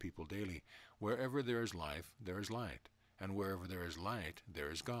numerous people daily. Wherever there is life, there is light, and wherever there is light, there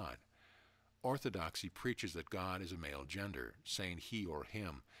is God. Orthodoxy preaches that God is a male gender, saying he or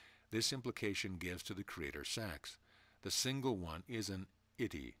him. This implication gives to the creator sex. The single one is an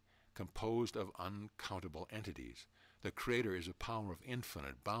iti, composed of uncountable entities. The creator is a power of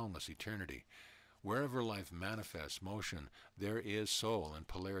infinite, boundless eternity. Wherever life manifests motion, there is soul and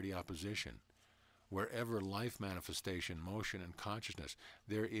polarity opposition. Wherever life manifestation, motion, and consciousness,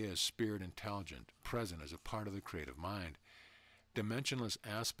 there is spirit intelligent, present as a part of the creative mind. Dimensionless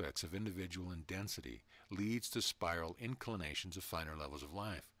aspects of individual and density leads to spiral inclinations of finer levels of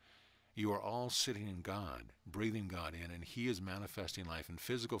life. You are all sitting in God, breathing God in, and He is manifesting life in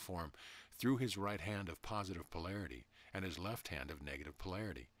physical form through His right hand of positive polarity and His left hand of negative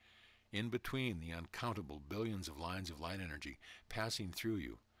polarity. In between the uncountable billions of lines of light energy passing through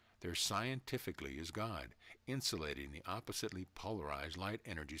you, there scientifically is God, insulating the oppositely polarized light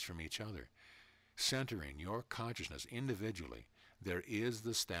energies from each other. Centering your consciousness individually, there is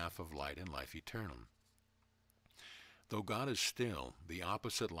the staff of light and life eternal. Though God is still, the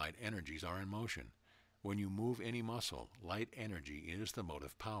opposite light energies are in motion. When you move any muscle, light energy is the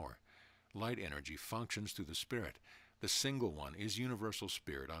motive power. Light energy functions through the spirit. The single one is universal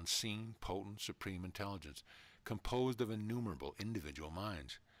spirit, unseen, potent, supreme intelligence, composed of innumerable individual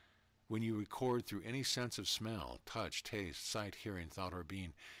minds. When you record through any sense of smell, touch, taste, sight, hearing, thought, or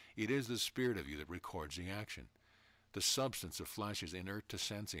being, it is the spirit of you that records the action. The substance of flesh is inert to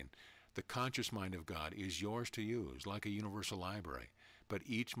sensing. The conscious mind of God is yours to use, like a universal library, but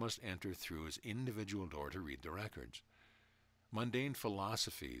each must enter through his individual door to read the records. Mundane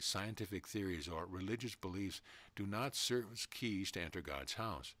philosophies, scientific theories, or religious beliefs do not serve as keys to enter God's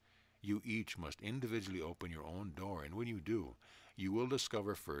house. You each must individually open your own door, and when you do, you will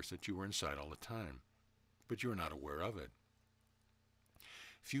discover first that you were inside all the time, but you are not aware of it.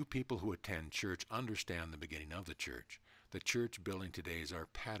 Few people who attend church understand the beginning of the church. The church building todays are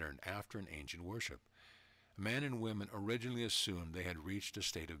patterned after an ancient worship. Men and women originally assumed they had reached a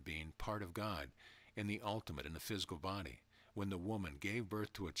state of being part of God, in the ultimate in the physical body. When the woman gave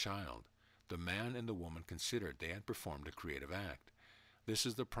birth to a child, the man and the woman considered they had performed a creative act. This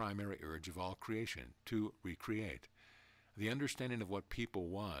is the primary urge of all creation, to recreate. The understanding of what people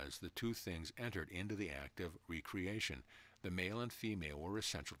was, the two things entered into the act of recreation. The male and female were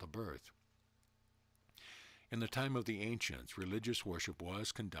essential to birth. In the time of the ancients, religious worship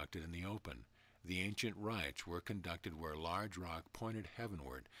was conducted in the open. The ancient rites were conducted where a large rock pointed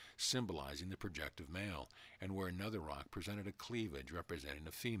heavenward, symbolizing the projective male, and where another rock presented a cleavage representing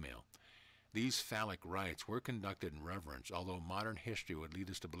a female. These phallic rites were conducted in reverence, although modern history would lead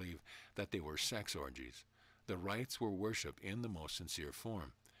us to believe that they were sex orgies. The rites were worship in the most sincere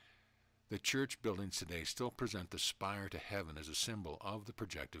form. The church buildings today still present the spire to heaven as a symbol of the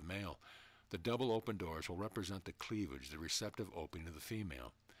projective male. The double open doors will represent the cleavage, the receptive opening of the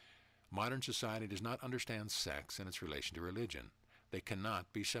female. Modern society does not understand sex and its relation to religion. They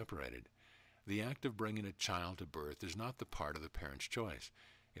cannot be separated. The act of bringing a child to birth is not the part of the parent's choice.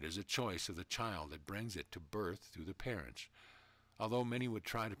 It is a choice of the child that brings it to birth through the parents. Although many would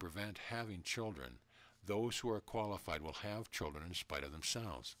try to prevent having children, those who are qualified will have children in spite of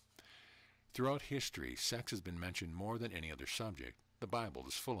themselves. Throughout history, sex has been mentioned more than any other subject. The Bible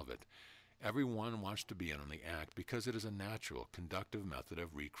is full of it. Everyone wants to be in on the act because it is a natural, conductive method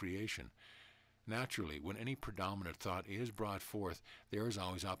of recreation. Naturally, when any predominant thought is brought forth, there is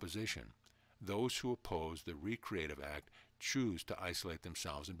always opposition. Those who oppose the recreative act choose to isolate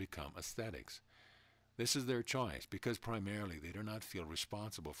themselves and become ascetics. This is their choice because primarily they do not feel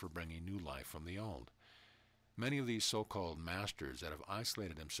responsible for bringing new life from the old. Many of these so-called masters that have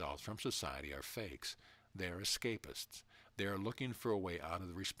isolated themselves from society are fakes. They are escapists. They are looking for a way out of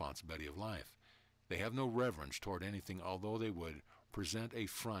the responsibility of life. They have no reverence toward anything, although they would present a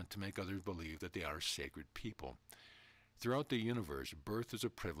front to make others believe that they are sacred people. Throughout the universe, birth is a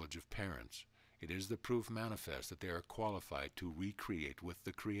privilege of parents. It is the proof manifest that they are qualified to recreate with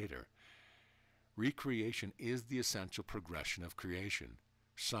the Creator. Recreation is the essential progression of creation.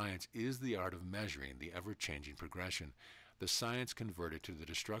 Science is the art of measuring the ever-changing progression. The science converted to the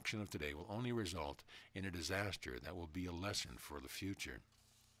destruction of today will only result in a disaster that will be a lesson for the future.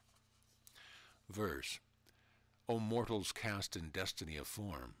 Verse: O mortals cast in destiny of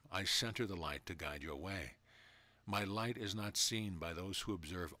form, I center the light to guide your way. My light is not seen by those who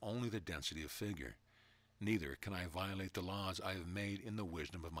observe only the density of figure. Neither can I violate the laws I have made in the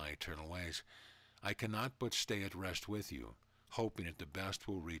wisdom of my eternal ways. I cannot but stay at rest with you, hoping that the best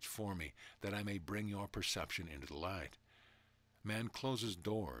will reach for me, that I may bring your perception into the light. Man closes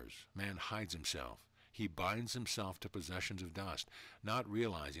doors, man hides himself. He binds himself to possessions of dust, not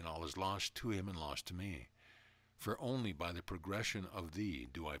realizing all is lost to him and lost to me. For only by the progression of thee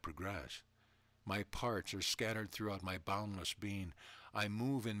do I progress. My parts are scattered throughout my boundless being. I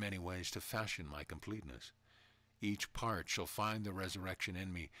move in many ways to fashion my completeness. Each part shall find the resurrection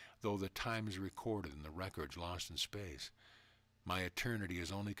in me, though the time is recorded in the records lost in space. My eternity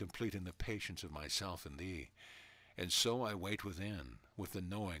is only complete in the patience of myself and thee. And so I wait within, with the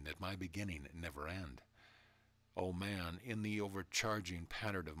knowing that my beginning never end. O man, in the overcharging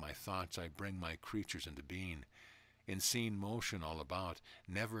pattern of my thoughts I bring my creatures into being. In seeing motion all about,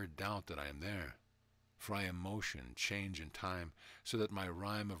 never doubt that I am there. For I am motion, change and time, so that my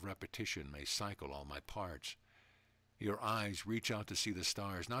rhyme of repetition may cycle all my parts. Your eyes reach out to see the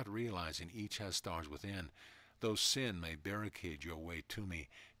stars, not realizing each has stars within. Though sin may barricade your way to me,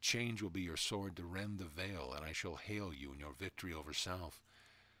 change will be your sword to rend the veil, and I shall hail you in your victory over self.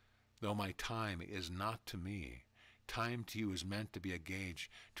 Though my time is not to me, time to you is meant to be a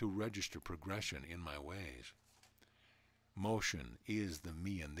gauge to register progression in my ways. Motion is the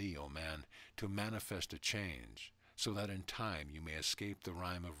me in thee, O man, to manifest a change, so that in time you may escape the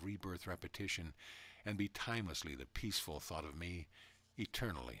rhyme of rebirth repetition and be timelessly the peaceful thought of me,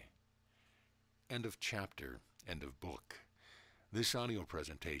 eternally. End of chapter, end of book. This audio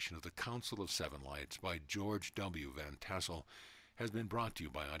presentation of the Council of Seven Lights by George W. Van Tassel has been brought to you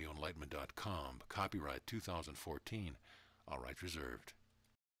by audioenlightenment.com. Copyright 2014. All rights reserved.